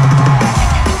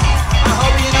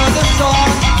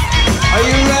 Are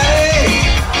you ready?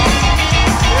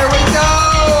 Here we go!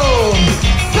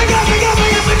 Pick it up, pick it up,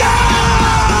 pick it up, pick it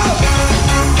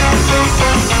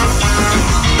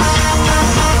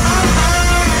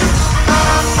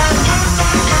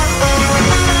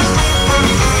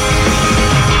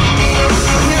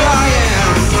Here I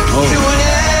am, doing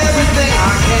everything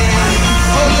I can,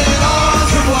 holding on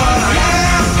to what I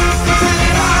am,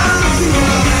 pretending I'm too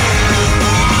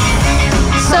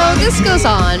So this goes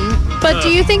on. But do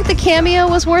you think the cameo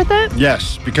was worth it?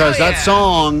 Yes, because that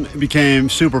song became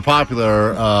super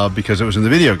popular because it was in the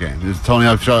video game. It was Tony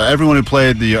Hawk. So everyone who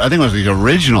played I think it was the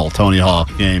original Tony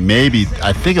Hawk game. Maybe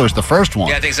I think it was the first one.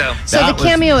 Yeah, I think so. So the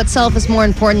cameo itself is more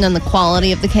important than the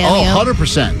quality of the cameo? Oh,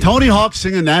 100%. Tony Hawk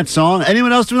singing that song.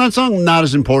 Anyone else doing that song? Not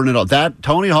as important at all. That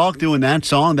Tony Hawk doing that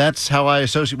song, that's how I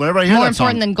associate. Whenever I hear More that song.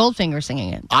 important than Goldfinger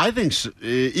singing it. I think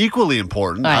equally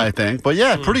important, Right. I think. But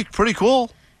yeah, pretty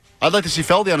cool. I'd like to see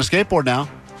Feldy on a skateboard now.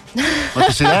 Like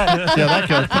to see that. See how that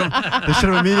goes. They should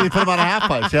have immediately put him on a half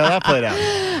pipe. See how that played out.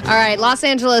 All right, Los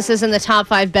Angeles is in the top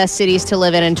 5 best cities to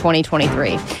live in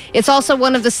 2023. It's also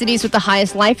one of the cities with the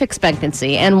highest life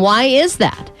expectancy. And why is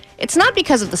that? It's not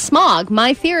because of the smog.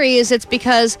 My theory is it's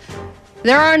because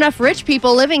there are enough rich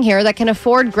people living here that can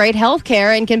afford great health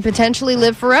care and can potentially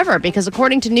live forever. Because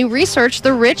according to new research,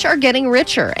 the rich are getting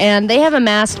richer, and they have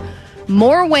amassed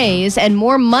more ways and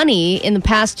more money in the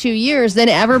past 2 years than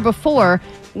ever before.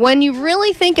 When you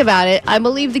really think about it, I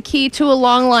believe the key to a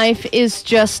long life is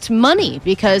just money,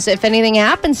 because if anything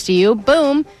happens to you,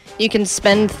 boom, you can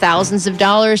spend thousands of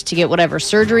dollars to get whatever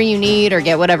surgery you need or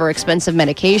get whatever expensive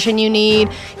medication you need.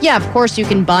 Yeah, of course, you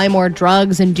can buy more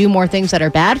drugs and do more things that are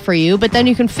bad for you, but then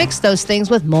you can fix those things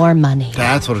with more money.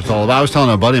 That's what it's all about. I was telling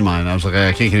a buddy of mine, I was like,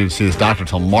 I can't get in to see this doctor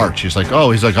till March. He's like,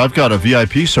 I've got a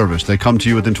VIP service. They come to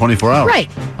you within 24 hours. Right.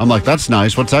 I'm like, that's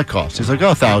nice. What's that cost? He's like,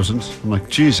 thousands. I'm like,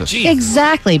 Jesus.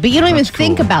 Exactly, but you don't even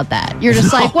think about that. You're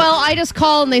just like, well, I just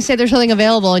call and they say there's something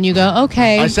available, and you go,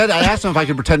 okay. I asked him if I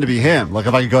could pretend to be him. Like,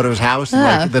 if I could go to his house and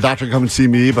like, the doctor could come and see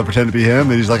me, but pretend to be him.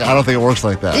 And he's like, I don't think it works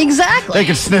like that. Exactly. They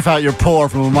can sniff out your pore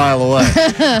from a mile away.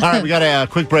 All right, we got a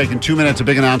quick break. In 2 minutes, a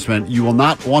big announcement. You will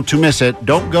not want to miss it.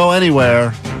 Don't go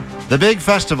anywhere. The big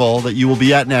festival that you will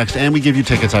be at next, and we give you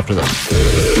tickets after this.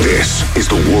 This is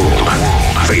the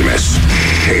world famous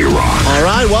K-Rock. All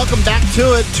right, welcome back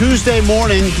to it. Tuesday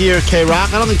morning here,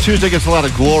 K-Rock. I don't think Tuesday gets a lot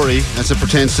of glory as it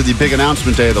pertains to the big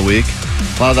announcement day of the week.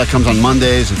 A lot of that comes on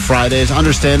Mondays and Fridays.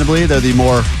 Understandably, they're the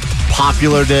more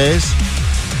popular days.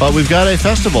 But we've got a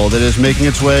festival that is making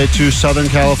its way to Southern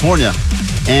California,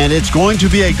 and it's going to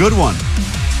be a good one.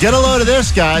 Get a load of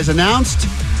this, guys. Announced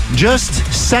just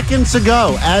seconds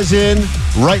ago, as in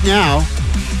right now,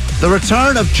 the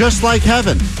return of Just Like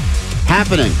Heaven,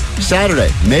 happening Saturday,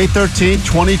 May 13th,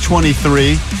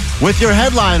 2023, with your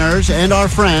headliners and our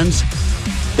friends,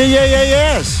 the Yeah Yeah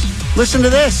Yeahs. Listen to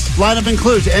this. Lineup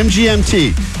includes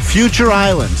MGMT, Future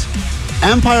Islands,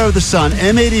 Empire of the Sun,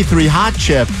 M83, Hot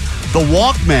Chip, The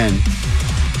Walkmen.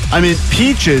 I mean,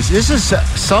 Peaches. This is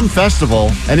some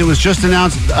festival, and it was just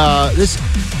announced.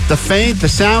 The Faint, the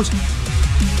Sounds.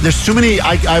 There's too many.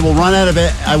 I will run out of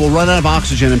it. I will run out of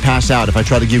oxygen and pass out if I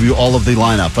try to give you all of the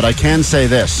lineup. But I can say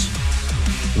this: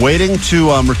 waiting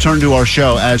to return to our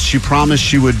show as she promised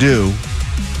she would do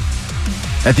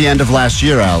at the end of last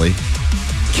year, Allie.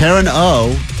 Karen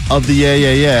O of the Yeah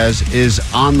Yeah Yeahs is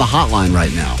on the hotline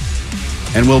right now,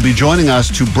 and will be joining us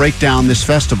to break down this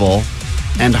festival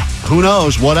and who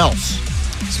knows what else.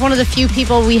 It's one of the few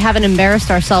people we haven't embarrassed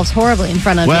ourselves horribly in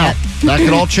front of yet. That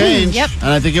could all change, Yep. and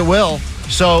I think it will.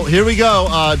 So here we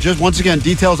go. Just once again,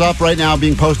 details up right now,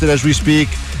 being posted as we speak.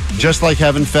 Just Like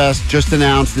Heaven Fest, just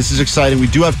announced. This is exciting. We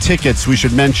do have tickets we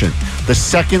should mention. The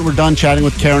second we're done chatting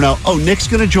with Karen O. Oh, Nick's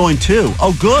going to join too.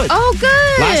 Oh, good. Oh,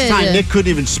 good. Last time Nick couldn't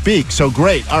even speak, so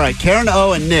great. All right, Karen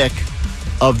O and Nick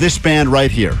of this band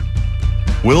right here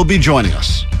will be joining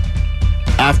us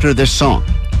after this song.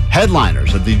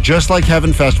 Headliners of the Just Like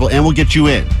Heaven Festival, and we'll get you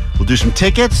in. We'll do some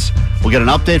tickets. We'll get an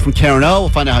update from Karen O. We'll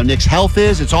find out how Nick's health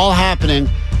is. It's all happening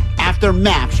after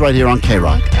Maps right here on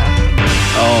K-Rock.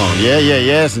 Oh, yeah,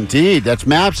 yes, indeed. That's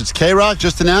Maps. It's K-Rock,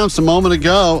 just announced a moment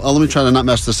ago. Oh, let me try to not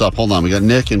mess this up. Hold on. We got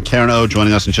Nick and Karen O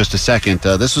joining us in just a second.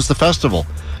 This was the festival.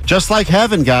 Just Like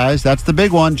Heaven, guys. That's the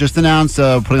big one. Just announced,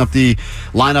 putting up the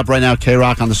lineup right now,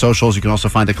 K-Rock on the socials. You can also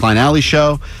find the Klein Alley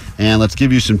Show. And let's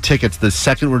give you some tickets the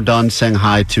second we're done saying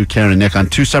hi to Karen and Nick on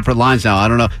two separate lines now. I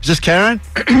don't know. Is this Karen?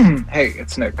 Hey,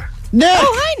 it's Nick. Nick!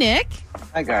 Oh, hi, Nick.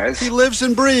 Hi, guys. He lives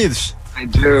and breathes. I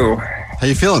do. How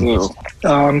you feeling?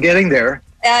 I'm getting there.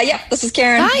 Yep, this is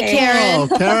Karen. Hi, Karen.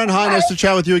 Oh, Karen, hi, nice to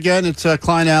chat with you again. It's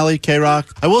Klein Alley,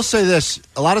 K-Rock. I will say this.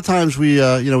 A lot of times we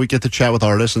get to chat with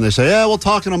artists and they say, yeah, we'll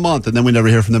talk in a month, and then we never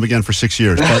hear from them again for 6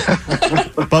 years.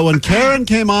 But when Karen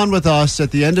came on with us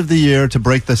at the end of the year to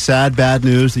break the sad, bad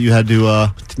news that you had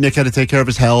to, Nick had to take care of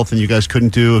his health and you guys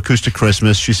couldn't do Acoustic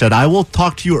Christmas, she said, I will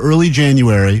talk to you early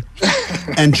January.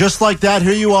 And just like that,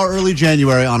 here you are early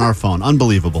January on our phone.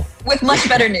 Unbelievable. With much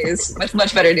better news.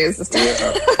 Much better news this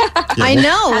time. I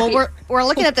know. Well, we're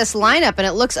looking at this lineup, and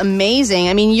it looks amazing.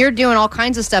 I mean, you're doing all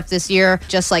kinds of stuff this year,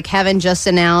 Just Like Heaven just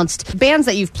announced. Bands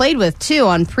that you've played with, too,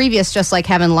 on previous Just Like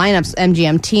Heaven lineups,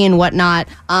 MGMT and whatnot.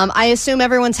 I assume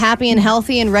everyone's happy and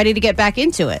healthy and ready to get back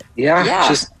into it.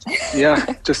 Yeah.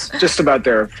 Just about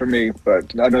there for me,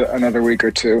 but another week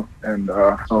or two, and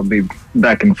I'll be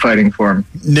back in fighting form.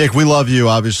 Nick, we love you,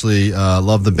 obviously.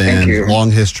 Love the band. Thank you. Long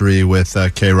history with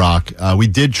K-Rock. We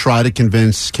did try to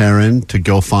convince Karen to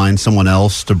go find someone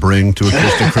else to bring to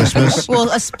Acoustic Christmas.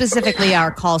 Well, specifically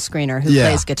our call screener who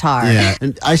plays guitar. Yeah,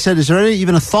 and I said, is there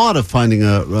even a thought of finding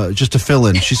just a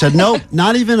fill-in? She said, nope,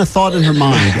 not even a thought in her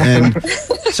mind. And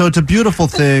so it's a beautiful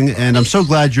thing, and I'm so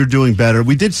glad you're doing better.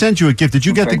 We did send you a gift. Did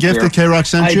you get the gift that K-Rock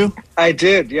sent you? I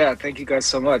did, yeah. Thank you guys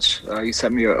so much. You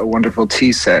sent me a wonderful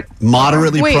tea set.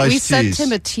 Moderately priced teas. Wait, we sent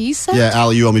him a tea set? Yeah,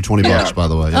 Allie, you owe me $20, by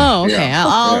the way. Yeah. Oh, okay.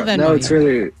 I'll Venmo No,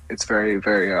 you. it's very,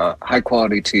 very high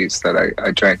quality teas that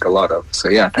I drank a lot of. So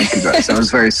yeah, thank you guys. That was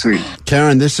very sweet.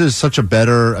 Karen, this is such a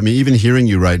better, I mean, even hearing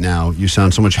you right now, you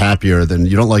sound so much happier than,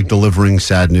 you don't like delivering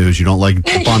sad news. You don't like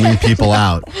bumming people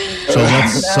out. So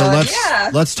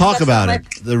let's talk about it.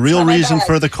 The real reason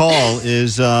for the call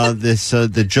is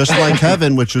the Just Like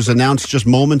Heaven, which was announced just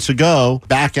moments ago,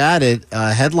 back at it,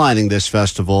 headlining this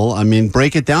festival. I mean,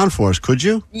 break it down for us, could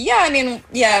you? Yeah, I mean,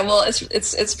 well,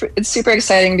 it's super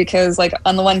exciting because, like,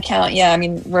 on the one count, I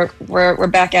mean, we're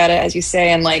back at it, as you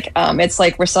say, and like it's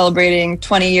like we're celebrating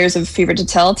 20 years of Fever to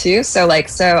Tell too. So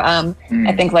I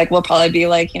think like we'll probably be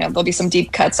like, there'll be some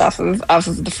deep cuts off of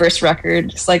the first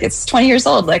record. It's like it's 20 years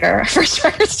old, like our first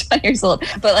record's 20 years old.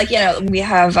 But like we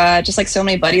have just like so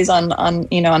many buddies on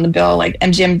the bill, like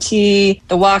MGMT,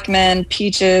 the Walkmen,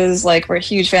 Peaches. Like we're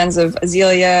huge fans of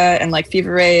Azealia and like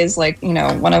Fever Rays. Like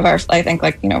one of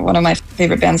my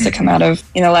favorite bands to come out of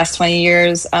the last 20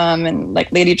 years. And like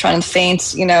Ladytron and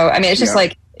Faint. I mean, it's just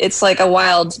like. It's like a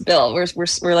wild bill. We're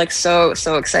like so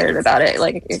excited about it.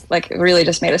 It really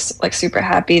just made us like super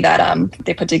happy that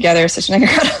they put together such an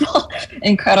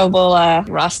incredible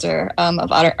roster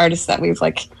of artists that we've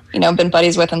like been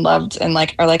buddies with and loved and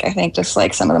like are like I think just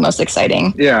like some of the most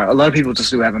exciting. Yeah, a lot of people just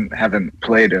who haven't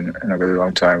played in a really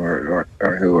long time or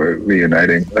who are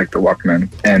reuniting, like the Walkmen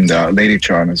and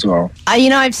Ladytron as well.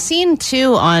 I've seen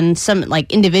too on some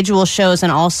like individual shows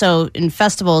and also in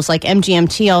festivals, like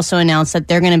MGMT also announced that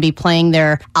they're going to be playing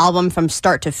their album from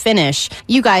start to finish.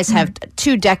 You guys have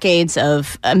 2 decades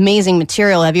of amazing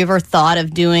material. Have you ever thought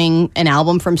of doing an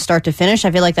album from start to finish?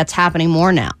 I feel like that's happening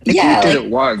more now. I think we did it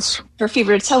once. For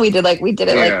Fever to Tell, we did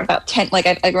it like about 10, like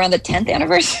around the 10th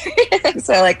anniversary.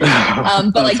 So like, but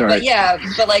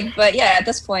at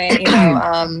this point,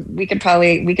 we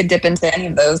could dip into any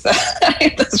of those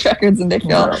records, and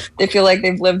they feel like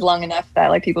they've lived long enough that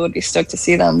like people would be stoked to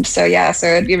see them. So so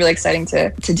it'd be really exciting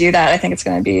to do that. I think it's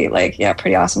going to be like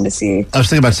pretty awesome to see. I was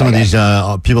thinking about some of these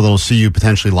people that will see you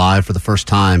potentially live for the first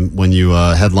time when you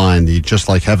headline the Just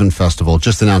Like Heaven Festival.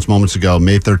 Just announced moments ago,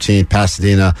 May 13th,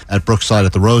 Pasadena at Brookside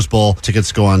at the Rose Bowl.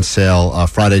 Tickets go on sale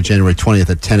Friday, January 20th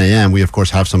at 10 a.m. We, of course,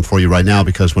 have some for you right now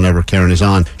because whenever Karen is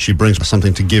on, she brings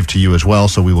something to give to you as well.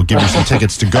 So we will give you some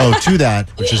tickets to go to that,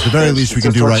 which is the very least we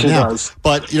can do right now.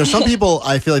 But, some people,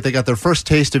 I feel like they got their first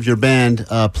taste of your band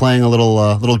playing a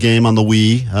little game on the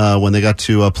Wii when they got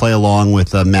to play along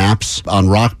with Maps on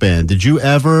Rock Band. Did you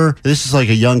ever, this is like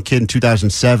a young kid in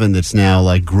 2007 that's now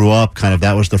like grew up, kind of,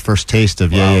 that was their first taste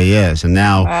of Yeah, Yeah, Yeahs. And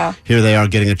now here they are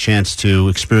getting a chance to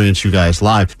experience you guys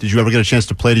live. Did you ever get a chance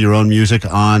to play to your own music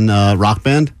on Rock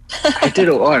Band? I did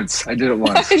it once. You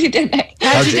did, Nick.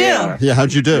 How'd you do? Yeah,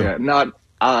 how'd you do? Yeah,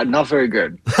 not very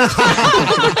good.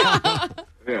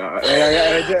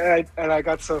 And I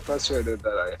got so frustrated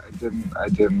that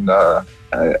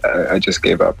I just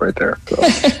gave up right there. So.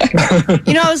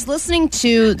 I was listening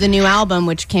to the new album,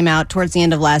 which came out towards the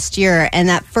end of last year, and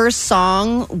that first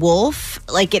song, Wolf,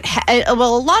 like a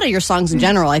lot of your songs in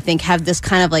general, I think, have this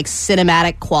kind of like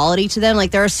cinematic quality to them.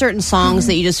 Like there are certain songs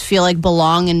that you just feel like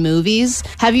belong in movies.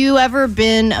 Have you ever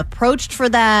been approached for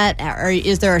that? Or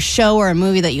is there a show or a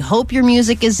movie that you hope your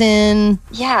music is in?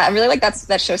 Yeah, I really like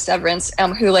that show Severance,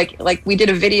 who like we did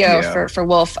a video for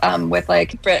Wolf with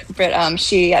like Britt.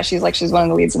 She's one of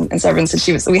the leads in Severance,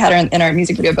 and we had her in our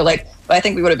music video. But I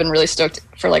think we would have been really stoked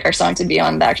for like our song to be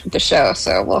on the show.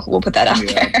 So we'll put that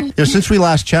out there. Since we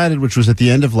last chatted, which was at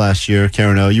the end of last year,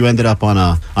 Karen O, you ended up on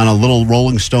a little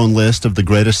Rolling Stone list of the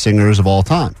greatest singers of all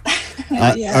time.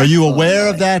 Are you aware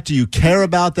of that? Do you care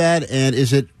about that? And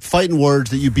is it fighting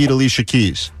words that you beat Alicia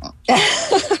Keys?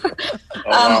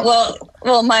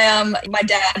 Well, my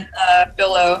dad,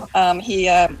 Billo,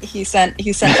 he sent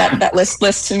that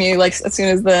list to me like as soon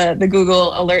as the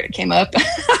Google alert came up.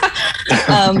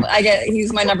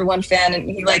 He's my number one fan, and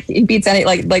he beats any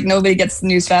like nobody gets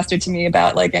news faster to me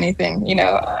about like anything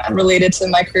related to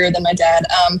my career than my dad.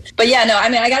 But yeah, no, I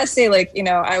mean I gotta say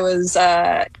I was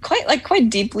quite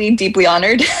deeply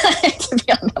honored to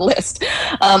be on that list.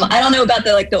 I don't know about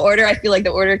the order. I feel like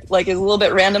the order is a little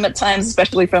bit random at times,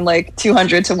 especially from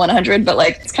 200 to 100. But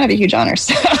it's kind of a huge honor.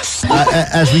 So.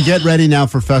 As we get ready now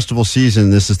for festival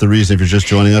season, this is the reason, if you're just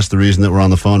joining us, the reason that we're on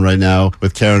the phone right now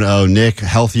with Karen O. Nick,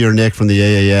 Healthier Nick from the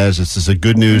AAS. This is a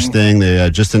good news thing. They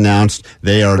just announced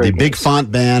they are the big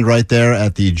font band right there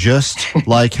at the Just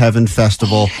Like Heaven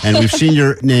Festival. And we've seen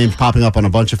your name popping up on a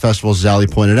bunch of festivals, as Ali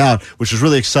pointed out, which was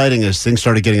really exciting as things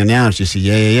started getting announced. You see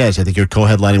AAS. I think you're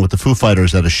co-headlining with the Foo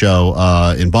Fighters at a show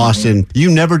in Boston.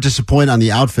 You never disappoint on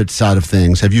the outfit side of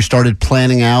things. Have you started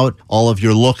planning out all of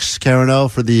your looks, Karen O,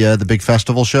 for the big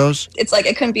festival shows? It's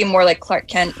it couldn't be more like Clark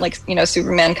Kent,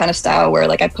 Superman kind of style, where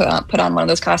I put on one of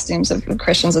those costumes of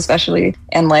Christians especially,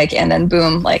 and then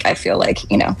boom, I feel like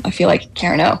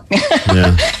Karen O.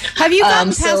 Yeah. Have you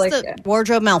gotten past the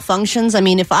wardrobe malfunctions? I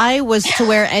mean, if I was to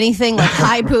wear anything like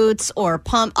high boots or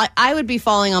pump, I would be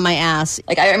falling on my ass.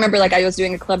 I remember I was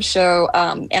doing a club show,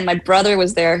 and my brother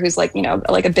was there, who's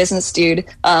a business dude,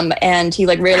 and he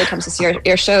rarely comes to see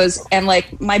our shows, and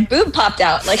my boob popped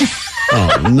out.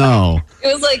 Oh no. It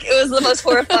was the most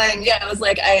horrifying. Yeah, it was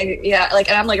and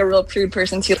I'm a real prude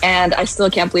person too, and I still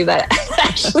can't believe that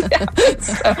actually happened.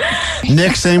 So.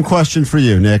 Nick, same question for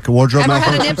you, Nick. Wardrobe Ever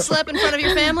had a malfunction? nip slip in front of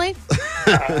your family?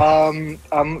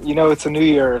 It's a new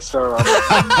year, so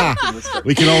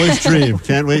we can always dream,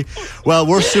 can't we? Well,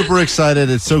 we're super excited.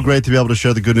 It's so great to be able to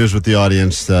share the good news with the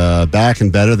audience. Back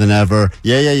and better than ever.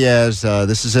 Yes.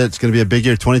 This is it. It's going to be a big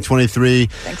year, 2023.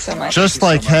 Thanks so much. Just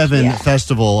Like Heaven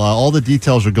Festival. All the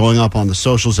details are going up on the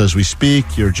socials as we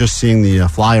speak. You're just seeing the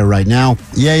flyer right now.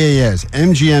 Yes.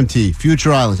 MGMT,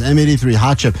 Future Islands, M83,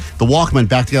 Hot Chip, the Walkman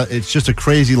back together. It's just a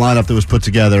crazy lineup that was put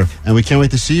together, and we can't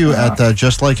wait to see you at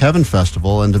Just Like Heaven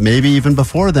Festival, and maybe even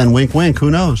before then. Wink, wink. Who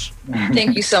knows?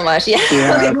 Thank you so much. Yeah.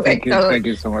 Thank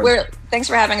you so much. Thanks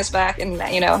for having us back, and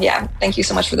thank you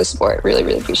so much for the support. Really,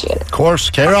 really appreciate it. Of course,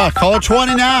 K-Rock. Caller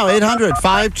 20 now,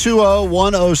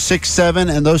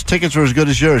 800-520-1067, and those tickets are as good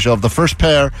as yours. You'll have the first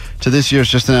pair to this year's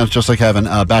Just Announced Just Like Heaven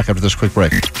back after this quick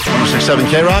break. 1067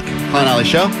 K-Rock, Klein Alley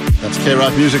Show. That's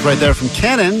K-Rock music right there from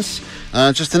Cannons.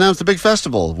 Just announced the big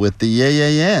festival with the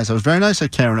Yes. It was very nice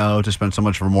of Karen O to spend so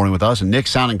much of her morning with us, and Nick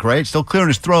sounding great, still clearing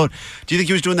his throat. Do you think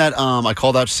he was doing that? I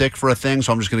called out sick for a thing,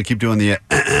 so I'm just going to keep doing the,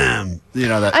 that. I mean,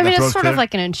 that it's sort clear. of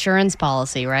like an insurance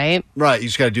policy, right? Right, you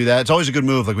just got to do that. It's always a good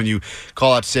move, like when you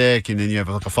call out sick and then you have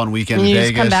a fun weekend And in you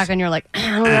Vegas. just come back and you're like, I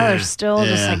don't know, there's still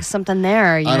just something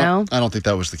there, you know? I don't think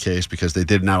that was the case because they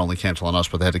did not only cancel on us,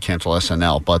 but they had to cancel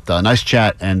SNL. But nice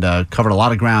chat and covered a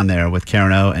lot of ground there with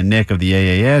Karen O and Nick of the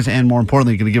AAS, and more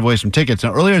importantly, going to give away some tickets.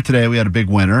 Now, earlier today, we had a big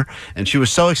winner, and she was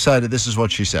so excited. This is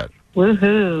what she said.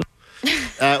 Woohoo.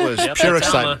 That was pure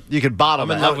excitement. You could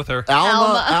bottom I'm in love with her.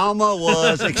 Alma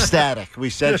was ecstatic. We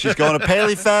said she's going to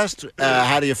Paley Fest.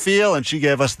 How do you feel? And she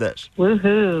gave us this.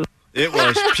 Woohoo. It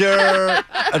was pure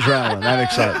adrenaline and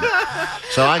excitement.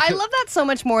 So I love that so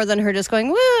much more than her just going,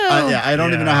 woo. I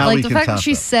don't even know how we the can fact top that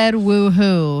she that. said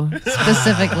woohoo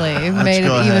specifically made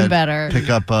Go it even ahead. better. Pick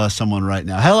up someone right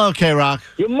now. Hello, K-Rock.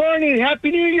 Good morning.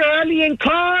 Happy New Year, Ali and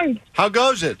Con. How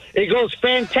goes it? It goes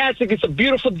fantastic. It's a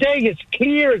beautiful day. It's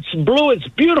clear. It's blue. It's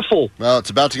beautiful. Well,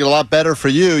 it's about to get a lot better for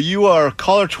you. You are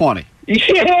caller 20.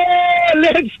 Yeah,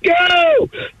 let's go.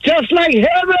 Just like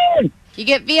heaven. You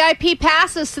get VIP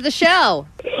passes to the show.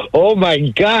 Oh, my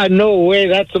God. No way.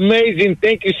 That's amazing.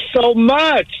 Thank you so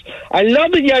much. I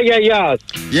love it. Yes.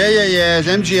 Yes.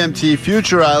 MGMT,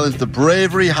 Future Islands, The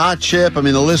Bravery, Hot Chip. I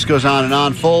mean, the list goes on and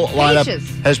on. Full lineup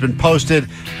has been posted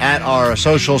at our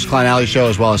socials, Klein Alley Show,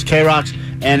 as well as K-Rock's.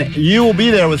 And you will be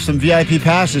there with some VIP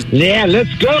passes. Yeah,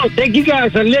 let's go. Thank you,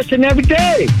 guys. I listen every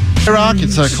day. K-Rock,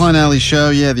 it's a Klein Alley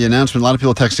Show. Yeah, the announcement. A lot of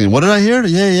people texting. What did I hear?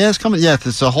 Yeah, it's coming. Yeah,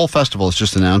 it's a whole festival. It's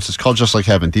just announced. It's called Just Like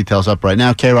Heaven. Details up right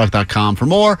now. KRock.com for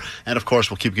more. And, of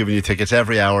course, we'll keep giving you tickets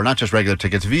every hour. Not just regular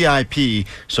tickets, VIP.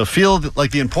 So feel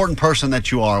like the important person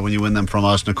that you are when you win them from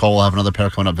us. Nicole will have another pair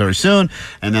coming up very soon.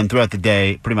 And then throughout the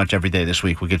day, pretty much every day this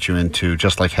week, we'll get you into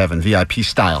Just Like Heaven, VIP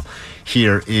style,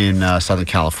 here in Southern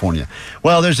California.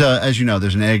 Well, as you know,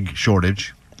 there's an egg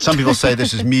shortage. Some people say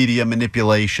this is media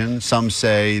manipulation. Some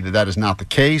say that is not the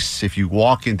case. If you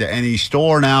walk into any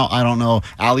store now, I don't know,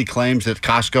 Ali claims that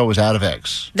Costco is out of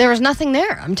eggs. There was nothing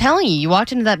there. I'm telling you. You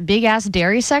walked into that big-ass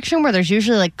dairy section where there's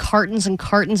usually like cartons and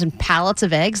cartons and pallets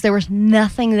of eggs. There was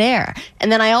nothing there.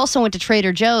 And then I also went to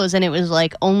Trader Joe's, and it was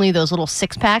like only those little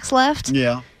 6-packs left.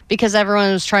 Yeah. because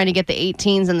everyone was trying to get the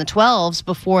 18s and the 12s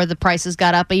before the prices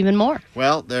got up even more.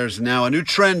 Well, there's now a new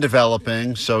trend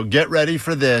developing, so get ready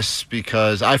for this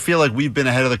because I feel like we've been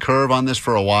ahead of the curve on this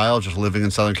for a while, just living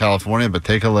in Southern California, but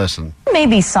take a listen.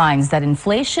 Maybe signs that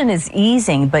inflation is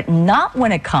easing, but not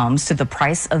when it comes to the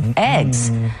price of eggs.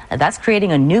 That's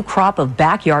creating a new crop of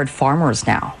backyard farmers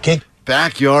now.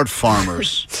 Backyard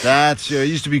farmers. That's it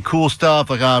used to be cool stuff.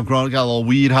 Like I've got a little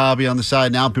weed hobby on the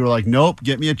side. Now people are like, nope,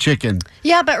 get me a chicken.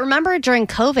 Yeah, but remember during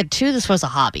COVID too, this was a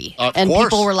hobby. And course.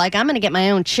 people were like, I'm going to get my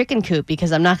own chicken coop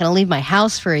because I'm not going to leave my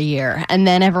house for a year. And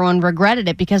then everyone regretted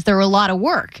it because there were a lot of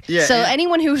work. Yeah, so yeah.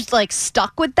 anyone who's like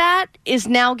stuck with that is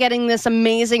now getting this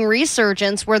amazing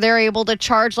resurgence where they're able to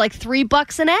charge like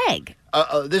 $3 an egg.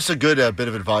 This is a good bit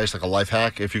of advice, like a life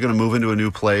hack. If you're going to move into a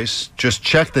new place, just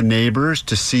check the neighbors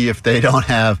to see if they don't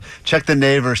have chicken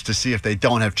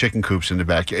coops in the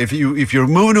backyard. If you're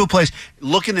moving to a place,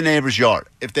 look in the neighbor's yard.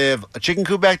 If they have a chicken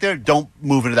coop back there, don't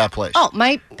move into that place. Oh,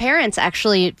 my parents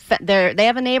actually, they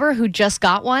have a neighbor who just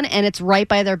got one, and it's right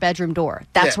by their bedroom door.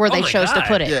 That's where they chose to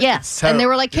put it. Yeah, yes, and they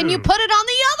were like, "Can you put it on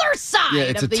the other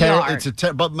side of the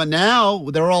yard?" But now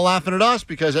they're all laughing at us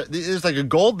because it's like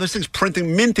this thing's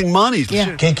minting money.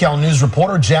 Yeah. KCAL News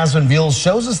reporter Jasmine Veals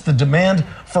shows us the demand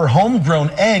for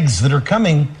homegrown eggs that are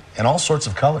coming in all sorts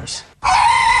of colors.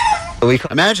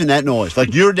 Imagine that noise.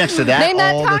 Like you're next to that Name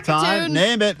that all the time. cockatoon.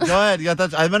 Name it. Go ahead. You got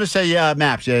that? I'm going to say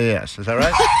maps. Yeah, yes. Is that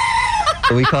right?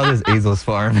 We call this Azel's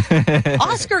Farm.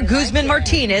 Oscar Guzman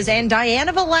Martinez and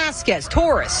Diana Velasquez,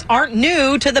 tourists, aren't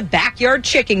new to the backyard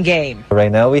chicken game.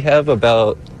 Right now we have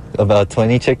about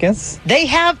 20 chickens. They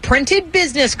have printed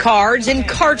business cards and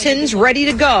cartons ready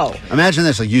to go. Imagine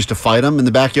this. Like you used to fight them in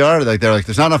the backyard. Like they're like,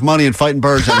 there's not enough money in fighting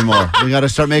birds anymore. We got to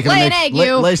start making Lay them an egg,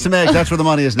 you. lay some eggs. That's where the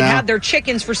money is They now. had their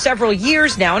chickens for several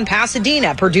years now in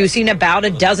Pasadena, producing about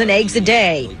a dozen eggs a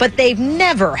day. But they've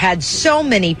never had so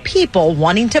many people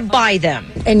wanting to buy them.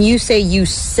 And you say you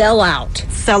sell out.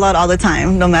 Sell out all the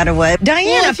time, no matter what.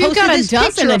 Diana If you've posted got a this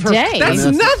dozen picture a of her day, That's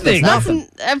nothing.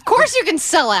 Of course you can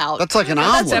sell out. That's like an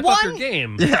omelet. That's one.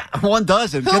 Game. Yeah, 1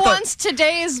 dozen. Who wants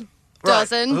today's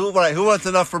dozen? Who wants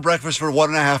enough for breakfast for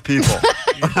 1.5 people?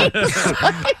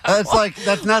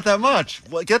 That's not that much.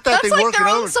 Well, get that That's thing like working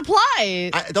their own over.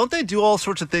 supply. Don't they do all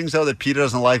sorts of things though that Peter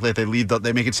doesn't like? Like they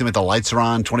make it seem like the lights are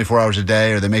on 24 hours a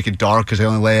day, or they make it dark because they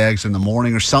only lay eggs in the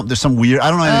morning, or something. There's some weird. I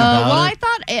don't know anything about Well, it. I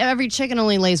thought every chicken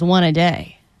only lays one a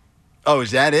day. Oh, is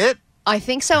that it? I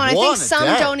think so, and I One think a some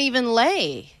day? don't even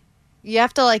lay. You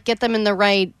have to get them in the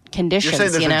right conditions. You're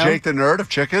saying there's a Jake the Nerd of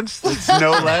chickens? It's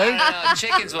no leg? No,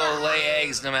 chickens will lay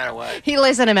eggs no matter what. He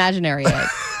lays an imaginary egg.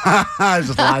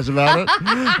 Just lies about it.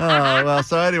 Well,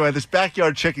 so anyway, this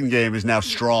backyard chicken game is now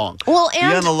strong. Well, be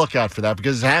on the lookout for that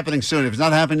because it's happening soon. If it's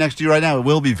not happening next to you right now, it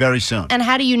will be very soon. And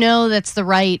how do you know that's the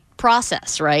right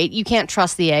process, right? You can't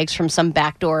trust the eggs from some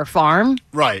backdoor farm.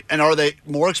 Right. And are they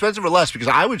more expensive or less? Because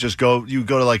I would just go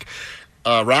to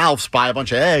Ralph's, buy a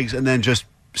bunch of eggs, and then just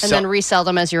And then resell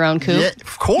them as your own coop. Yeah,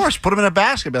 of course. Put them in a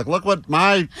basket. Be like, look what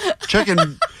my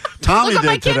chicken Tommy Look what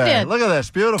my did kid today. did. Look at this.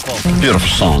 Beautiful. Beautiful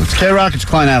song. It's K-Rock. It's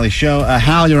Klein Alley Show.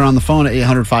 Hal, you're on the phone at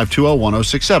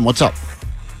 800-520-1067. What's up?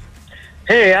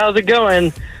 Hey, how's it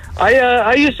going?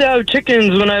 I used to have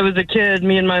chickens when I was a kid,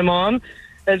 me and my mom,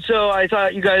 and so I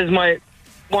thought you guys might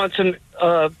want some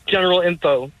general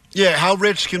info. Yeah, how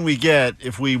rich can we get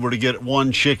if we were to get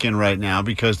one chicken right now?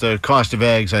 Because the cost of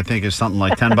eggs, I think, is something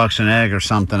like $10 an egg or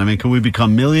something. I mean, can we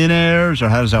become millionaires, or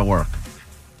how does that work?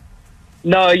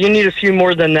 No, you need a few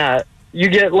more than that. You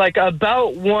get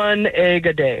about 1 egg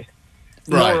a day,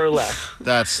 Right. more or less.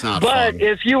 That's not But fun.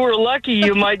 if you were lucky,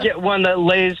 you might get one that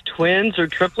lays twins or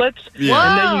triplets, Yeah.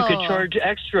 and then you Whoa. could charge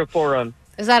extra for them.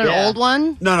 Is that an old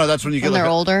one? No, that's when you get When they're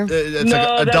older? It's No,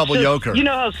 like a that's double just- yoker. You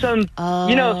know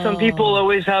how some people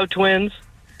always have twins.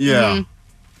 Yeah.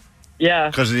 Yeah,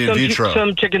 'Cause of the in some, vitro.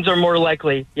 Some chickens are more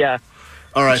likely. Yeah.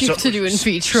 All right. You So have to do in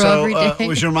vitro so, every day.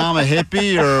 was your mom a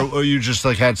hippie, or you just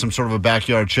had some sort of a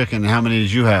backyard chicken? How many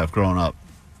did you have growing up?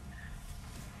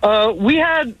 We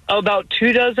had about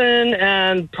 2 dozen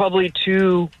and probably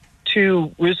two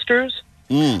roosters.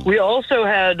 We also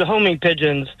had homing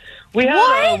pigeons. We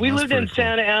had we lived in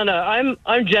Santa Ana.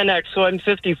 I'm Gen X, so I'm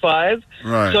 55.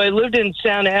 Right. So I lived in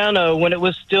Santa Ana when it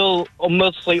was still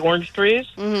mostly orange trees.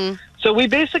 Mm-hmm. So we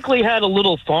basically had a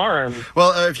little farm.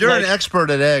 Well, if you're an expert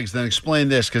at eggs, then explain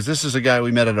this, because this is a guy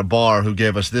we met at a bar who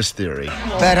gave us this theory.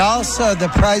 But also the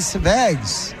price of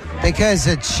eggs, because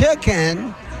a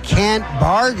chicken can't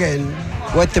bargain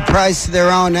with the price of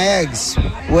their own eggs,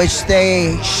 which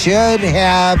they should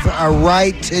have a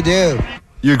right to do.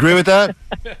 You agree with that?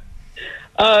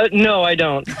 No, I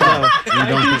don't. No.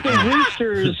 I think the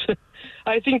roosters.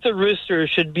 I think the roosters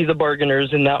should be the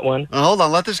bargainers in that one. Hold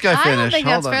on, let this guy finish. I don't think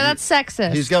Hold that's fair. on. That's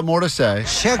sexist. He's got more to say.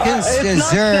 Chickens It's not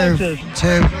deserve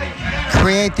sexist. to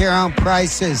create their own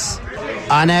prices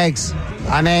on eggs.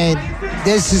 I mean,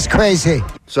 this is crazy.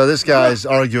 So this guy's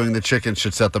arguing the chicken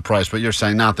should set the price, but you're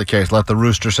saying not the case. Let the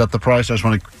rooster set the price. I just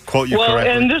want to quote you Well,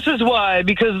 correctly. and this is why,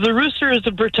 because the rooster is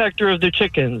the protector of the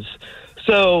chickens.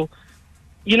 So,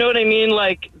 you know what I mean?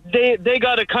 Like, they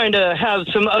got to kind of have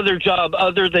some other job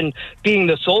other than being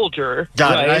the soldier.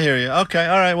 Got right? it. I hear you. Okay.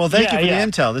 All right. Well, thank you for the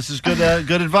intel. This is good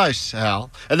good advice,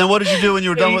 Hal. And then what did you do when you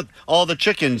were done with all the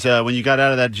chickens? When you got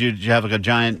out of that, did you have like a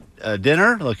giant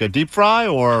dinner, like a deep fry,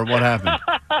 or what happened?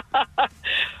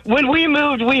 When we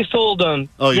moved, we sold them.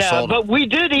 Oh, you yeah, sold 'em. but we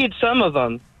did eat some of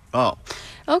them. Oh.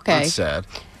 Okay. That's sad.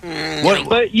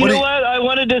 But you know what? I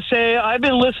wanted to say I've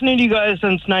been listening to you guys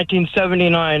since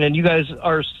 1979, and you guys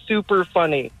are super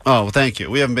funny. Oh, well, thank you.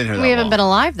 We haven't been here that We haven't long. been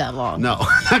alive that long. No,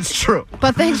 that's true.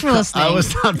 But thanks for listening. I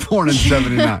was not born in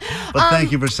 79. But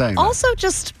thank you for saying that. Also,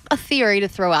 just a theory to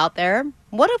throw out there.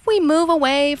 What if we move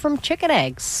away from chicken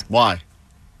eggs? Why?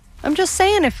 I'm just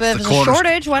saying, if there's a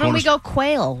shortage, why don't we go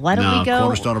quail? Why don't we go?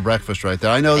 Cornerstone of breakfast right there.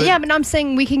 I know that. Yeah, but I'm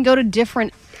saying we can go to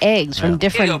different eggs from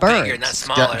different birds.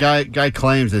 Guy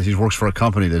claims that he works for a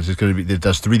company that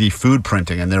does 3D food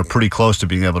printing, and they're pretty close to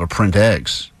being able to print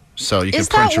eggs. So you can Is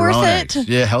print that your worth own it? eggs.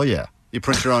 Yeah, hell yeah. You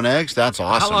print your own eggs? That's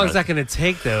awesome. How long is that going to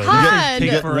take, though? God. You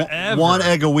Take get forever. one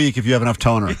egg a week if you have enough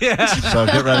toner. Yeah. So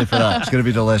get ready for that. It's going to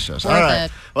be delicious. Worth All right.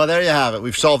 it. Well, there you have it.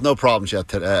 We've solved no problems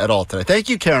yet at all today. Thank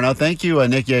you, Karen. Thank you,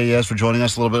 Nick Yes, for joining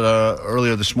us a little bit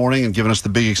earlier this morning and giving us the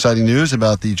big exciting news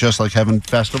about the Just Like Heaven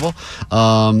Festival.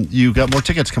 You got more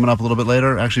tickets coming up a little bit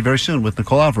later, actually very soon, with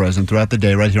Nicole Alvarez and throughout the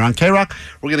day right here on K-Rock.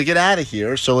 We're going to get out of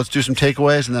here, so let's do some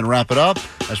takeaways and then wrap it up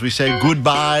as we say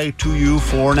goodbye to you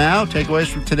for now. Takeaways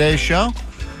from today's show.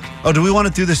 Oh, do we want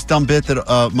to do this dumb bit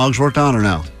that Muggs worked on or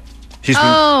no?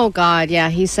 Oh God, yeah.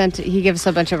 He gives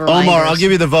a bunch of reminders. Omar, I'll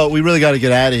give you the vote. We really got to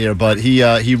get out of here, but he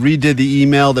redid the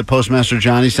email that Postmaster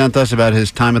Johnny sent us about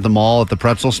his time at the mall at the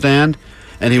pretzel stand,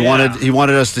 and he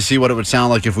wanted us to see what it would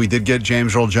sound like if we did get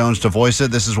James Earl Jones to voice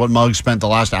it. This is what Muggs spent the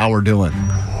last hour doing.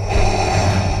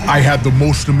 I had the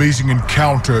most amazing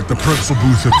encounter at the pretzel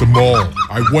booth at the mall.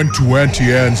 I went to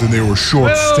Auntie Anne's and they were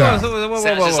short-staffed. Sounds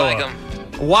just like him.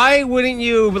 Why wouldn't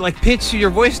you pitch your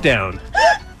voice down?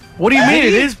 What do you mean?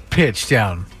 It is pitched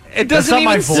down. It doesn't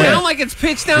even sound like it's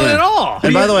pitched down at all.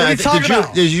 And by the way,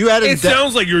 did you add It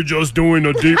sounds like you're just doing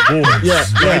a deep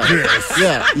voice. like this.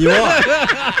 Yeah, you are.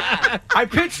 I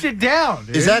pitched it down.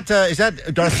 Dude. Is that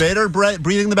Darth Vader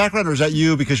breathing in the background, or is that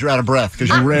you because you're out of breath because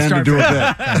you ran to do a bit?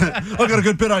 I got a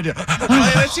good bit idea.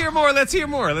 Let's hear more.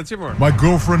 My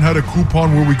girlfriend had a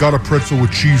coupon where we got a pretzel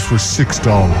with cheese for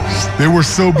 $6. They were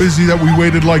so busy that we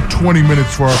waited like 20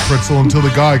 minutes for our pretzel until the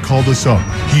guy called us up.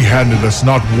 He handed us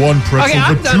not one pretzel, Okay,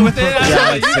 I'm but done two with it.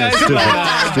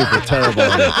 Yeah, stupid, terrible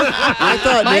idea. I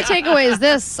thought My takeaway is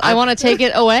this: I want to take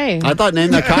it away. I thought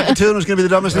Name That Cockatoo was going to be the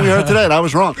dumbest thing we heard today, and I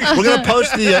was wrong. We're going to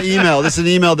post the email. This is an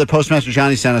email that Postmaster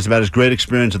Johnny sent us about his great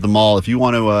experience at the mall. If you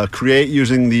want to create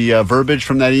using the verbiage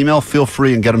from that email, feel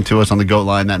free and get them to us on the GOAT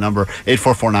line. That number,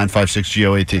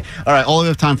 844-956-GOAT. All right, all we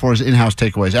have time for is in-house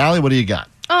takeaways. Allie, what do you got?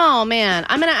 Oh man,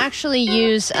 I'm gonna actually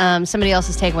use somebody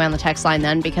else's takeaway on the text line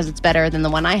then because it's better than the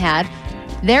one I had.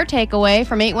 Their takeaway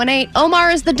from 818: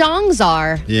 Omar is the dong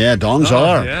czar. Yeah, dong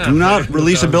czar. yeah. Do not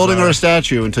release a building or a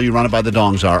statue until you run it by the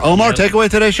dong czar. Omar, takeaway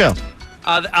today's show.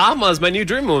 Alma's my new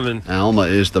dream woman. Alma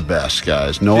is the best,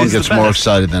 guys. No one She's the gets more best.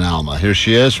 excited than Alma. Here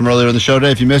she is from earlier in the show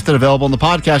today. If you missed it, available on the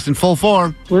podcast in full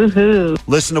form. Woohoo.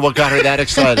 Listen to what got her that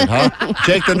excited, huh?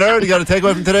 Jake the Nerd, you got a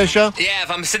takeaway from today's show? Yeah,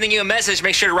 if I'm sending you a message,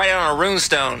 make sure to write it on a rune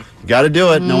stone. You got to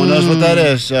do it. No one knows what that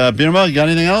is. Birma, you got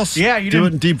anything else? Yeah, you do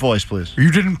it didn't- in deep voice, please.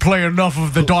 You didn't play enough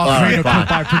of the Darth All right, Vader fine.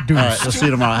 clip I produced. All right, we'll see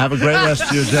you tomorrow. Have a great rest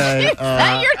of your day. Is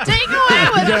that your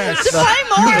takeaway? To play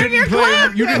more of your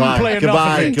clip? You didn't Bye. play enough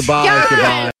Goodbye, of it. goodbye, God.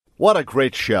 goodbye. What a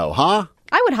great show, huh?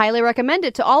 I would highly recommend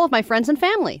it to all of my friends and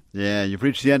family. Yeah, you've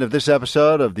reached the end of this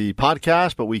episode of the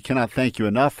podcast, but we cannot thank you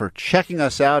enough for checking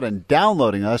us out and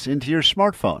downloading us into your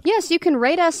smartphone. Yes, you can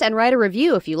rate us and write a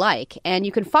review if you like, and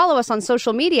you can follow us on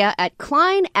social media at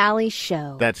Klein Alley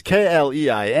Show. That's KLEINALLY,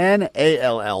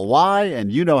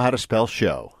 and you know how to spell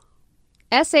show.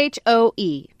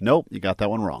 SHOE. Nope, you got that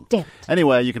one wrong. Damn it.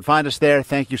 Anyway, you can find us there.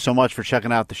 Thank you so much for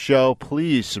checking out the show.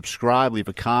 Please subscribe, leave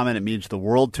a comment. It means the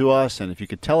world to us. And if you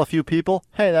could tell a few people,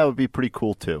 hey, that would be pretty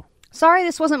cool too. Sorry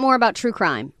this wasn't more about true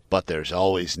crime. But there's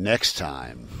always next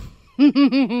time.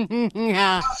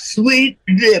 Yeah. Sweet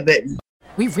ribbon.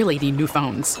 We really need new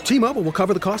phones. T-Mobile will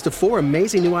cover the cost of 4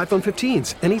 amazing new iPhone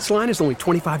 15s, and each line is only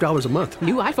 $25 a month.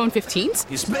 New iPhone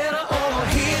 15s? It's better over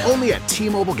here. Only at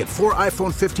T-Mobile, get 4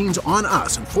 iPhone 15s on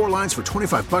us and 4 lines for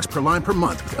 $25 per line per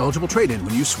month with eligible trade-in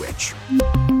when you switch.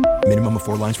 Minimum of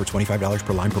 4 lines for $25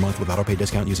 per line per month with autopay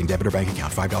discount using debit or bank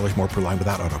account. $5 more per line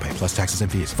without autopay, plus taxes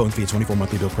and fees. Phone fee at 24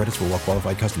 monthly bill credits for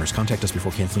well-qualified customers. Contact us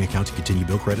before canceling account to continue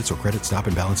bill credits or credit stop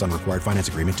and balance on required finance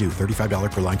agreement due.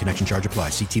 $35 per line connection charge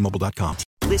applies. See T-Mobile.com.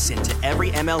 Listen to every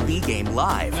MLB game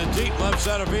live. In the deep left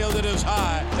center field, it is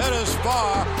high, it is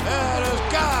far, it is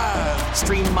God.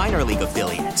 Stream minor league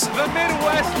affiliates. The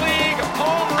Midwest League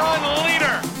home run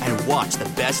leader. And watch the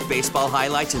best baseball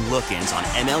highlights and look-ins on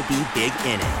MLB Big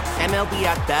Inning. MLB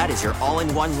At Bat is your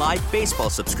all-in-one live baseball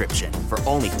subscription for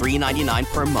only $3.99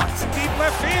 per month. Deep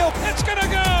left field, it's gonna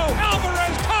go.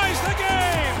 Alvarez ties the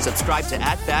game. Subscribe to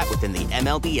At Bat within the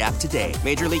MLB app today.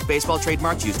 Major League Baseball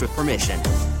trademarks used with permission.